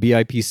legacy of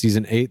BIP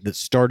Season 8 that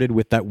started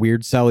with that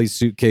Weird Sally's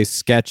Suitcase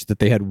sketch that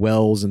they had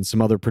Wells and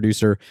some other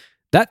producer.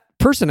 That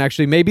person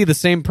actually may be the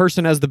same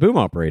person as the boom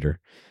operator,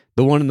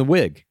 the one in the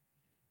wig.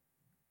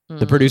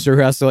 The producer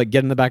who has to like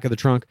get in the back of the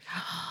trunk.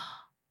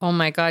 Oh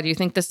my God, you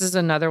think this is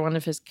another one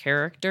of his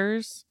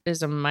characters?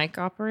 Is a mic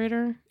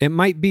operator? It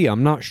might be.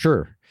 I'm not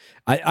sure.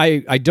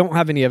 I don't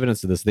have any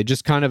evidence of this. They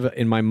just kind of,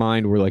 in my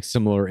mind, were like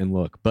similar in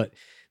look. But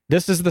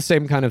this is the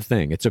same kind of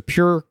thing. It's a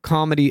pure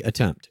comedy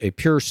attempt, a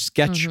pure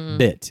sketch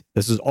bit.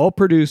 This is all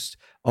produced,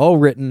 all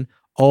written,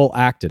 all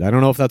acted. I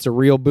don't know if that's a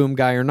real boom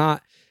guy or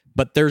not,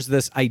 but there's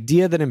this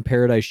idea that in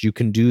Paradise you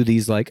can do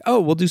these like, oh,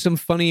 we'll do some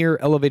funnier,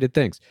 elevated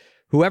things.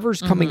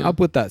 Whoever's coming up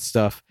with that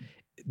stuff,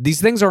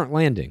 these things aren't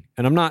landing.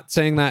 And I'm not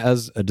saying that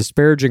as a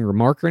disparaging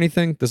remark or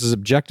anything. This is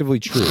objectively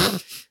true.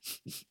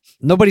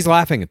 Nobody's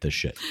laughing at this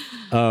shit.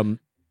 You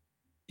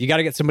got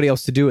to get somebody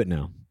else to do it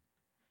now.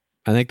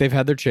 I think they've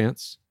had their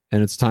chance,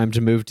 and it's time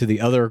to move to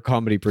the other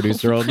comedy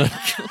producer on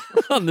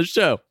the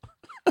show.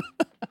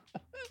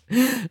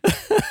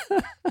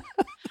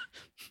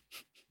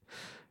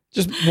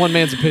 Just one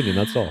man's opinion,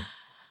 that's all.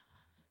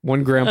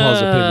 One grandpa's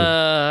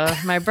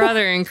opinion. My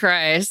brother in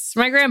Christ.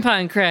 My grandpa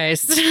in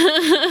Christ.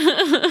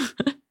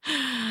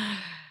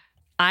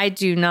 I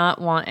do not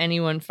want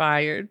anyone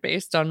fired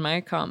based on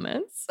my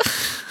comments.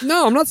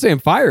 No, I'm not saying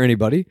fire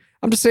anybody.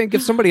 I'm just saying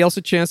give somebody else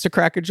a chance to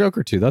crack a joke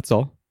or two. That's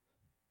all.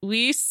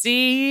 We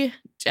see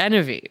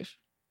Genevieve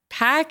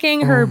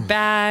packing her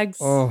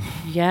bags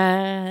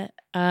yet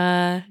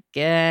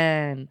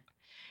again.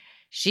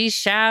 She's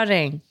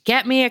shouting,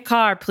 "Get me a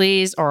car,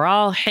 please, or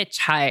I'll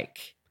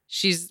hitchhike."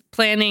 She's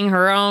planning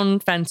her own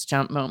fence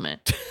jump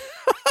moment.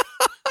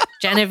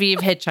 Genevieve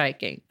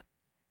hitchhiking.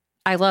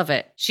 I love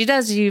it. She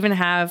doesn't even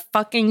have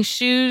fucking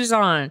shoes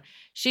on.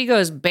 She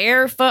goes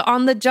barefoot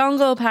on the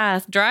jungle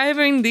path,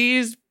 driving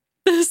this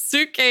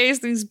suitcase,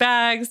 these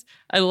bags.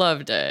 I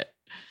loved it.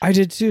 I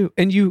did too.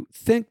 And you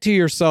think to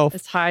yourself,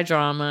 it's high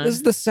drama. This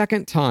is the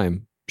second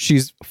time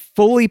she's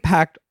fully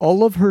packed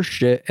all of her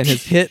shit and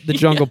has hit the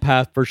jungle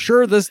path. For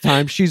sure this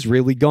time she's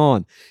really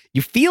gone.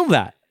 You feel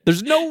that.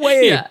 There's no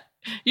way. Yeah.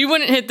 You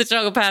wouldn't hit the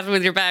jungle path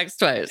with your bags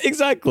twice.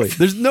 Exactly.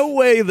 There's no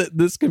way that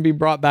this can be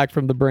brought back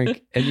from the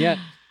brink. And yet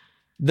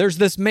there's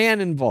this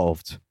man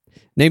involved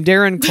named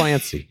Aaron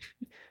Clancy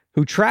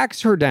who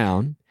tracks her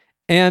down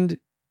and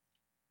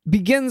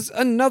begins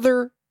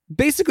another,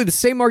 basically the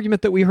same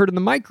argument that we heard in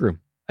the mic room.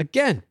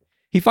 Again,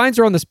 he finds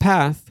her on this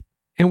path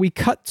and we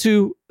cut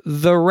to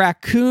the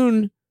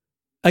raccoon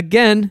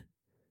again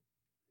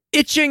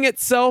itching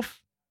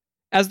itself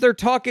as they're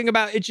talking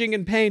about itching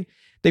and pain.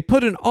 They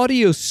put an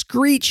audio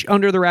screech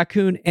under the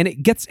raccoon and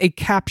it gets a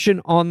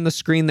caption on the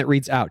screen that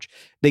reads, "Ouch."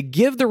 They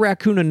give the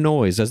raccoon a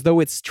noise as though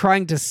it's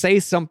trying to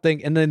say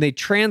something, and then they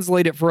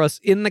translate it for us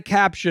in the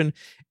caption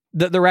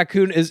that the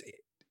raccoon is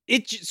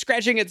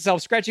scratching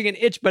itself, scratching an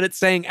itch, but it's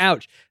saying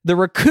ouch. The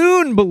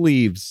raccoon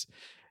believes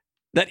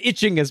that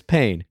itching is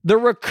pain. The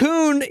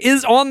raccoon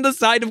is on the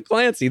side of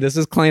Clancy. This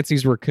is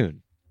Clancy's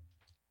raccoon.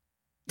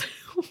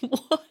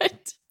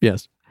 What?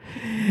 Yes.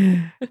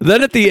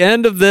 Then at the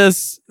end of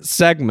this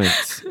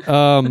segment,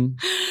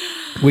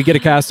 we get a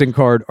casting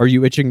card. Are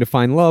you itching to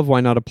find love?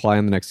 Why not apply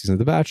on the next season of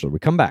The Bachelor? We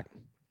come back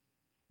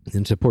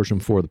into portion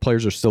 4. The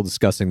players are still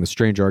discussing the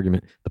strange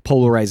argument, the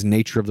polarized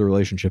nature of the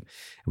relationship.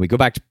 And we go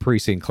back to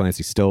Parisi and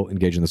Clancy still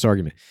engaged in this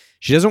argument.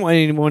 She doesn't want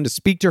anyone to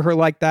speak to her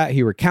like that.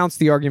 He recounts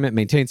the argument,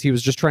 maintains he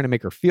was just trying to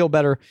make her feel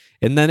better.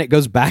 And then it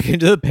goes back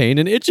into the pain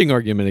and itching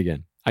argument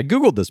again. I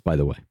Googled this, by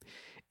the way.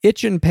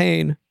 Itch and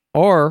pain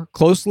are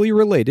closely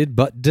related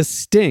but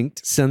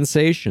distinct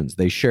sensations.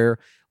 They share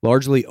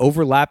largely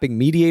overlapping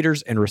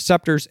mediators and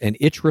receptors, and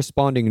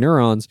itch-responding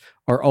neurons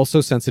are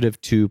also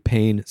sensitive to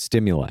pain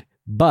stimuli,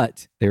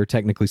 but they are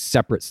technically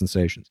separate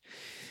sensations.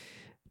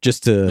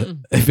 Just to,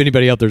 if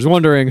anybody out there's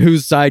wondering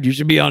whose side you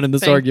should be on in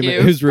this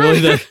argument, who's really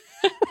the...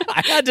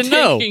 I had to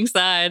know. Taking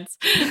sides.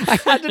 I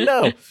had to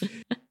know.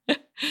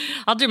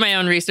 I'll do my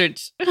own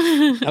research.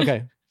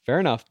 Okay, fair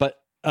enough. But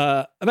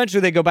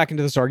eventually they go back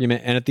into this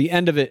argument, and at the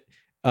end of it,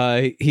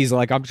 he's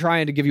like, I'm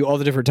trying to give you all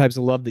the different types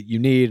of love that you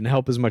need and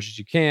help as much as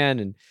you can.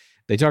 And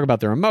they talk about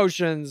their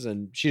emotions,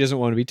 and she doesn't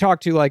want to be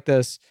talked to like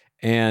this.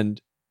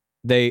 And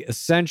they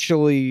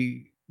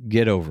essentially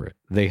get over it.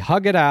 They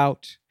hug it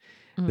out.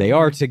 Mm-hmm. They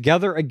are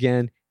together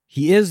again.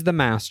 He is the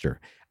master.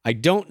 I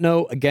don't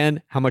know,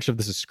 again, how much of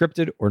this is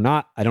scripted or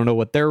not. I don't know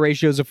what their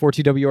ratios of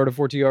 4TWR to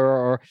 4TRR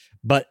are,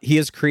 but he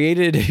has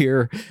created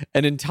here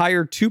an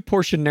entire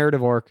 2-portion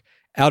narrative arc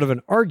out of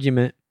an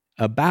argument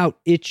about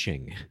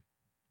itching.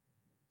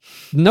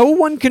 No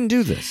one can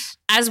do this.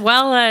 As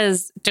well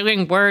as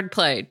doing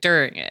wordplay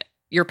during it.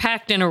 You're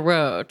packed in a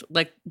road.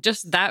 Like,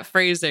 just that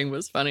phrasing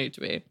was funny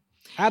to me.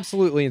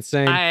 Absolutely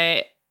insane.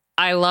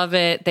 I love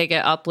it. They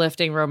get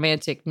uplifting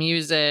romantic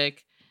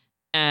music.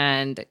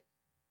 And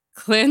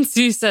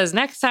Clancy says,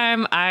 next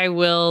time I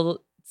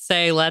will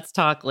say, let's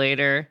talk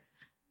later.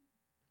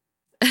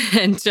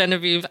 And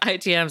Genevieve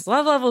ITM's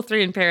love level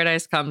 3 in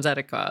Paradise comes at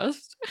a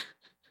cost.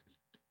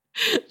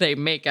 They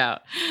make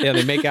out. Yeah,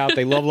 they make out.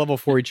 They love level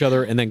for each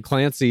other. And then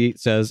Clancy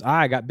says,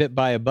 I got bit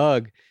by a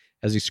bug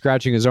as he's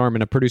scratching his arm.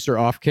 And a producer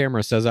off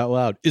camera says out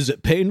loud, is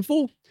it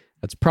painful?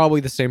 That's probably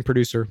the same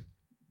producer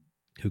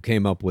who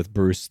came up with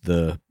Bruce,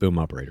 the boom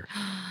operator.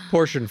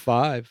 Portion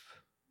 5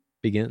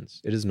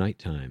 begins. It is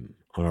nighttime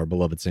on our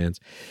beloved sands.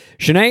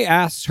 Shanae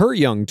asks her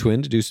young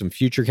twin to do some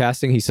future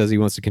casting. He says he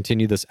wants to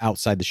continue this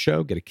outside the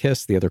show, get a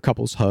kiss. The other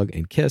couples hug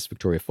and kiss.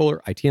 Victoria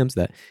Fuller ITMs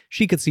that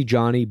she could see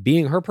Johnny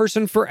being her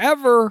person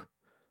forever.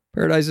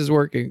 Paradise is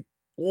working.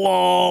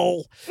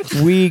 Lol.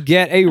 We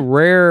get a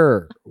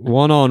rare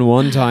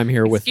one-on-one time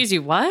here with... Excuse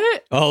you,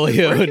 what?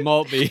 Olio and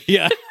Maltby.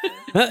 Yeah.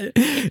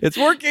 It's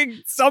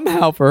working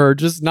somehow for her,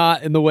 just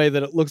not in the way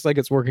that it looks like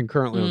it's working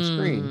currently on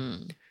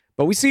screen.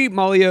 But we see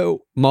Malio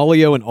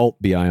and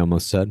Altby, I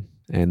almost said,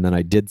 and then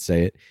I did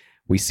say it.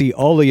 We see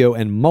Olio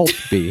and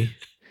Maltby.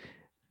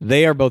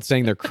 They are both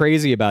saying they're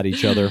crazy about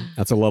each other.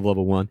 That's a love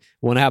level 1.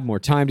 Want to have more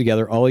time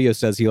together. Olio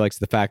says he likes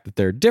the fact that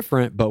they're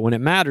different, but when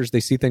it matters, they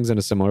see things in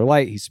a similar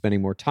light. He's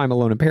spending more time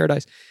alone in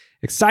paradise.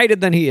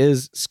 Excited than he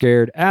is,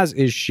 scared, as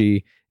is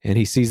she, and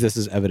he sees this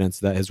as evidence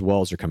that his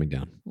walls are coming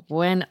down.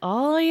 When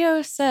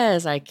Olio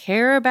says, I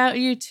care about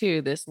you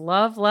too, this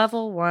love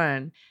level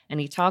 1, and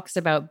he talks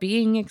about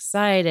being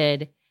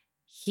excited,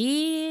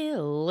 he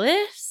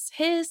lifts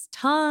his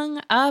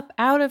tongue up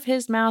out of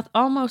his mouth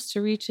almost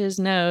to reach his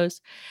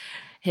nose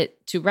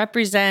to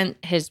represent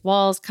his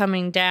walls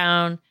coming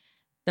down.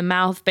 The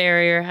mouth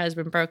barrier has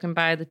been broken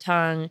by the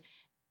tongue.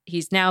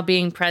 He's now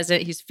being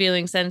present. He's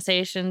feeling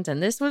sensations.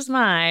 And this was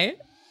my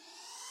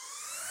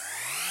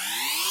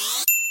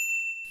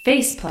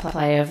face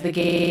play of the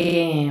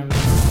game.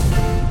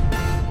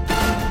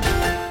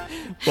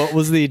 What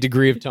was the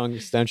degree of tongue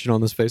extension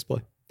on this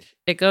faceplay?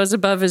 It goes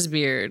above his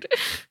beard.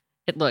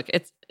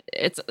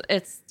 It's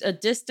a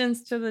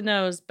distance to the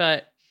nose,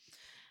 but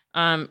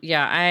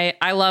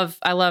I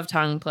love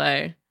tongue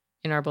play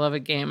in our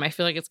beloved game. I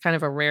feel like it's kind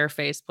of a rare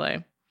face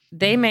play.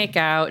 They make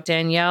out.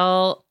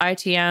 Danielle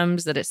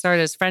ITMs that it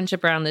started as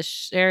friendship around this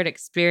shared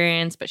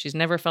experience, but she's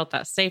never felt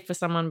that safe with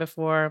someone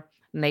before.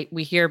 And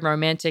we hear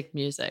romantic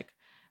music.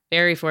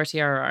 Very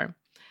 4TRR.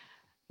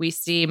 We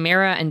see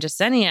Mira and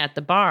Jasenia at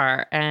the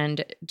bar,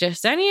 and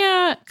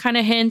Jasenia kind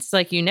of hints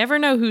like you never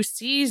know who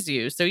sees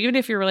you. So even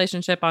if your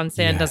relationship on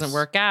sand doesn't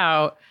work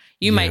out,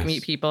 you might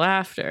meet people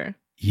after.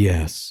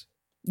 Yes.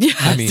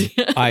 I mean,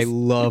 I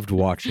loved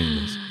watching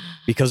this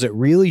because it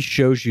really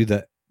shows you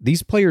that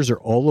these players are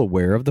all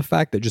aware of the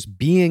fact that just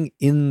being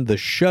in the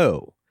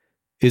show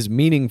is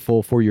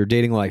meaningful for your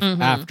dating life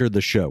after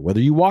the show. Whether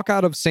you walk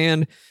out of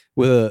sand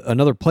with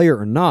another player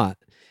or not,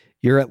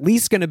 you're at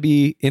least going to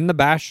be in the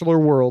Bachelor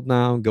world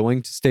now,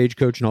 going to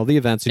Stagecoach and all the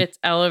events. It's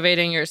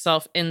elevating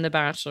yourself in the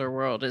Bachelor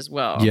world as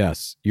well.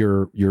 Yes.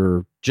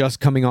 You're just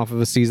coming off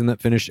of a season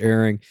that finished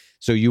airing.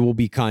 So you will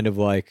be kind of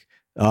like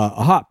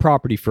a hot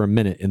property for a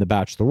minute in the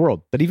Bachelor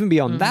world. But even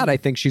beyond that, I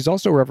think she's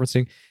also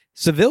referencing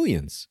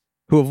civilians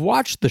who have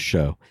watched the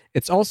show.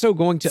 It's also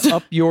going to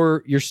up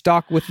your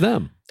stock with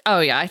them.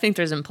 Oh, yeah. I think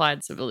there's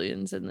implied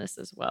civilians in this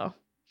as well.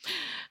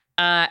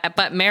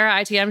 But Mara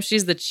ITM,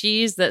 she's the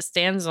cheese that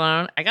stands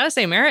alone. I gotta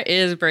say, Mara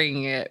is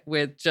bringing it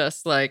with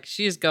just like,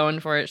 she's going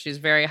for it. She's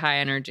very high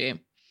energy.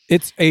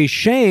 It's a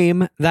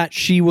shame that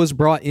she was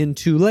brought in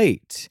too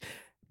late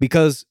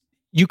because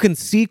you can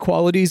see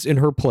qualities in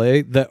her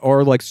play that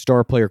are like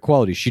star player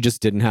qualities. She just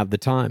didn't have the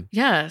time.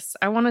 Yes,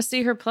 I want to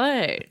see her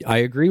play. I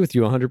agree with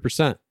you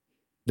 100%.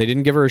 They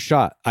didn't give her a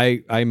shot.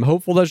 I'm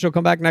hopeful that she'll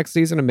come back next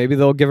season and maybe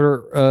they'll give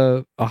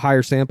her a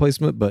higher sand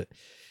placement, but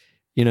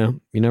you know,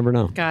 you never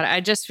know. God,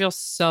 I just feel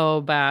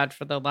so bad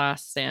for the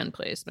last sand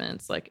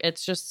placements. Like,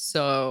 it's just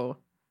so,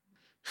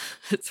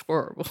 it's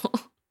horrible.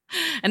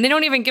 And they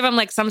don't even give them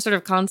like some sort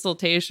of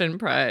consultation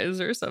prize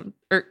or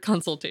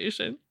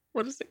consultation.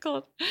 What is it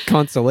called?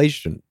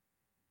 Consolation.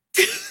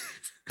 I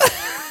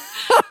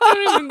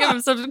don't even give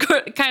them some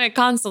kind of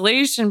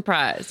consolation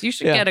prize. You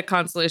should get a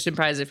consolation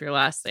prize if you're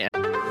last sand.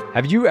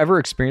 Have you ever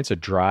experienced a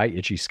dry,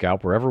 itchy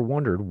scalp or ever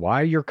wondered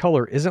why your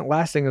color isn't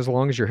lasting as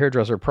long as your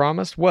hairdresser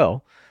promised?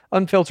 Well,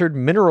 unfiltered,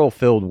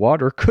 mineral-filled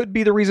water could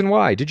be the reason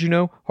why. Did you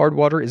know hard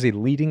water is a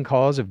leading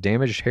cause of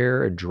damaged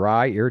hair and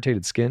dry,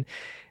 irritated skin?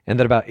 And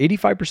that about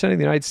 85% of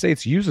the United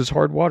States uses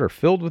hard water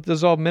filled with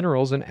dissolved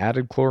minerals and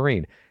added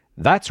chlorine.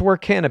 That's where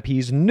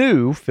Canopy's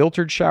new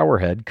filtered shower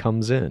head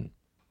comes in.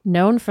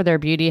 Known for their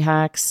beauty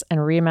hacks and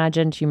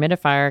reimagined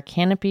humidifier,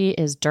 Canopy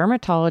is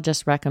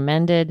dermatologist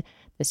recommended.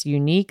 This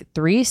unique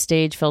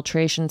 3-stage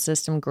filtration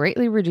system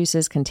greatly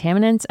reduces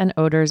contaminants and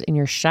odors in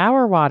your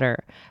shower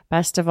water.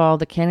 Best of all,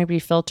 the Canopy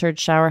filtered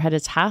shower head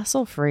is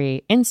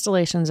hassle-free,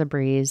 installation's a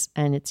breeze,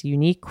 and its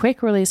unique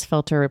quick-release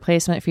filter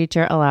replacement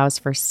feature allows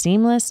for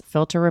seamless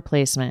filter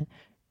replacement.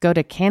 Go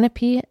to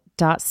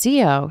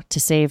canopy.co to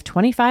save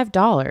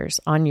 $25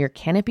 on your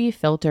Canopy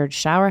filtered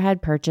shower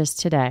head purchase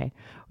today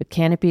with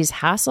Canopy's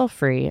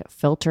hassle-free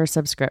filter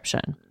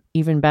subscription.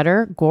 Even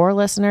better, Gore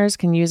listeners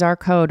can use our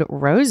code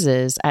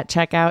ROSES at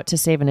checkout to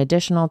save an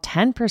additional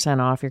 10%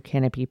 off your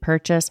Canopy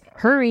purchase.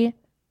 Hurry,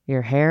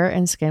 your hair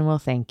and skin will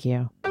thank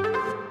you.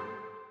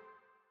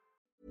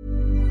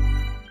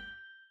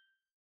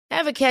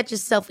 Ever catch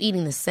yourself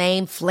eating the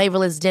same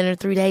flavorless dinner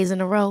 3 days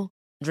in a row?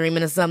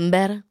 Dreaming of something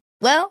better?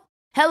 Well,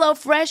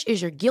 HelloFresh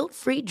is your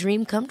guilt-free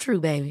dream come true,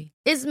 baby.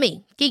 It's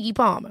me, Keke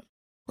Palmer.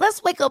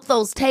 Let's wake up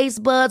those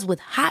taste buds with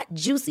hot,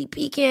 juicy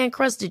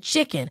pecan-crusted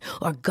chicken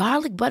or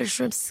garlic butter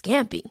shrimp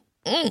scampi.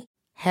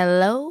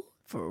 Hello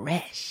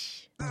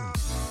Fresh.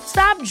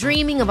 Stop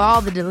dreaming of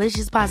all the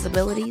delicious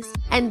possibilities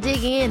and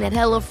dig in at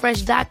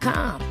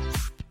HelloFresh.com.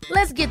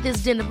 Let's get this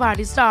dinner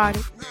party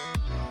started.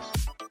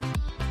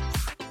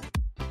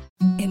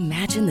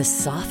 Imagine the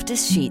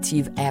softest sheets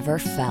you've ever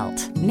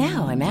felt.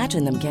 Now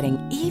imagine them getting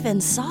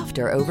even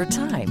softer over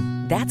time.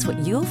 That's what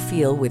you'll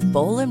feel with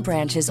Boll &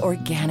 Branch's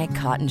organic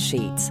cotton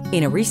sheets.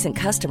 In a recent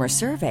customer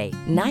survey,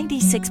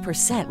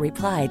 96%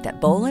 replied that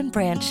Boll &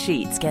 Branch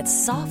sheets get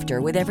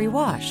softer with every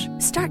wash.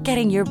 Start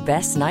getting your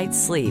best night's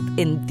sleep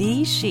in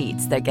these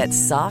sheets that get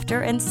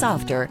softer and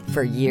softer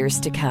for years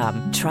to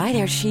come. Try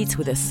their sheets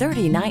with a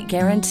 30-night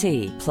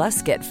guarantee.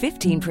 Plus, get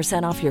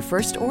 15% off your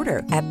first order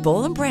at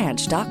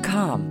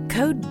bollandbranch.com.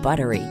 Code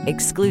BUTTERY.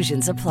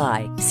 Exclusions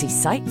apply. See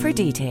site for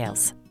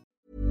details.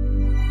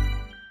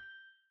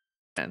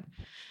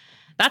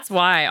 That's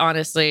why,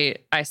 honestly,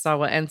 I saw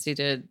what NC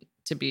did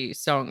to be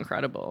so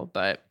incredible.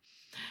 But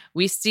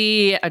we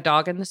see a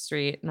dog in the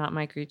street, not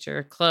my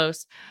creature,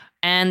 close.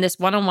 And this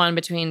one-on-one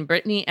between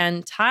Brittany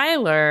and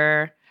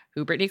Tyler,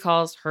 who Brittany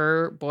calls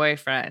her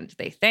boyfriend.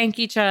 They thank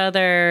each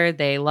other.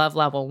 They love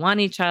level 1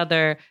 each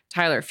other.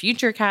 Tyler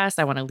future cast,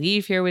 I want to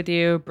leave here with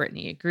you.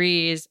 Brittany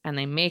agrees, and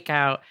they make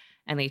out,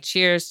 and they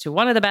cheers to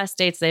one of the best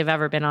dates they've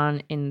ever been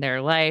on in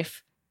their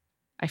life.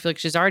 I feel like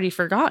she's already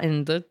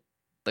forgotten the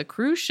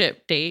cruise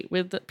ship date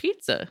with the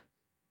pizza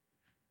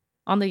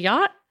on the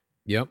yacht.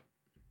 Yep.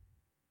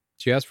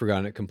 She has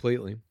forgotten it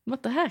completely.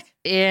 What the heck?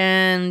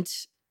 And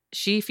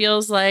she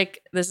feels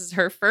like this is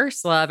her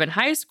first love in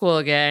high school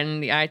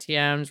again, the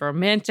ITM's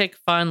romantic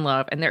fun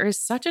love. And there is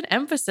such an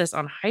emphasis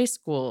on high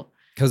school.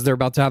 Because they're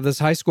about to have this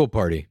high school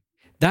party.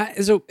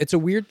 It's a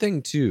weird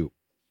thing too.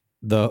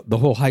 The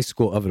whole high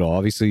school of it all.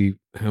 Obviously,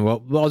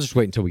 well, I'll just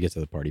wait until we get to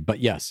the party. But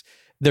yes,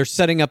 they're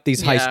setting up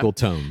these high school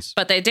tones.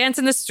 But they dance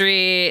in the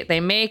street, they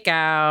make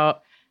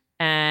out,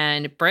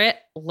 and Britt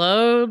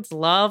loads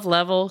love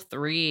level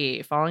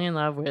 3, falling in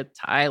love with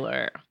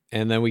Tyler.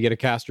 And then we get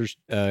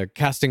a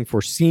casting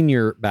for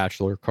senior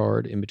bachelor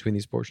card in between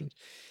these portions.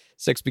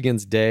 6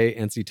 begins day.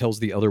 NC tells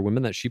the other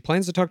women that she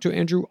plans to talk to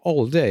Andrew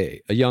all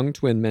day. A young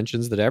twin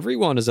mentions that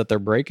everyone is at their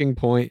breaking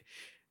point.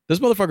 This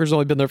motherfucker's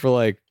only been there for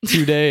like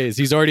 2 days.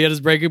 He's already at his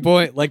breaking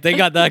point. Like, they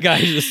got that guy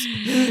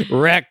just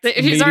wrecked.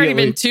 He's already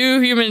been 2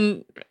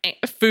 human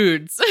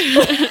foods.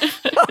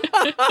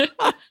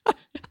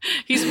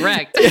 He's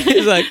wrecked.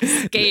 He's like,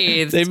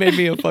 scathed. They made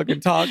me a fucking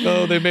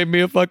taco. They made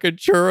me a fucking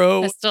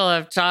churro. I still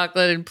have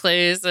chocolate in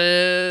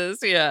places.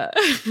 Yeah.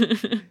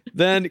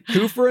 Then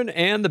Kufrin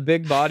and the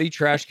big body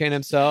trash can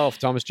himself,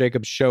 Thomas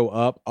Jacobs, show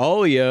up.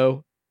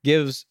 Olio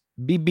gives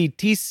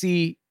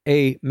BBTC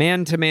a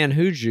man-to-man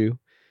Huju.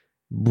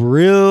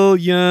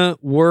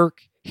 Brilliant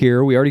work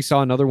here. We already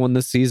saw another one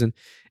this season,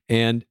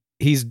 and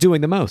he's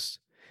doing the most.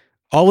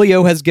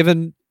 Olio has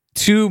given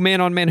 2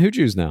 man-on-man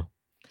Hujus now.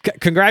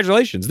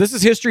 Congratulations. This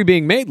is history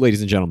being made,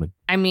 ladies and gentlemen.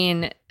 I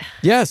mean,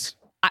 yes.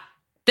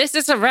 This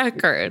is a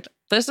record.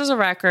 This is a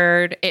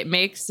record. It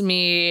makes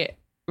me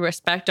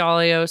respect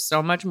Olio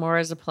so much more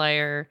as a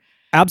player.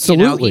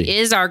 Absolutely. You know, he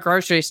is our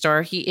grocery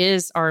store. He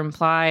is our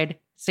implied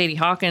Sadie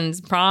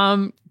Hawkins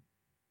prom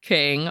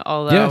king,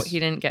 although he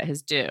didn't get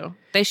his due.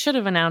 They should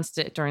have announced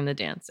it during the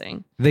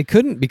dancing. They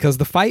couldn't because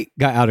the fight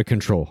got out of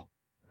control.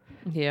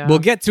 Yeah. We'll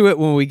get to it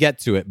when we get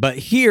to it. But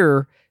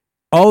here,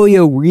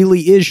 Olio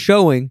really is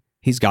showing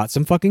he's got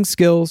some fucking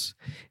skills.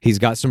 He's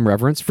got some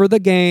reverence for the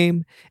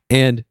game.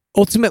 And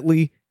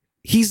ultimately,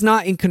 he's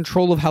not in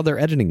control of how they're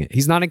editing it.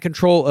 He's not in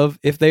control of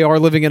if they are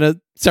living in a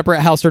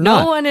separate house or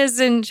not. No one is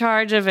in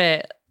charge of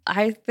it.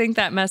 I think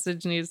that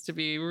message needs to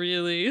be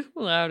really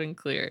loud and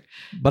clear.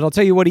 But I'll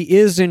tell you what he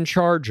is in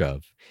charge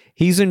of.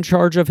 He's in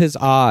charge of his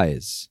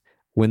eyes.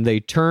 When they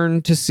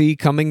turn to see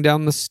coming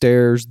down the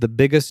stairs the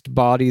biggest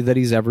body that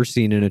he's ever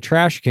seen in a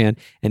trash can.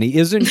 And he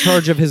is in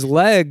charge of his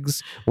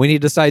legs when he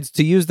decides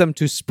to use them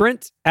to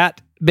sprint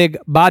at big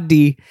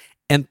body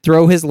and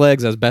throw his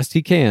legs as best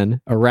he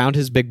can around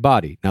his big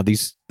body. Now,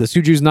 this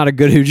Huju's not a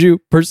good Huju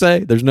per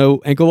se. There's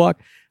no ankle lock.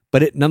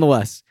 But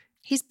nonetheless.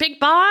 He's big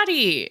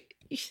body.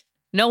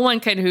 No one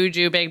can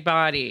Hooju big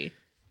body.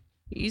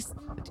 He's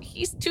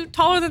too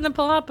taller than the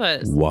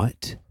Palapas.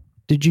 What?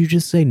 Did you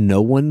just say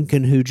no one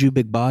can Hooju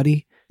big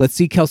body? Let's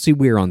see Kelsey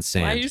Weir on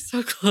sand. Why are you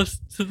so close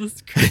to the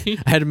screen?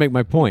 I had to make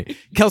my point.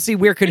 Kelsey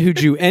Weir could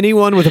Hooju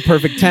anyone with a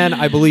perfect 10.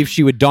 I believe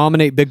she would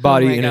dominate big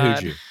body in a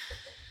Hooju.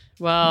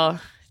 Well,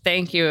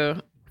 thank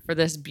you for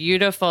this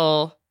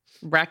beautiful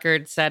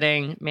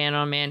record-setting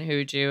man-on-man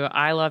Hooju.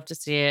 I love to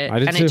see it.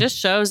 And too. It just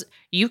shows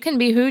you can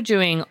be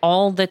Hoojuing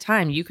all the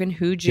time. You can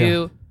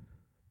Hooju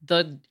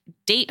the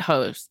date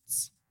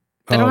hosts.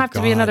 They don't have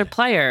to be another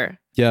player.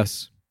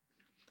 Yes.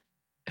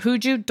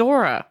 Hooju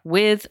Dora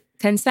with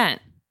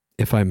consent.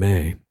 If I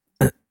may.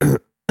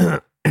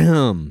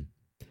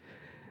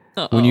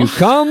 When you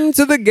come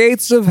to the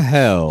gates of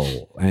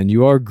hell and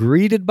you are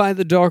greeted by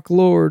the Dark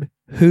Lord,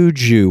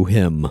 Hooju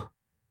him.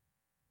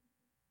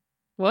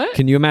 What?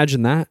 Can you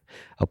imagine that?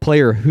 A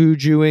player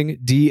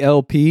Hoojuing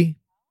DLP?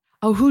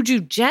 Oh,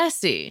 Hooju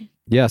Jesse.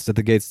 Yes, at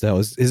the gates of hell.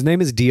 His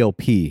name is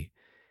DLP.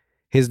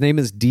 His name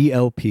is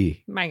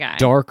DLP. My guy.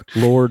 Dark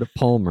Lord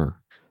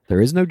Palmer.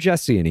 There is no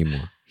Jesse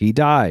anymore. He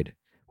died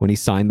when he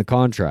signed the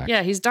contract.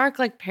 Yeah, he's dark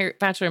like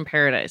Bachelor in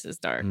Paradise is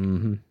dark.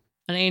 Mm-hmm.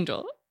 An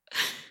angel.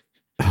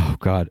 Oh,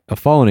 God. A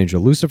fallen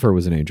angel. Lucifer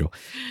was an angel.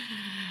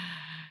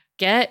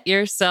 Get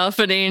yourself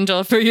an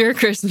angel for your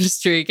Christmas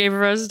tree.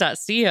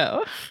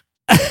 GameOfRoses.co.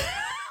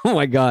 Oh,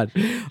 my God.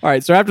 All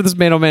right. So after this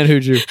man-on-man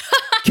Hooju,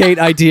 Kate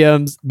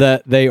ITMs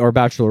that they are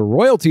Bachelor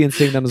royalty, and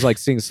seeing them is like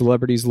seeing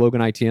celebrities.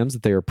 Logan ITMs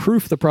that they are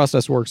proof the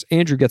process works.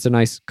 Andrew gets a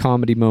nice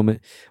comedy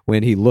moment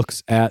when he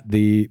looks at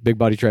the Big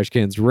Body Trash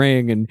Can's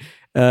ring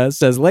and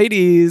says,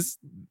 ladies,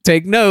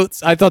 take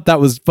notes. I thought that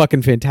was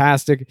fucking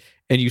fantastic.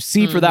 And you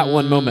see for that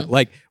one moment,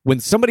 like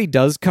when somebody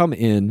does come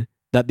in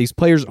that these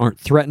players aren't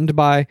threatened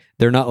by,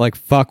 they're not like,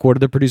 fuck, what are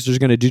the producers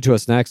going to do to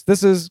us next?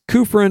 This is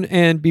Kufrin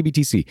and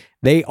BBTC.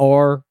 They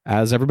are,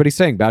 as everybody's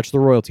saying,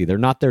 Bachelor royalty. They're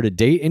not there to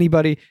date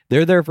anybody.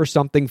 They're there for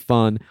something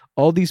fun.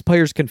 All these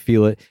players can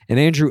feel it. And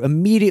Andrew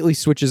immediately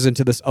switches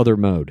into this other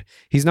mode.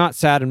 He's not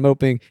sad and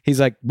moping. He's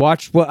like,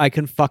 watch what I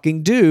can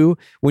fucking do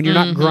when you're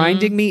not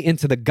grinding me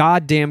into the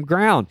goddamn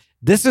ground.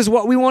 This is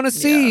what we want to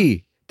see. Yeah.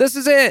 This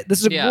is it.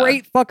 This is a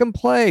great fucking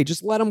play.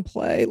 Just let them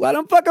play. Let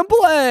them fucking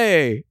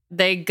play.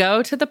 They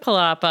go to the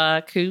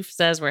Palapa. Koof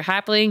says we're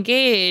happily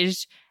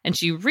engaged. And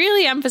she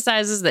really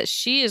emphasizes that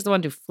she is the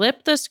one to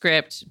flip the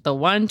script, the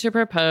one to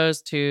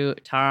propose to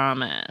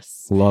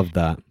Thomas. Love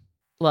that.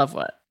 Love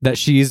what? That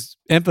she's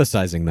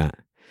emphasizing that.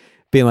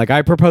 Being like,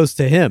 I proposed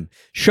to him.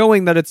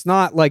 Showing that it's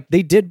not like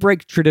they did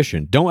break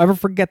tradition. Don't ever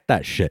forget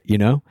that shit, you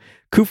know?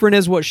 Kufrin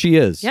is what she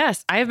is.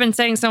 Yes. I have been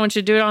saying someone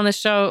should do it on the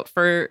show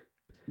for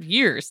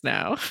years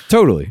now.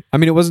 Totally. I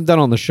mean, it wasn't done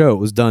on the show. It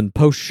was done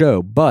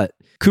post-show. But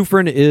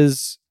Kufrin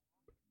is...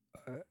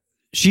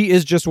 she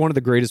is just one of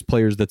the greatest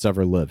players that's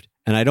ever lived.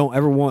 And I don't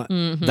ever want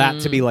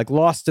that to be like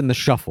lost in the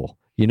shuffle,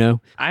 you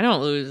know? I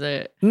don't lose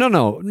it.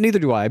 No, neither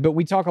do I. But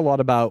we talk a lot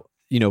about,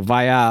 you know,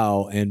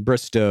 Vial and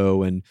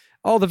Bristow and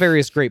all the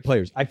various great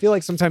players. I feel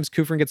like sometimes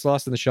Kufrin gets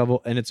lost in the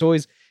shuffle, and it's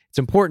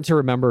important to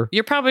remember.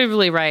 You're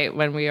probably right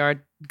when we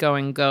are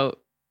doing goat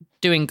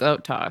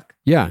talk.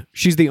 Yeah.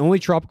 She's the only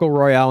Tropical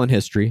Royale in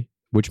history,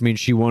 which means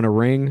she won a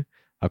ring,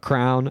 a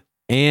crown,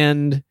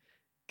 and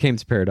came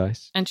to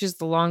paradise. And she's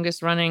the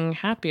longest running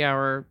happy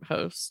hour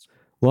host.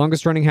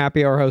 Longest running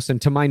happy hour host.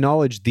 And to my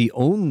knowledge, the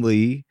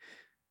only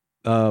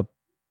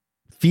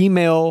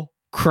female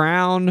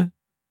crown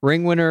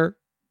ring winner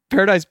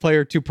paradise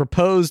player to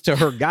propose to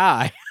her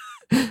guy,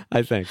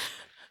 I think.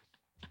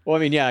 Well, I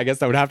mean, yeah, I guess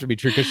that would have to be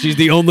true because she's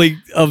the only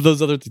of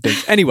those other two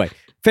things. Anyway,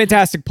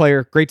 fantastic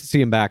player. Great to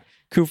see him back.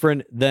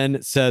 Kufrin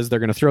then says they're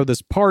going to throw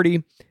this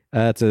party.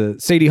 It's a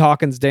Sadie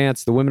Hawkins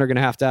dance. The women are going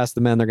to have to ask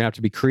the men. They're going to have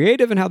to be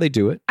creative in how they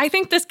do it. I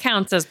think this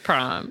counts as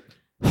prom.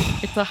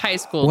 It's a high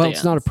school well, dance.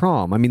 It's not a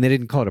prom. I mean, they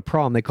didn't call it a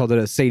prom. They called it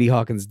a Sadie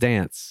Hawkins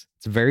dance.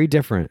 It's very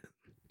different.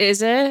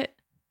 Is it?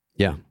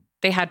 Yeah.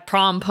 They had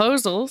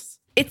promposals.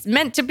 It's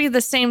meant to be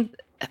the same.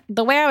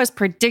 The way I was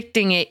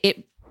predicting it,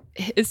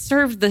 it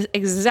served the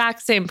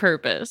exact same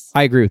purpose.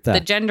 I agree with that.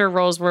 The gender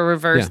roles were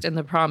reversed in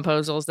the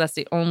promposals. That's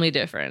the only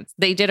difference.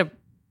 They did a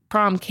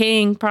prom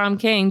king.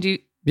 Do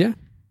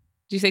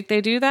you think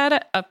they do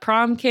that? A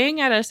prom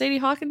king at a Sadie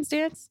Hawkins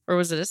dance? Or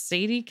was it a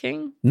Sadie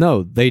king?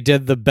 No, they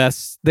did the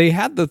best. They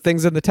had the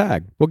things in the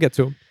tag. We'll get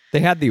to them. They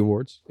had the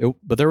awards,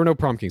 but there were no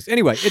prom kings.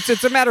 Anyway,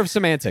 it's a matter of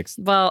semantics.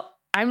 Well,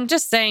 I'm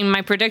just saying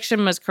my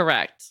prediction was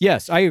correct.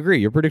 Yes, I agree.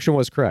 Your prediction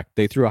was correct.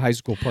 They threw a high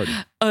school party.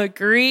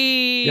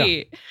 Agree.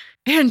 Yeah.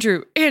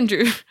 Andrew,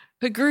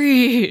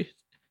 agree.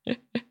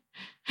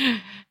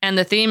 And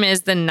the theme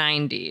is the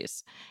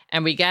 90s.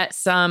 And we get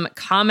some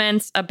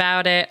comments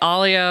about it.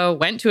 Alio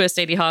went to a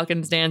Sadie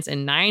Hawkins dance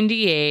in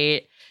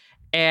 98.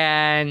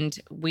 And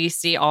we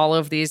see all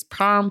of these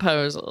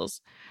promposals.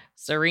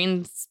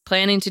 Serene's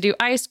planning to do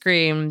ice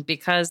cream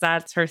because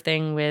that's her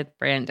thing with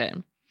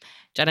Brandon.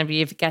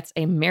 Genevieve gets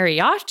a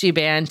mariachi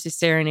band to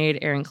serenade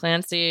Aaron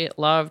Clancy.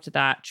 Loved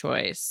that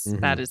choice.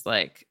 Mm-hmm. That is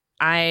like,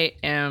 I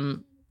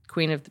am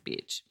queen of the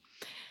beach.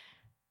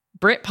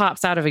 Brit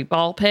pops out of a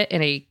ball pit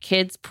in a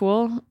kid's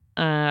pool.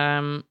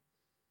 I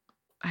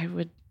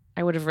would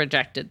have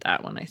rejected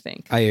that one, I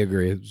think. I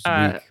agree. It was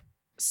weak.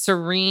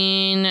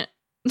 Serene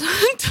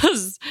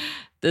does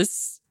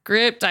this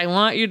script. I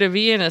want you to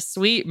be in a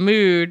sweet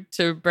mood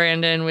to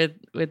Brandon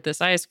with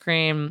this ice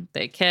cream.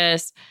 They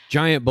kiss.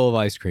 Giant bowl of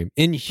ice cream.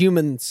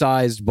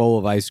 Inhuman-sized bowl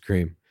of ice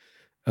cream.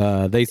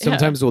 They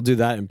sometimes will do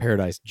that in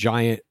Paradise.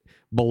 Giant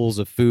bowls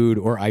of food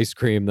or ice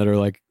cream that are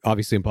like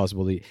obviously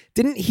impossible to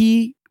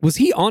eat. Was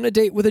he on a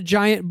date with a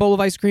giant bowl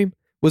of ice cream?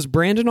 Was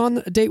Brandon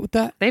on a date with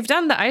that? They've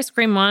done the ice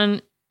cream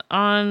one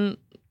on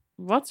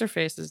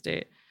what's-her-face's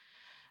date.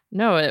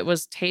 No, it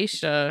was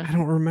Tayshia. I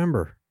don't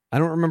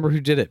remember who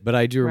did it, but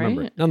I do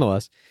remember Right? it.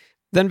 Nonetheless.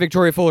 Then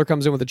Victoria Fuller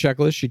comes in with a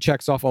checklist. She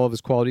checks off all of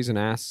his qualities and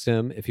asks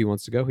him if he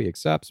wants to go. He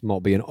accepts.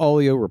 Maltby and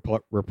Olio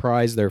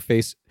reprise their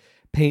face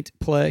paint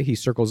play. He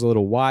circles a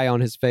little Y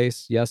on his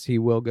face. Yes, he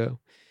will go.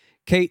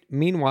 Kate,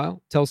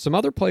 meanwhile, tells some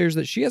other players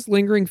that she has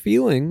lingering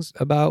feelings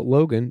about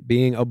Logan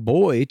being a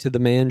boy to the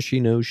man she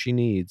knows she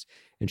needs.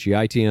 And she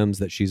ITMs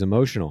that she's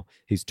emotional.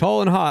 He's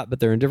tall and hot, but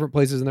they're in different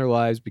places in their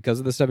lives because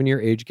of the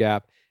 7-year age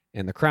gap.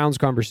 And the Crowns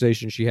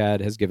conversation she had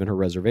has given her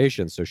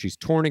reservations. So she's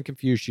torn and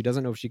confused. She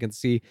doesn't know if she can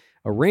see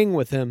a ring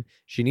with him.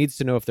 She needs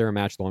to know if they're a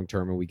match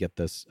long-term, and we get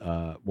this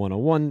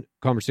one-on-one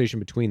conversation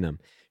between them.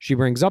 She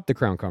brings up the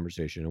Crown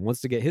conversation and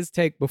wants to get his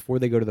take before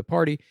they go to the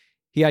party.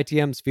 He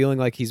ITMs feeling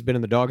like he's been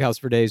in the doghouse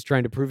for days,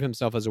 trying to prove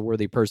himself as a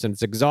worthy person.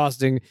 It's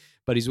exhausting,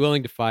 but he's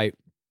willing to fight.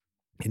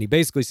 And he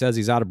basically says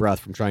he's out of breath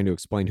from trying to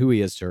explain who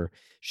he is to her.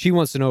 She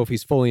wants to know if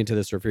he's fully into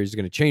this or if he's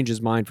going to change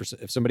his mind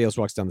if somebody else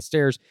walks down the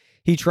stairs.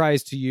 He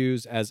tries to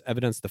use as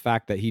evidence the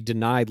fact that he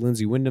denied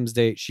Lindsay Wyndham's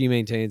date. She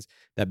maintains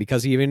that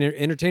because he even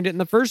entertained it in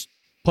the first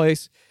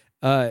place,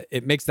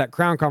 it makes that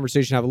Crown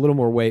conversation have a little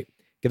more weight,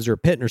 gives her a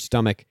pit in her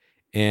stomach.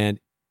 And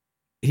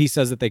he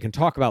says that they can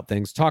talk about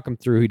things, talk them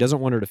through. He doesn't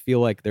want her to feel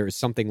like there is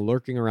something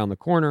lurking around the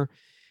corner.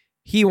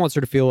 He wants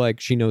her to feel like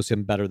she knows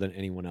him better than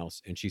anyone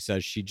else. And she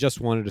says she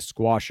just wanted to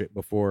squash it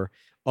before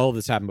all of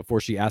this happened,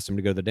 before she asked him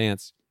to go to the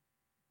dance.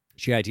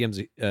 She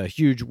ITMs a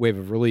huge wave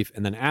of relief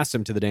and then asks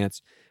him to the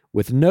dance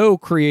with no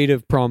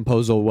creative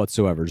promposal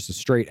whatsoever. Just a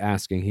straight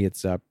asking. He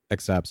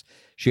accepts.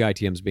 She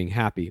ITMs being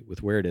happy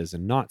with where it is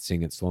and not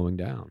seeing it slowing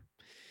down.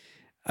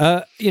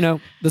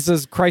 This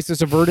is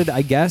crisis averted,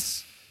 I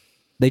guess.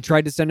 They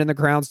tried to send in the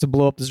Crowns to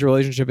blow up this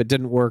relationship. It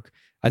didn't work.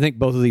 I think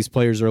both of these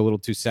players are a little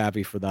too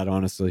savvy for that,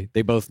 honestly.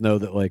 They both know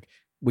that, like,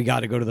 we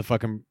got to go to the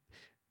fucking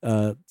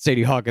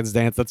Sadie Hawkins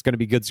dance. That's going to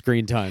be good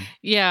screen time.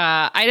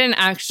 Yeah, I didn't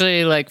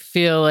actually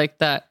feel like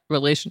that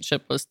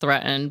relationship was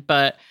threatened,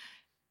 but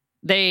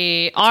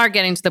they are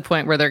getting to the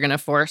point where they're going to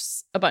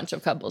force a bunch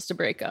of couples to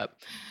break up.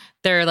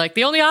 They're like,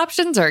 the only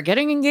options are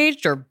getting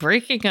engaged or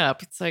breaking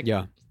up. It's like,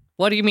 yeah.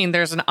 What do you mean?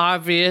 There's an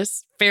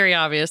very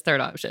obvious third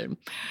option.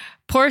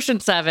 Portion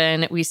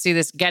 7, we see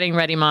this getting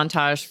ready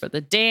montage for the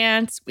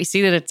dance. We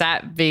see that it's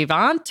at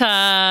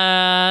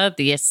Vivanta,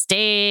 the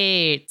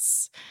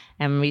estates.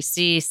 And we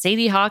see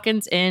Sadie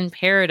Hawkins in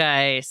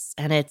Paradise.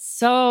 And it's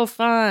so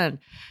fun.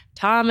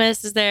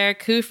 Thomas is there.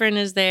 Kufrin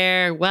is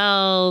there.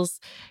 Wells.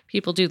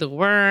 People do the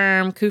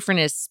worm. Kufrin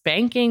is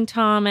spanking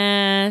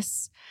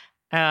Thomas.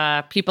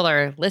 People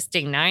are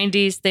listing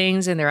 90s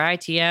things in their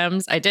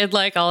ITMs. I did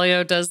like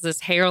Olio does this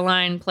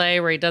hairline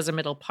play where he does a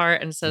middle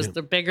part and says,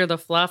 The bigger the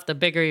fluff, the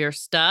bigger your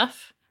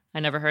stuff.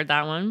 I never heard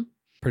that one.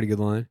 Pretty good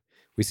line.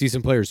 We see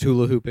some players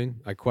hula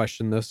hooping. I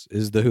question this.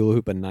 Is the hula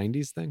hoop a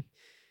 90s thing?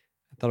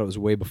 I thought it was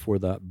way before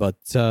that. But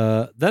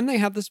then they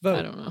have this vote.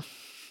 I don't know.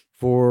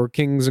 For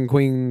kings and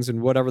queens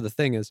and whatever the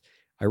thing is.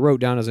 I wrote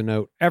down as a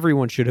note,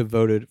 everyone should have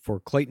voted for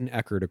Clayton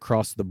Echard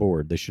across the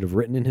board. They should have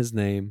written in his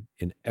name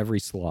in every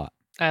slot.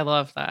 I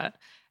love that.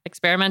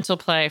 Experimental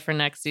play for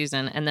next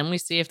season. And then we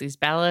see if these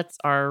ballots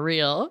are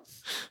real.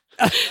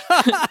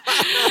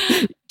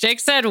 Jake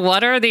said,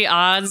 what are the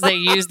odds they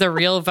use the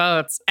real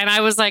votes? And I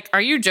was like,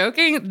 are you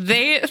joking?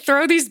 They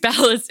throw these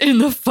ballots in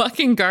the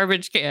fucking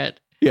garbage can.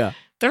 Yeah.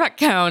 They're not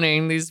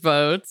counting these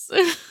votes.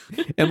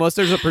 Unless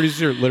there's a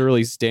producer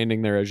literally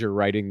standing there as you're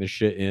writing the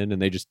shit in and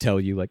they just tell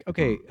you like,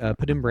 okay,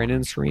 put in Brandon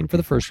and Serene for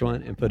the first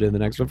one and put in the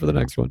next one for the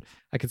next one.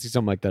 I could see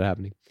something like that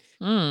happening.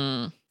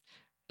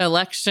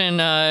 Election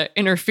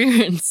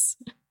interference.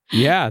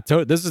 Yeah,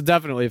 this is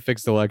definitely a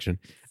fixed election.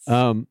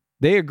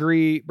 They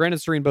agree. Brandon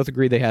and Serene both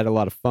agree they had a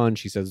lot of fun.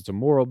 She says it's a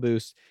moral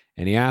boost.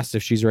 And he asks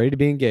if she's ready to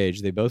be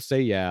engaged. They both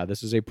say, yeah,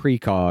 this is a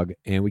precog.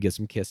 And we get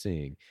some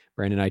kissing.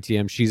 Brandon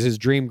ITM, she's his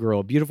dream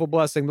girl. Beautiful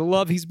blessing. The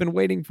love he's been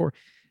waiting for.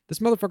 This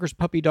motherfucker's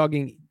puppy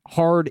dogging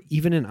hard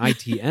even in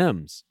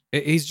ITMs.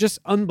 He's just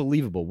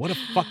unbelievable. What a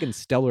fucking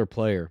stellar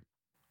player.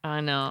 I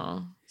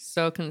know.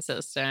 So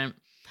consistent.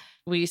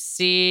 We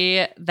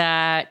see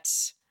that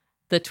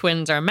the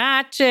twins are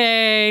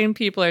matching.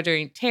 People are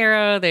doing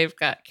tarot. They've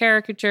got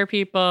caricature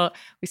people.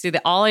 We see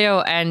that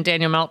Olio and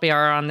Daniel Maltby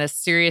are on this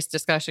serious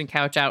discussion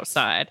couch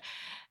outside.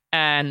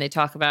 And they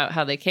talk about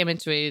how they came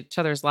into each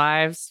other's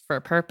lives for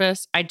a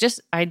purpose. I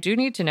do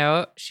need to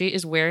know, she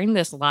is wearing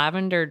this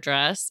lavender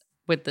dress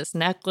with this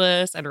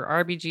necklace and her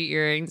RBG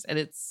earrings. And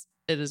it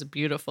is a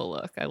beautiful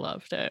look. I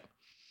loved it.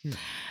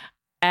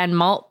 And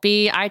Malt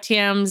B,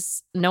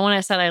 ITMs, no one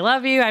has said I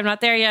love you. I'm not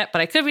there yet,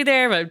 but I could be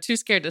there, but I'm too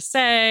scared to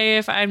say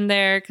if I'm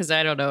there because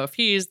I don't know if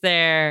he's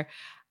there.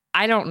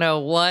 I don't know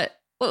what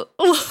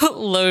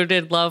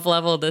loaded love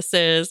level this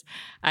is.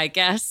 I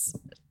guess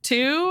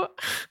 2.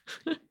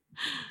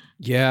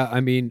 Yeah,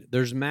 I mean,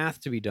 there's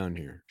math to be done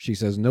here. She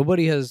says,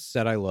 nobody has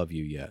said I love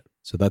you yet.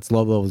 So that's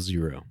love level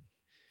 0.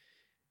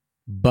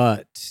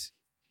 But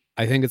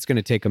I think it's going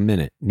to take a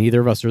minute.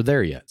 Neither of us are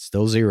there yet.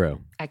 Still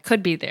 0. I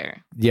could be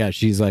there. Yeah,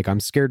 she's like,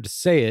 I'm scared to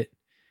say it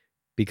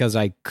because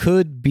I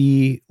could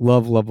be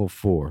love level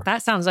 4.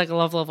 That sounds like a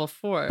love level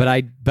 4. But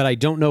I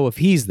don't know if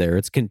he's there.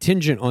 It's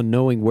contingent on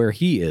knowing where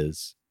he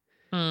is.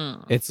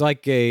 It's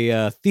like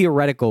a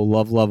theoretical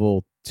love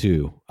level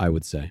 2, I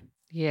would say.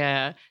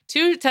 Yeah.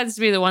 2 tends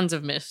to be the ones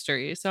of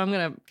mystery. So I'm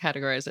going to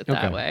categorize it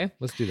that way.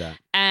 Let's do that.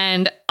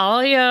 And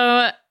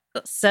Alio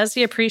says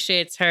he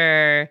appreciates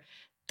her,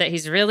 that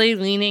he's really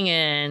leaning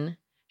in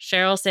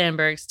Sheryl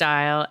Sandberg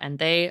style, and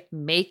they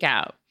make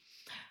out.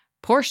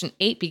 Portion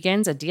 8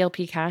 begins a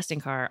DLP casting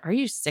card. Are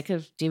you sick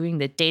of doing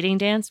the dating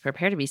dance?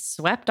 Prepare to be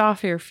swept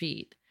off your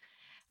feet.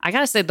 I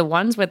gotta say, the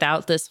ones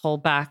without this whole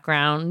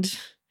background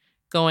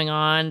going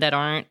on that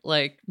aren't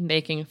like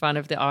making fun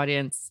of the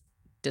audience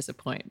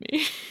disappoint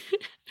me.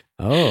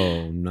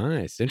 Oh,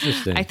 nice.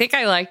 Interesting. I think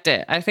I liked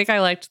it. I think I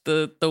liked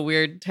the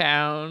weird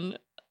town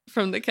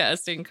from the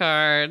casting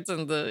cards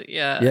and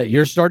Yeah,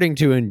 you're starting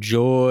to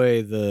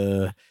enjoy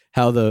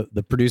how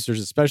the producers,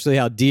 especially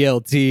how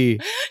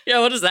DLT Yeah,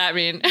 what does that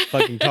mean?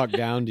 fucking talk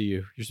down to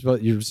you.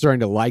 You're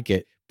starting to like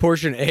it.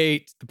 Portion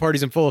 8, the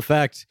party's in full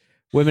effect.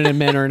 Women and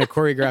men are in a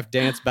choreographed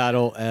dance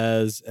battle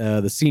as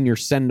the senior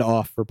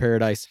send-off for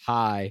Paradise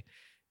High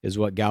is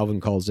what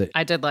Galvin calls it.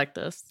 I did like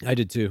this. I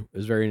did too. It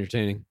was very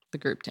entertaining. The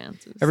group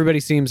dances.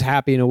 Everybody seems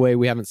happy in a way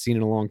we haven't seen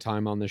in a long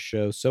time on this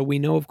show. So we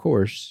know, of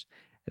course,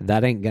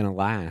 that ain't going to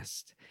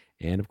last.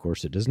 And of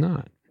course it does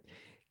not.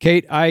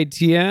 Kate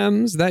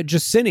ITMs that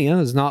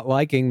Jacinia is not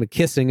liking the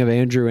kissing of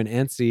Andrew and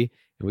Ency.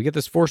 And we get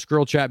this forced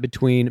girl chat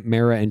between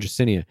Mara and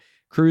Jacinia.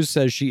 Cruz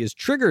says she is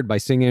triggered by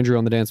seeing Andrew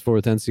on the dance floor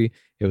with Ency.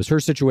 It was her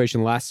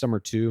situation last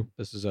summer too.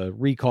 This is a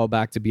recall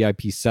back to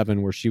BIP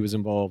 7 where she was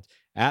involved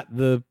at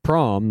the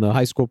prom, the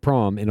high school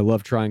prom, in a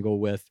love triangle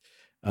with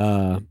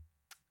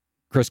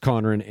Chris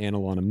Conran and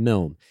Alana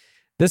Milne.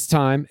 This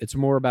time, it's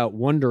more about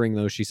wondering,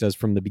 though, she says,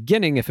 from the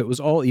beginning, if it was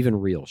all even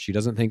real. She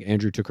doesn't think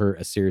Andrew took her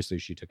as seriously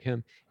as she took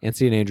him.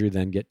 Ency and Andrew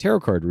then get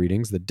tarot card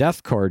readings. The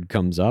death card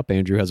comes up.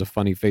 Andrew has a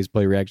funny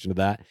faceplay reaction to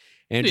that.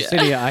 And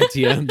Jacinia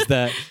ITMs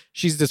that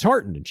she's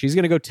disheartened and she's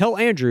going to go tell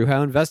Andrew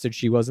how invested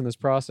she was in this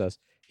process.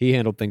 He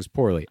handled things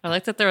poorly. I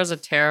like that there was a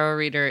tarot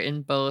reader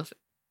in both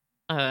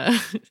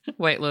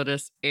White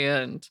Lotus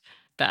and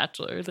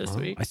Bachelor this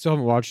week. I still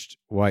haven't watched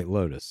White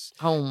Lotus.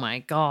 Oh my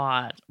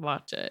God.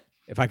 Watch it.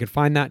 If I could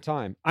find that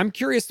time. I'm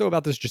curious, though,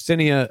 about this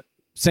Jacinia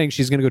saying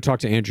she's going to go talk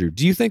to Andrew.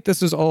 Do you think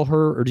this is all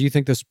her, or do you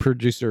think this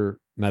producer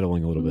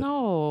meddling a little bit?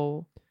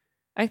 No.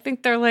 I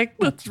think they're like,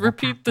 let's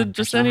repeat the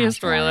Jacinia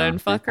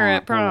storyline. Fuck her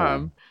at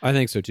prom. I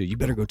think so, too. You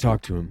better go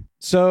talk to him.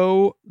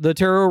 So the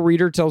tarot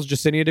reader tells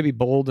Jacinia to be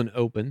bold and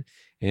open,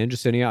 and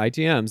Jacinia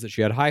ITMs that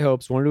she had high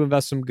hopes, wanted to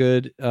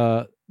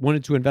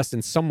invest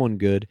in someone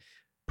good,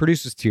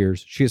 produces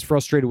tears. She is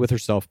frustrated with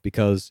herself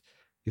because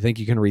you think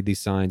you can read these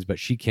signs, but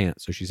she can't.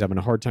 So she's having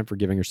a hard time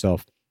forgiving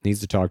herself,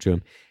 needs to talk to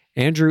him.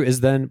 Andrew is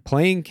then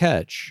playing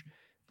catch.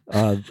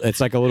 It's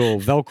like a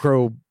little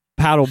Velcro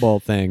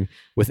paddleball thing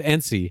with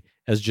Ency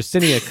as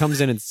Jacinia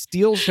comes in and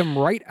steals him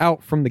right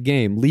out from the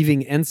game,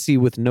 leaving Ency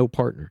with no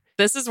partner.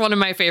 This is one of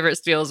my favorite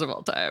steals of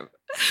all time.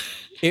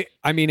 It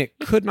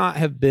could not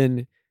have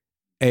been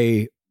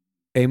a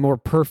more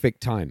perfect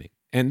timing.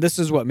 And this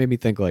is what made me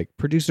think, like,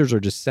 producers are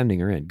just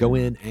sending her in. Go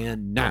in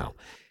and now.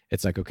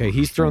 It's like, okay,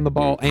 he's throwing the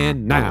ball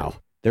and now.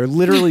 They're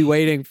literally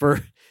waiting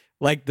for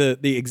like the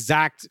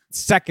exact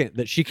second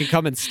that she can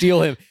come and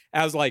steal him.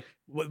 As like,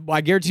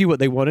 I guarantee you what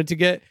they wanted to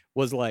get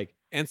was like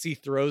Ency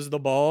throws the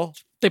ball.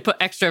 They put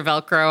extra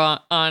Velcro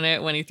on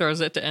it when he throws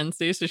it to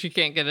Ency so she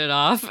can't get it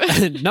off.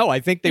 No,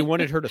 I think they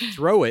wanted her to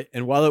throw it.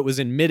 And while it was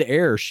in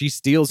midair, she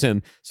steals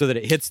him so that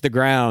it hits the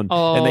ground.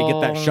 And they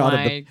get that shot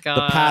of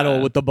the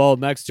paddle with the ball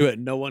next to it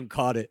and no one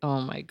caught it. Oh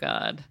my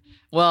God.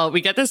 Well,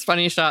 we get this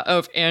funny shot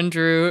of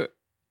Andrew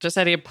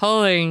Jacinia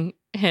pulling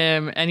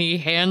him and he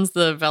hands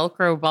the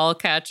Velcro ball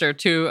catcher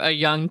to a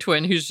young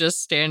twin who's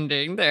just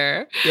standing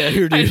there. Yeah,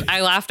 dude. I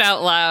laughed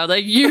out loud.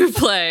 Like, you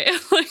play.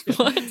 Like,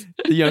 what?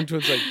 The young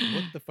twin's like,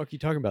 what the fuck are you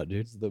talking about,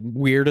 dude? It's the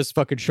weirdest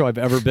fucking show I've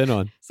ever been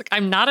on. It's like,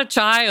 I'm not a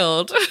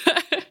child.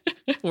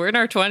 We're in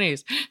our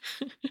 20s.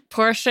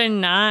 Portion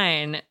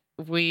 9,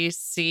 we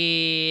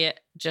see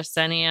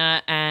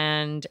Jacinia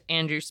and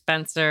Andrew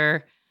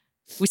Spencer.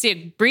 We see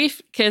a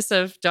brief kiss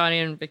of Johnny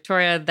and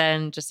Victoria,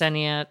 then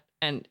Jacinia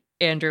and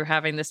Andrew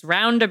having this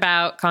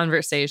roundabout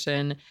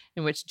conversation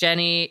in which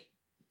Jacinia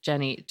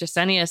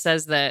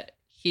says that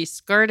he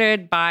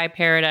skirted by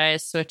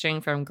Paradise, switching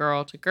from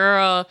girl to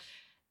girl.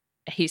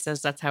 He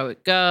says that's how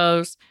it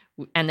goes.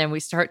 And then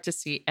we start to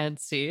see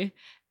Ency,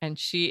 and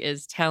she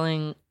is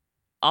telling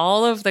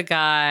all of the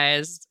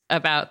guys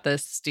about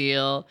this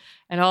steal.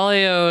 And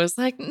Olio is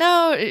like,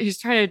 no, he's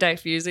trying to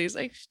diffuse it. He's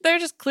like, they're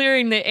just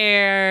clearing the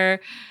air.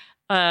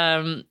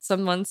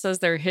 Someone says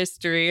their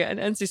history, and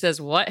NC says,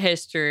 what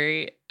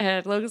history?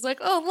 And Logan's like,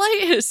 oh,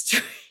 light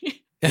history.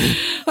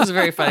 It was a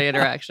very funny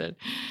interaction.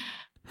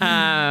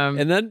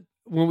 And then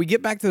when we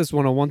get back to this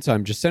one-on-one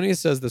time, Jasenia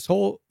says this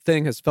whole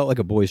thing has felt like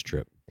a boys'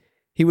 trip.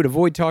 He would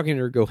avoid talking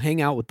to her, go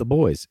hang out with the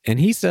boys. And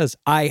he says,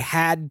 I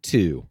had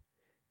to.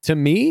 To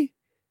me,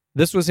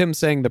 this was him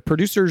saying the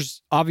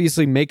producers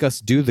obviously make us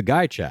do the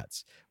guy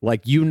chats.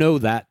 Like, you know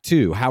that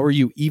too. How are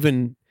you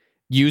even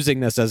using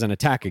this as an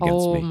attack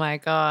against me? Oh my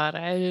God.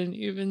 I didn't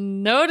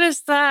even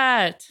notice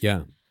that.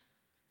 Yeah.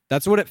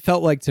 That's what it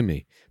felt like to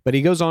me. But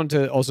he goes on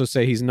to also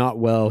say he's not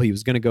well. He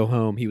was going to go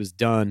home. He was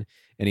done.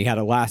 And he had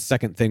a last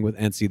second thing with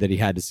Ency that he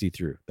had to see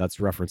through. That's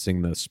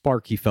referencing the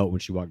spark he felt when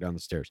she walked down the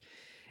stairs.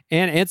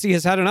 And Ency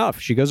has had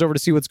enough. She goes over to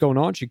see what's going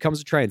on. She comes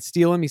to try and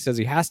steal him. He says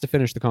he has to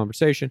finish the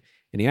conversation.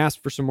 And he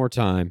asks for some more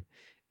time.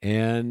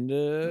 And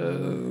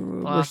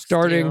we're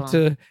starting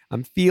to,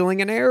 I'm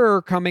feeling an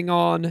error coming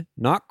on.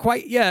 Not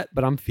quite yet,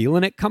 but I'm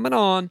feeling it coming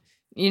on.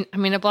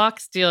 A block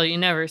steal, you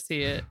never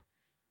see it.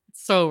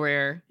 It's so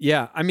rare.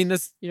 Yeah, I mean,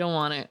 you don't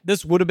want it.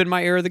 This would have been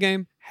my error of the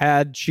game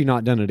had she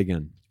not done it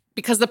again.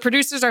 Because the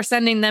producers are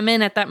sending them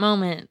in at that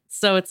moment.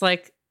 So it's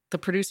like the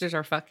producers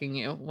are fucking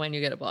you when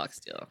you get a block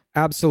steal.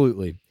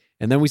 Absolutely.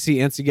 And then we see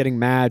Ency getting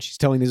mad. She's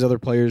telling these other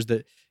players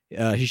that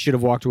he should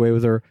have walked away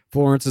with her.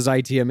 Florence is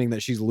ITMing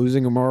that she's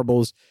losing her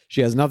marbles.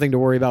 She has nothing to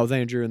worry about with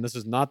Andrew, and this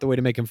is not the way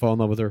to make him fall in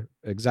love with her.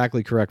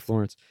 Exactly correct,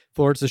 Florence.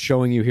 Florence is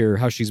showing you here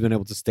how she's been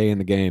able to stay in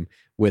the game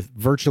with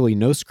virtually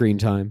no screen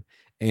time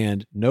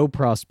and no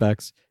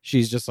prospects.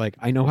 She's just like,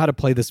 I know how to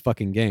play this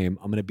fucking game.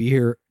 I'm going to be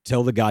here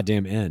till the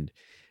goddamn end.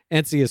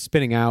 Ency is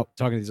spinning out,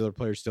 talking to these other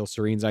players still.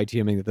 Serene's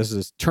ITMing that this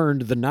has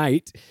turned the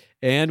night.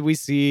 And we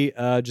see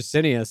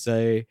Jasenia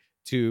say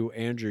to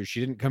Andrew, she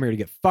didn't come here to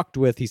get fucked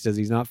with. He says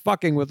he's not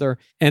fucking with her.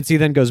 Ency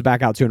then goes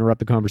back out to interrupt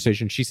the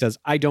conversation. She says,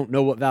 I don't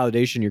know what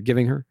validation you're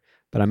giving her,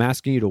 but I'm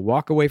asking you to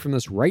walk away from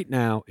this right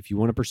now if you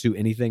want to pursue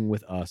anything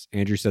with us.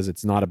 Andrew says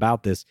it's not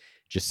about this.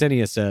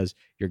 Jasenia says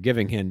you're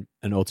giving him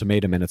an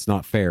ultimatum and it's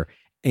not fair.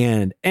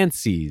 And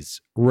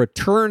Ency's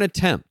return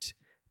attempt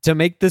to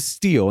make this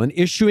steal and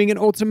issuing an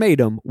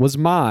ultimatum was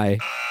my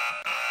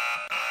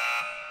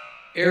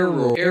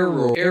error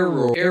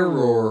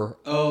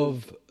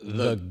of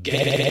the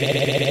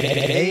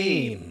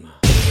game.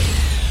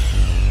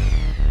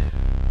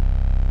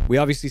 We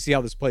obviously see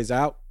how this plays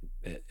out.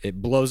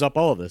 It blows up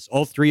all of this.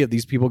 All three of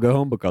these people go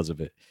home because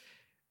of it.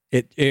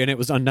 And it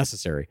was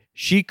unnecessary.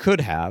 She could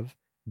have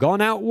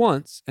gone out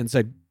once and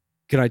said,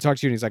 can I talk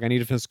to you? And he's like, I need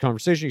to finish the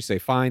conversation. You say,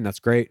 fine,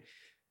 that's great.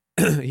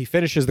 He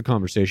finishes the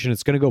conversation.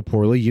 It's going to go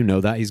poorly. You know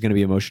that. He's going to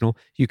be emotional.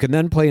 You can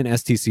then play an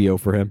STCO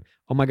for him.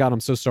 Oh my God, I'm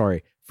so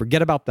sorry.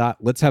 Forget about that.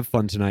 Let's have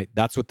fun tonight.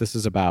 That's what this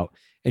is about.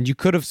 And you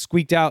could have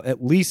squeaked out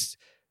at least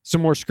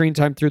some more screen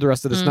time through the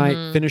rest of this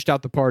night, finished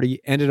out the party,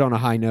 ended on a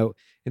high note.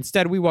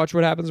 Instead, we watch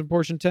what happens in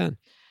portion 10.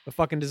 A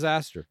fucking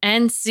disaster.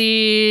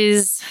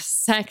 NC's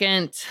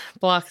second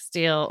block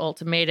steal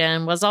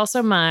ultimatum was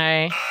also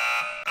my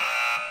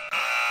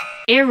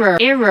error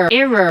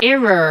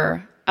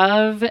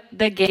of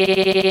the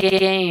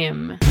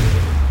game.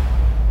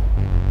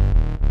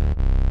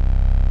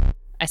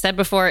 I said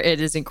before,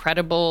 it is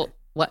incredible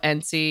what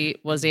NC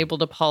was able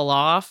to pull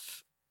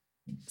off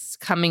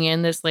coming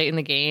in this late in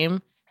the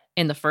game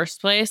in the first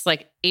place,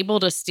 like able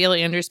to steal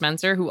Andrew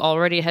Spencer, who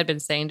already had been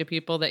saying to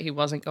people that he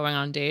wasn't going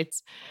on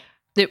dates.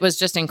 It was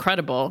just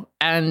incredible.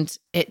 And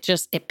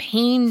it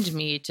pained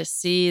me to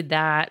see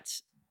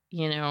that,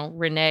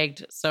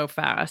 reneged so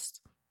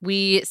fast.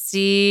 We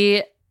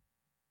see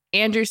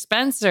Andrew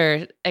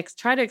Spencer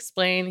try to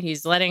explain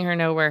he's letting her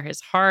know where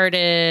his heart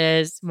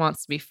is,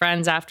 wants to be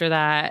friends after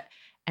that.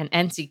 And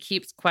NC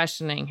keeps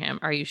questioning him.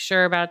 Are you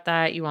sure about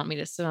that? You want me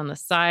to sit on the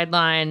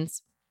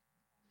sidelines?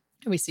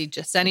 We see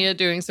Jasenia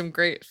doing some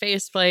great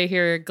face play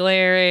here,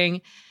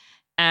 glaring.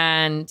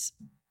 And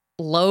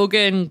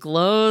Logan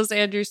glows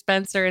Andrew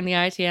Spencer in the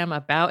ITM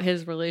about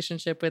his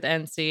relationship with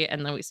NC.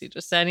 And then we see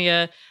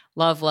Jasenia,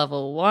 love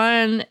level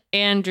 1.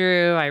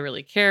 Andrew, I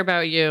really care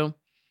about you.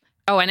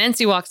 Oh, and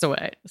NC walks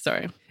away.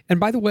 Sorry. And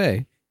by the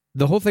way,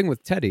 the whole thing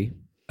with Teddy,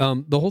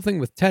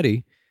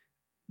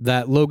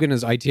 that Logan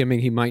is ITMing,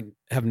 he might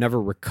have never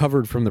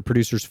recovered from the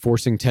producers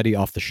forcing Teddy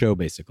off the show,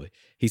 basically.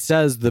 He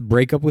says the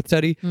breakup with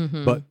Teddy,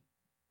 but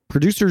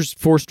producers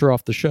forced her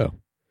off the show.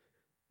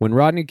 When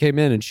Rodney came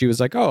in and she was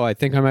like, oh, I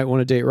think I might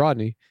want to date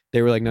Rodney,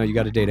 they were like, no, you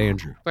got to date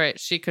Andrew. Right.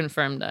 She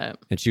confirmed that.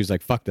 And she was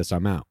like, fuck this,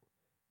 I'm out.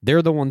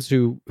 They're the ones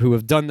who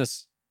have done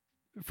this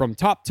from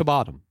top to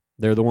bottom.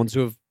 They're the ones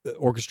who have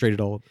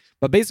orchestrated all of it.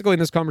 But basically in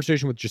this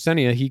conversation with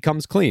Jasenia, he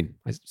comes clean.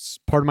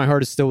 Part of my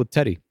heart is still with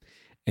Teddy.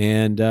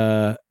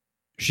 And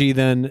she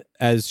then,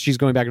 as she's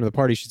going back into the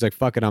party, she's like,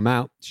 fuck it, I'm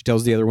out. She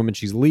tells the other woman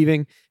she's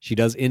leaving. She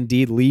does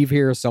indeed leave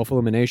here,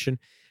 self-elimination.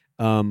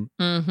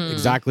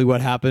 Exactly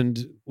what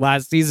happened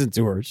last season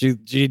to her. She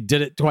did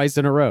it twice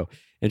in a row.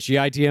 And she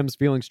ITMs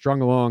feeling strung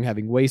along,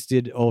 having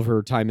wasted all of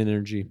her time and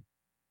energy.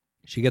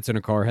 She gets in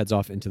a car, heads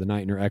off into the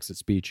night in her exit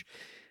speech.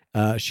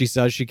 She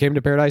says she came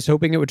to Paradise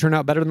hoping it would turn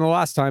out better than the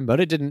last time, but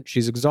it didn't.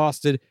 She's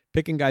exhausted,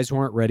 picking guys who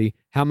aren't ready.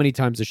 How many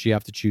times does she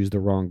have to choose the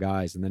wrong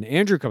guys? And then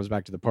Andrew comes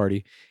back to the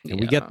party, and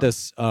we get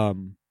this a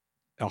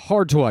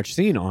hard to watch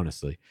scene,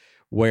 honestly,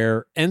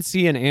 where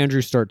NC and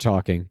Andrew start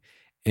talking,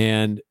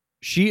 and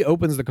she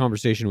opens the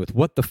conversation with,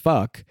 what the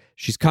fuck?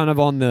 She's kind of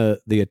on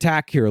the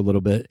attack here a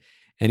little bit.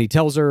 And he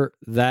tells her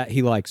that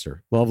he likes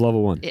her. Love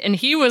level 1. And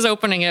he was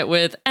opening it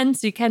with,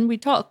 NC, can we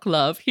talk,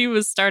 love? He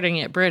was starting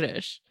it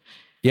British.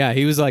 Yeah,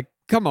 he was like,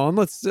 come on,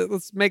 let's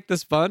make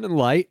this fun and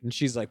light. And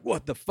she's like,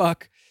 what the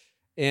fuck?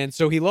 And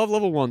so he love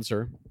level 1s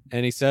her.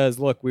 And he says,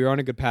 look, we were on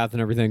a good path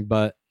and everything,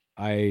 but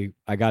I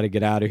got to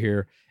get out of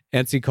here.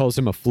 NC calls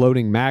him a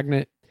floating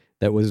magnet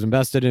that was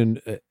invested in,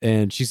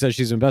 and she says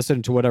she's invested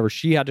into whatever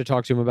she had to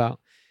talk to him about.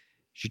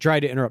 She tried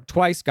to interrupt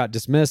twice, got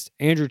dismissed.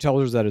 Andrew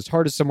tells her that his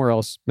heart is somewhere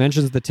else,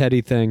 mentions the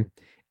Teddy thing,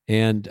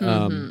 and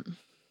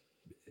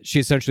she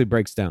essentially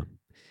breaks down.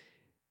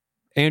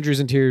 Andrew's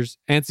in tears.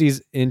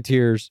 Nancy's in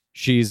tears.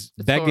 She's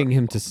begging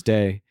him to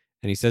stay,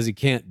 and he says he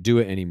can't do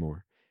it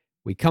anymore.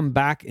 We come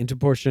back into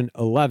portion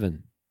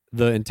 11.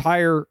 The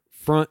entire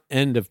front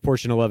end of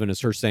portion 11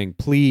 is her saying,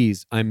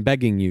 please, I'm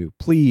begging you.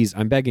 Please,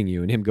 I'm begging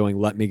you. And him going,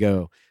 let me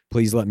go.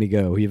 Please let me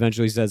go. He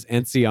eventually says,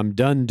 NC, I'm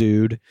done,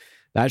 dude.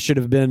 That should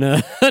have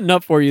been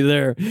enough for you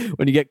there.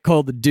 When you get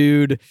called the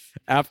dude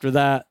after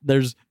that,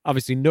 there's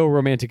obviously no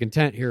romantic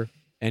intent here.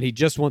 And he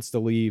just wants to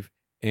leave.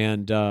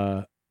 And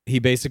he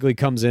basically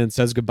comes in,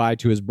 says goodbye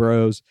to his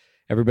bros.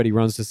 Everybody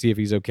runs to see if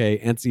he's okay.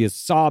 NC is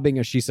sobbing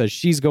as she says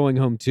she's going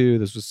home too.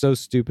 This was so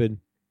stupid.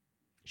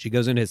 She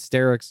goes into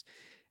hysterics.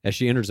 As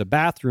she enters a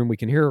bathroom, we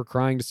can hear her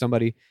crying to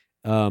somebody.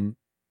 And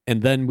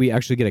then we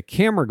actually get a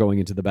camera going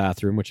into the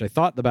bathroom, which I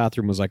thought the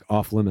bathroom was like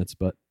off limits,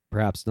 but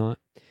perhaps not.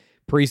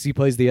 Parisi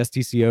plays the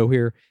STCO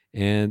here,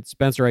 and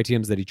Spencer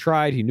ITMs that he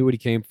tried. He knew what he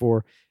came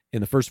for. In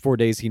the first 4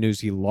 days, he knew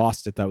he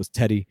lost it. That was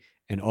Teddy.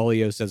 And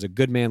Olio says a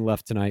good man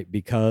left tonight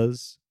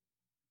because...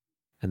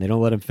 And they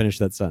don't let him finish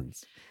that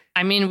sentence.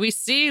 I mean, we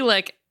see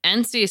like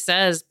NC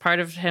says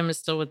part of him is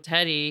still with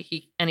Teddy.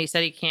 He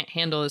said he can't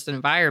handle this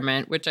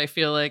environment, which I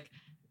feel like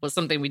was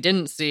something we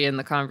didn't see in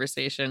the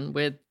conversation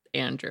with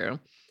Andrew.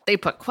 They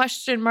put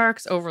question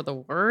marks over the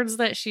words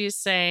that she's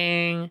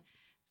saying.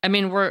 I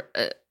mean, we're...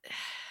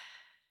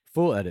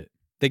 Full edit.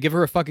 They give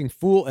her a fucking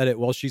full edit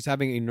while she's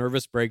having a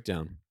nervous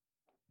breakdown.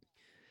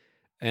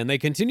 And they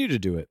continue to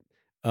do it.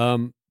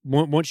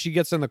 Once she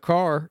gets in the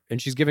car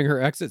and she's giving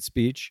her exit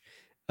speech,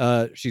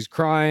 she's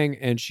crying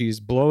and she's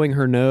blowing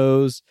her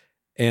nose,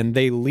 and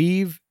they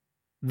leave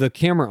the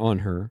camera on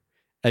her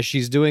as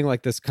she's doing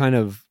like this kind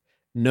of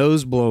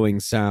nose blowing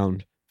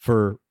sound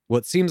for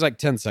what seems like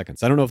 10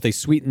 seconds. I don't know if they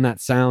sweeten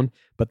that sound,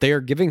 but they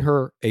are giving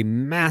her a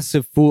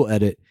massive full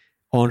edit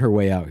on her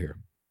way out here.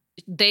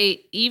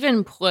 They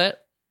even put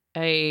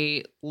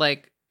they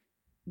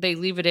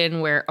leave it in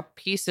where a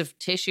piece of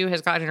tissue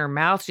has gotten in her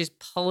mouth. She's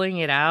pulling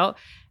it out,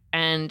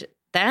 and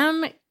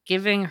them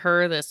giving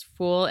her this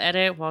full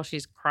edit while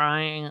she's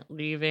crying,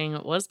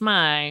 leaving was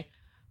my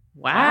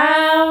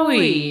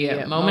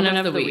wowie moment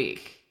of the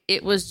week.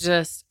 It was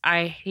just,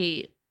 I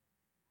hate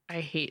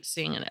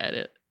seeing an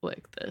edit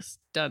like this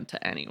done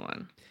to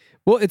anyone.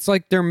 Well, it's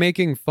like they're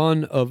making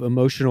fun of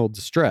emotional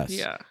distress.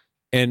 Yeah.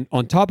 And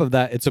on top of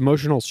that, it's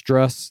emotional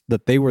stress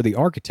that they were the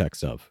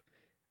architects of.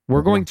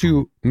 We're going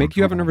to make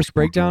you have a nervous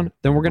breakdown,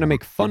 then we're going to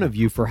make fun of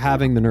you for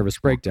having the nervous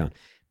breakdown.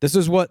 This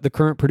is what the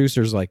current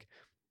producer's like,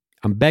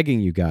 I'm begging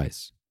you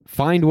guys,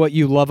 find what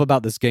you love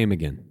about this game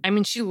again. I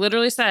mean, she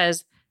literally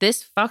says,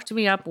 this fucked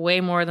me up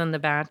way more than The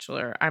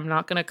Bachelor. I'm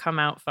not going to come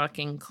out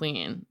fucking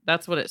clean.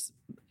 That's what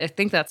I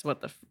think that's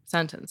what the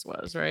sentence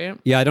was, right?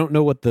 Yeah, I don't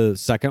know what the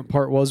second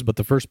part was, but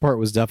the first part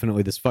was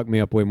definitely this fucked me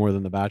up way more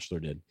than The Bachelor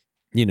did.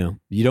 You know,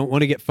 you don't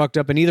want to get fucked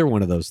up in either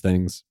one of those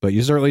things, but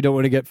you certainly don't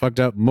want to get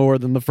fucked up more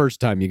than the first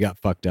time you got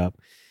fucked up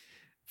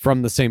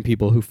from the same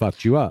people who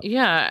fucked you up.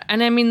 Yeah.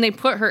 And I mean, they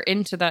put her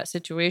into that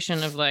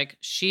situation of like,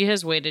 she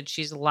has waited,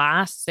 she's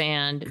last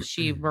sand,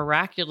 she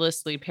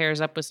miraculously pairs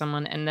up with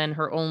someone, and then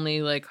her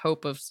only like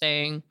hope of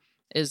staying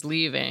is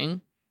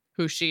leaving,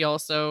 who she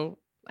also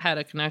had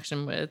a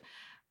connection with.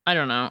 I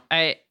don't know.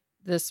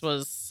 This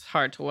was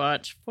hard to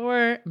watch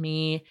for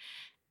me.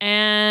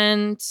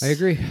 And I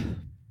agree.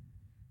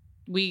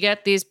 We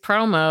get these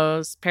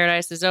promos.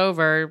 Paradise is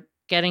over.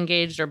 Get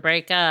engaged or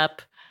break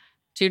up.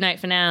 2-night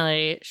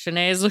finale.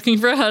 Shanae is looking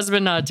for a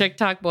husband, not a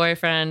TikTok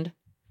boyfriend.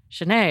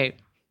 Shanae,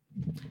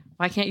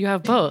 why can't you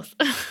have both?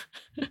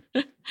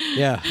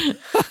 Yeah.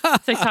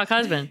 TikTok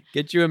husband.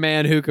 Get you a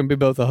man who can be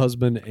both a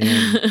husband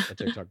and a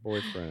TikTok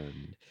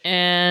boyfriend.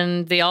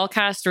 And the all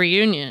cast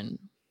reunion.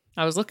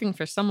 I was looking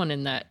for someone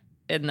in that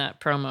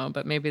promo,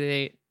 but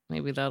maybe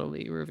that'll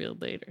be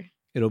revealed later.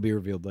 It'll be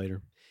revealed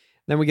later.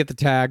 Then we get the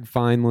tag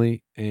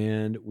finally,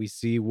 and we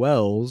see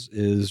Wells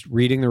is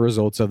reading the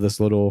results of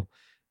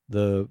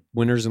the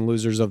winners and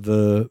losers of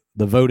the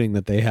voting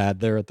that they had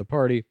there at the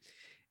party.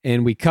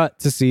 And we cut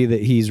to see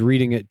that he's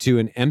reading it to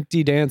an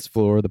empty dance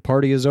floor. The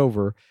party is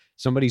over.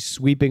 Somebody's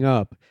sweeping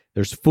up.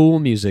 There's Fool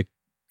music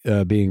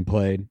being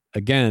played.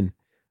 Again,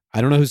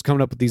 I don't know who's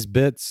coming up with these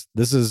bits.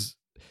 This is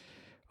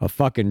a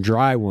fucking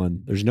dry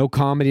one. There's no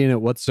comedy in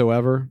it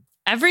whatsoever.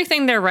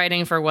 Everything they're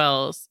writing for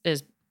Wells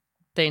is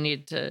they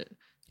need to.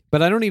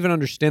 But I don't even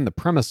understand the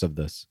premise of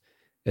this.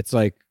 It's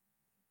like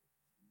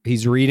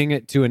he's reading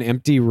it to an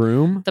empty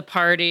room. The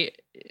party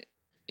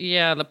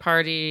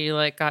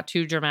like got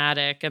too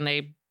dramatic and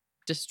they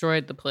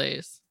destroyed the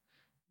place.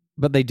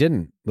 But they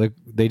didn't. Like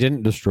they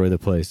didn't destroy the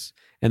place.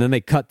 And then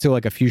they cut to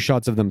like a few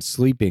shots of them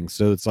sleeping.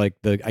 So it's like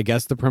I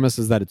guess the premise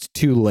is that it's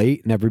too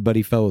late and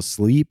everybody fell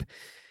asleep.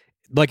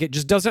 Like it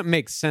just doesn't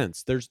make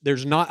sense.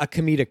 There's not a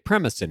comedic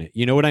premise in it.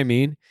 You know what I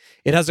mean?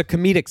 It has a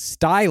comedic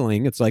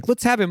styling. It's like,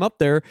 let's have him up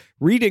there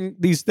reading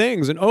these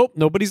things and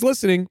nobody's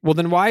listening. Well,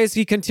 then why is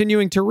he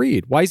continuing to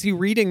read? Why is he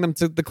reading them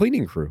to the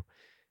cleaning crew?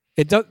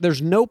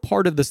 There's no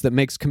part of this that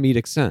makes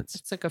comedic sense.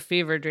 It's like a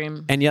fever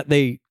dream. And yet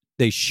they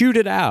shoot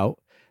it out.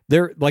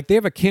 They're like, they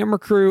have a camera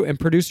crew and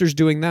producers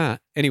doing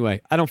that. Anyway,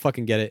 I don't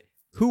fucking get it.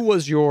 Who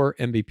was your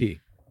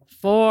MVP?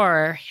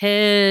 For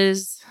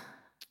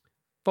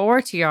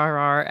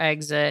TRR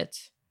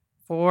exit,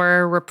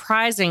 for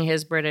reprising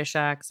his British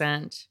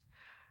accent,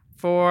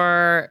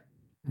 for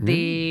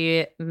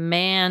the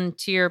man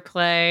tier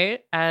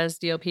play, as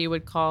DLP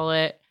would call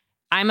it.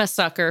 I'm a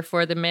sucker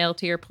for the male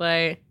tier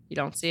play. You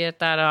don't see it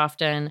that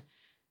often.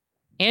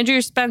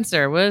 Andrew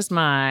Spencer was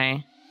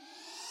my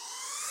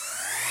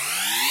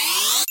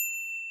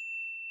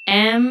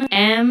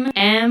MVP.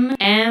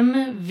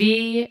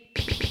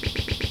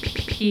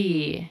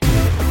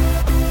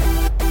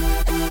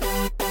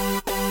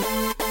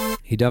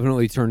 He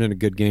definitely turned in a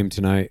good game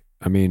tonight.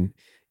 I mean,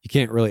 you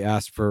can't really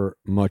ask for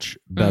much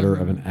better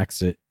of an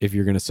exit if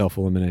you're going to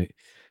self-eliminate.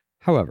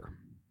 However,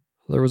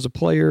 there was a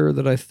player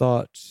that I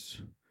thought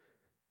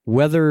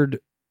weathered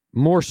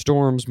more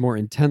storms, more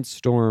intense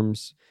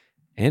storms,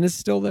 and is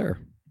still there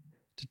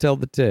to tell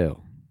the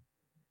tale.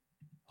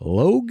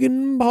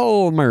 Logan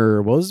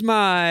Palmer was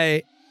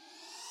my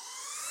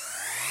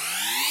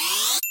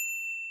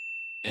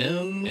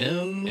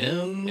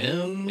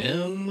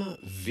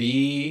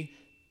MVP.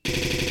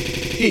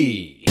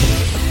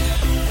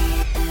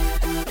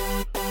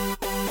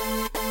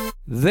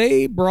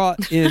 They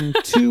brought in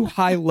two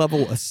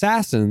high-level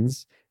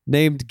assassins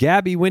named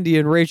Gabby Windy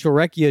and Rachel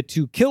Recchia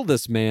to kill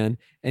this man,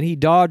 and he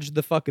dodged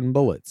the fucking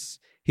bullets.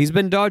 He's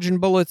been dodging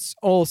bullets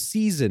all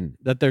season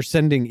that they're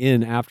sending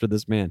in after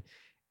this man.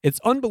 It's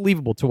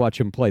unbelievable to watch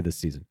him play this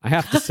season, I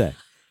have to say.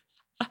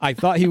 I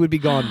thought he would be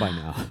gone by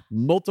now,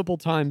 multiple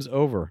times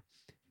over,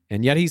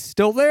 and yet he's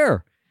still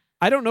there.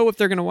 I don't know if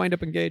they're going to wind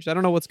up engaged. I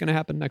don't know what's going to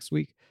happen next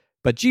week,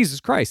 but Jesus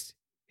Christ,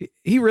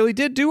 he really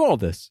did do all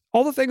this.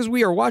 All the things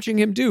we are watching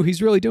him do,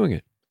 he's really doing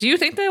it. Do you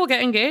think they will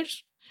get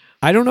engaged?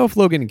 I don't know if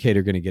Logan and Kate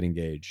are going to get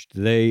engaged.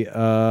 They,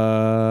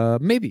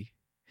 maybe.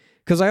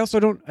 Because I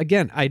also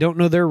I don't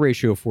know their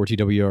ratio of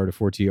 4TWR to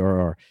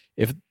 4TRR.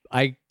 If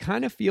I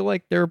kind of feel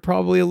like they're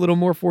probably a little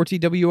more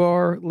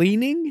 4TWR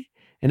leaning.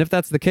 And if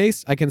that's the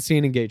case, I can see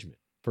an engagement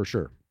for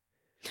sure.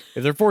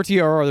 If they're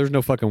 4TRR, there's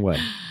no fucking way.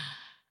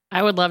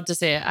 I would love to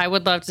see it. I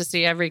would love to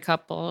see every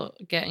couple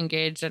get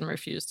engaged and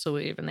refuse to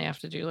leave, and they have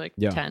to do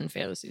 10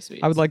 fantasy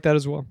suites. I would like that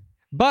as well.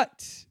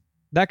 But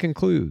that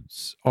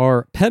concludes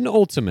our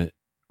penultimate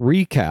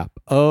recap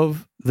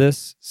of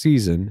this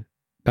season,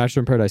 Bachelor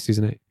in Paradise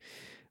Season 8.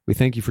 We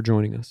thank you for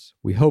joining us.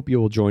 We hope you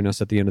will join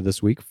us at the end of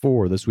this week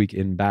for This Week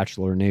in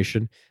Bachelor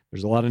Nation.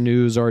 There's a lot of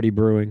news already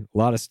brewing, a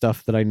lot of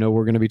stuff that I know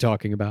we're going to be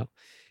talking about.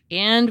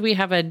 And we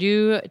have a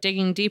new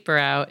Digging Deeper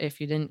out, if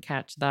you didn't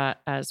catch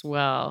that as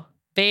well.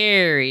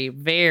 Very,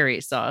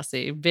 very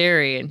saucy,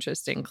 very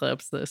interesting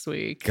clips this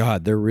week.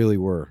 God, there really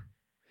were.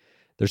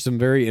 There's some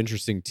very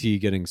interesting tea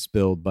getting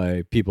spilled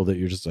by people that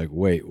you're just like,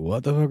 wait,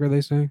 what the fuck are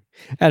they saying?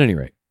 At any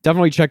rate,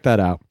 definitely check that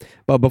out.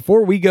 But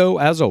before we go,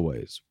 as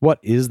always, what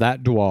is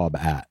that DWAB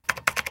at?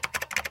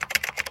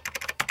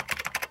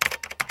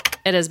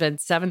 It has been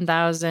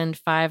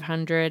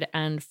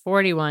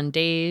 7,541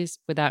 days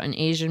without an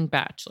Asian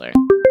bachelor.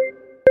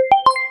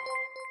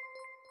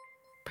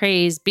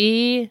 Praise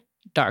be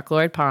Dark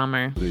Lord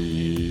Palmer.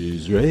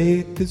 Please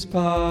rate this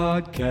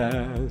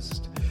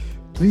podcast.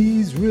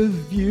 Please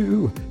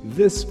review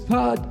this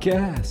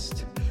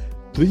podcast.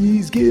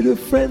 Please get a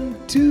friend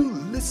to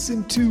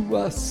listen to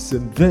us.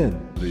 And then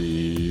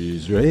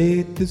please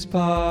rate this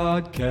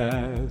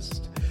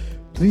podcast.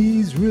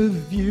 Please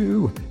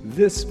review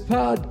this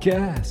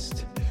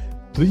podcast.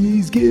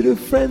 Please get a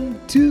friend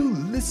to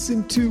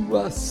listen to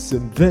us.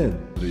 And then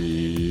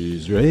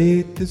please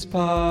rate this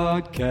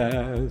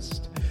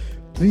podcast.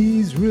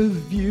 Please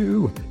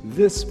review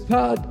this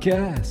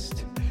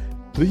podcast.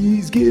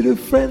 Please get a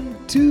friend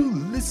to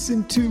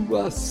listen to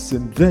us.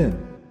 And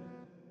then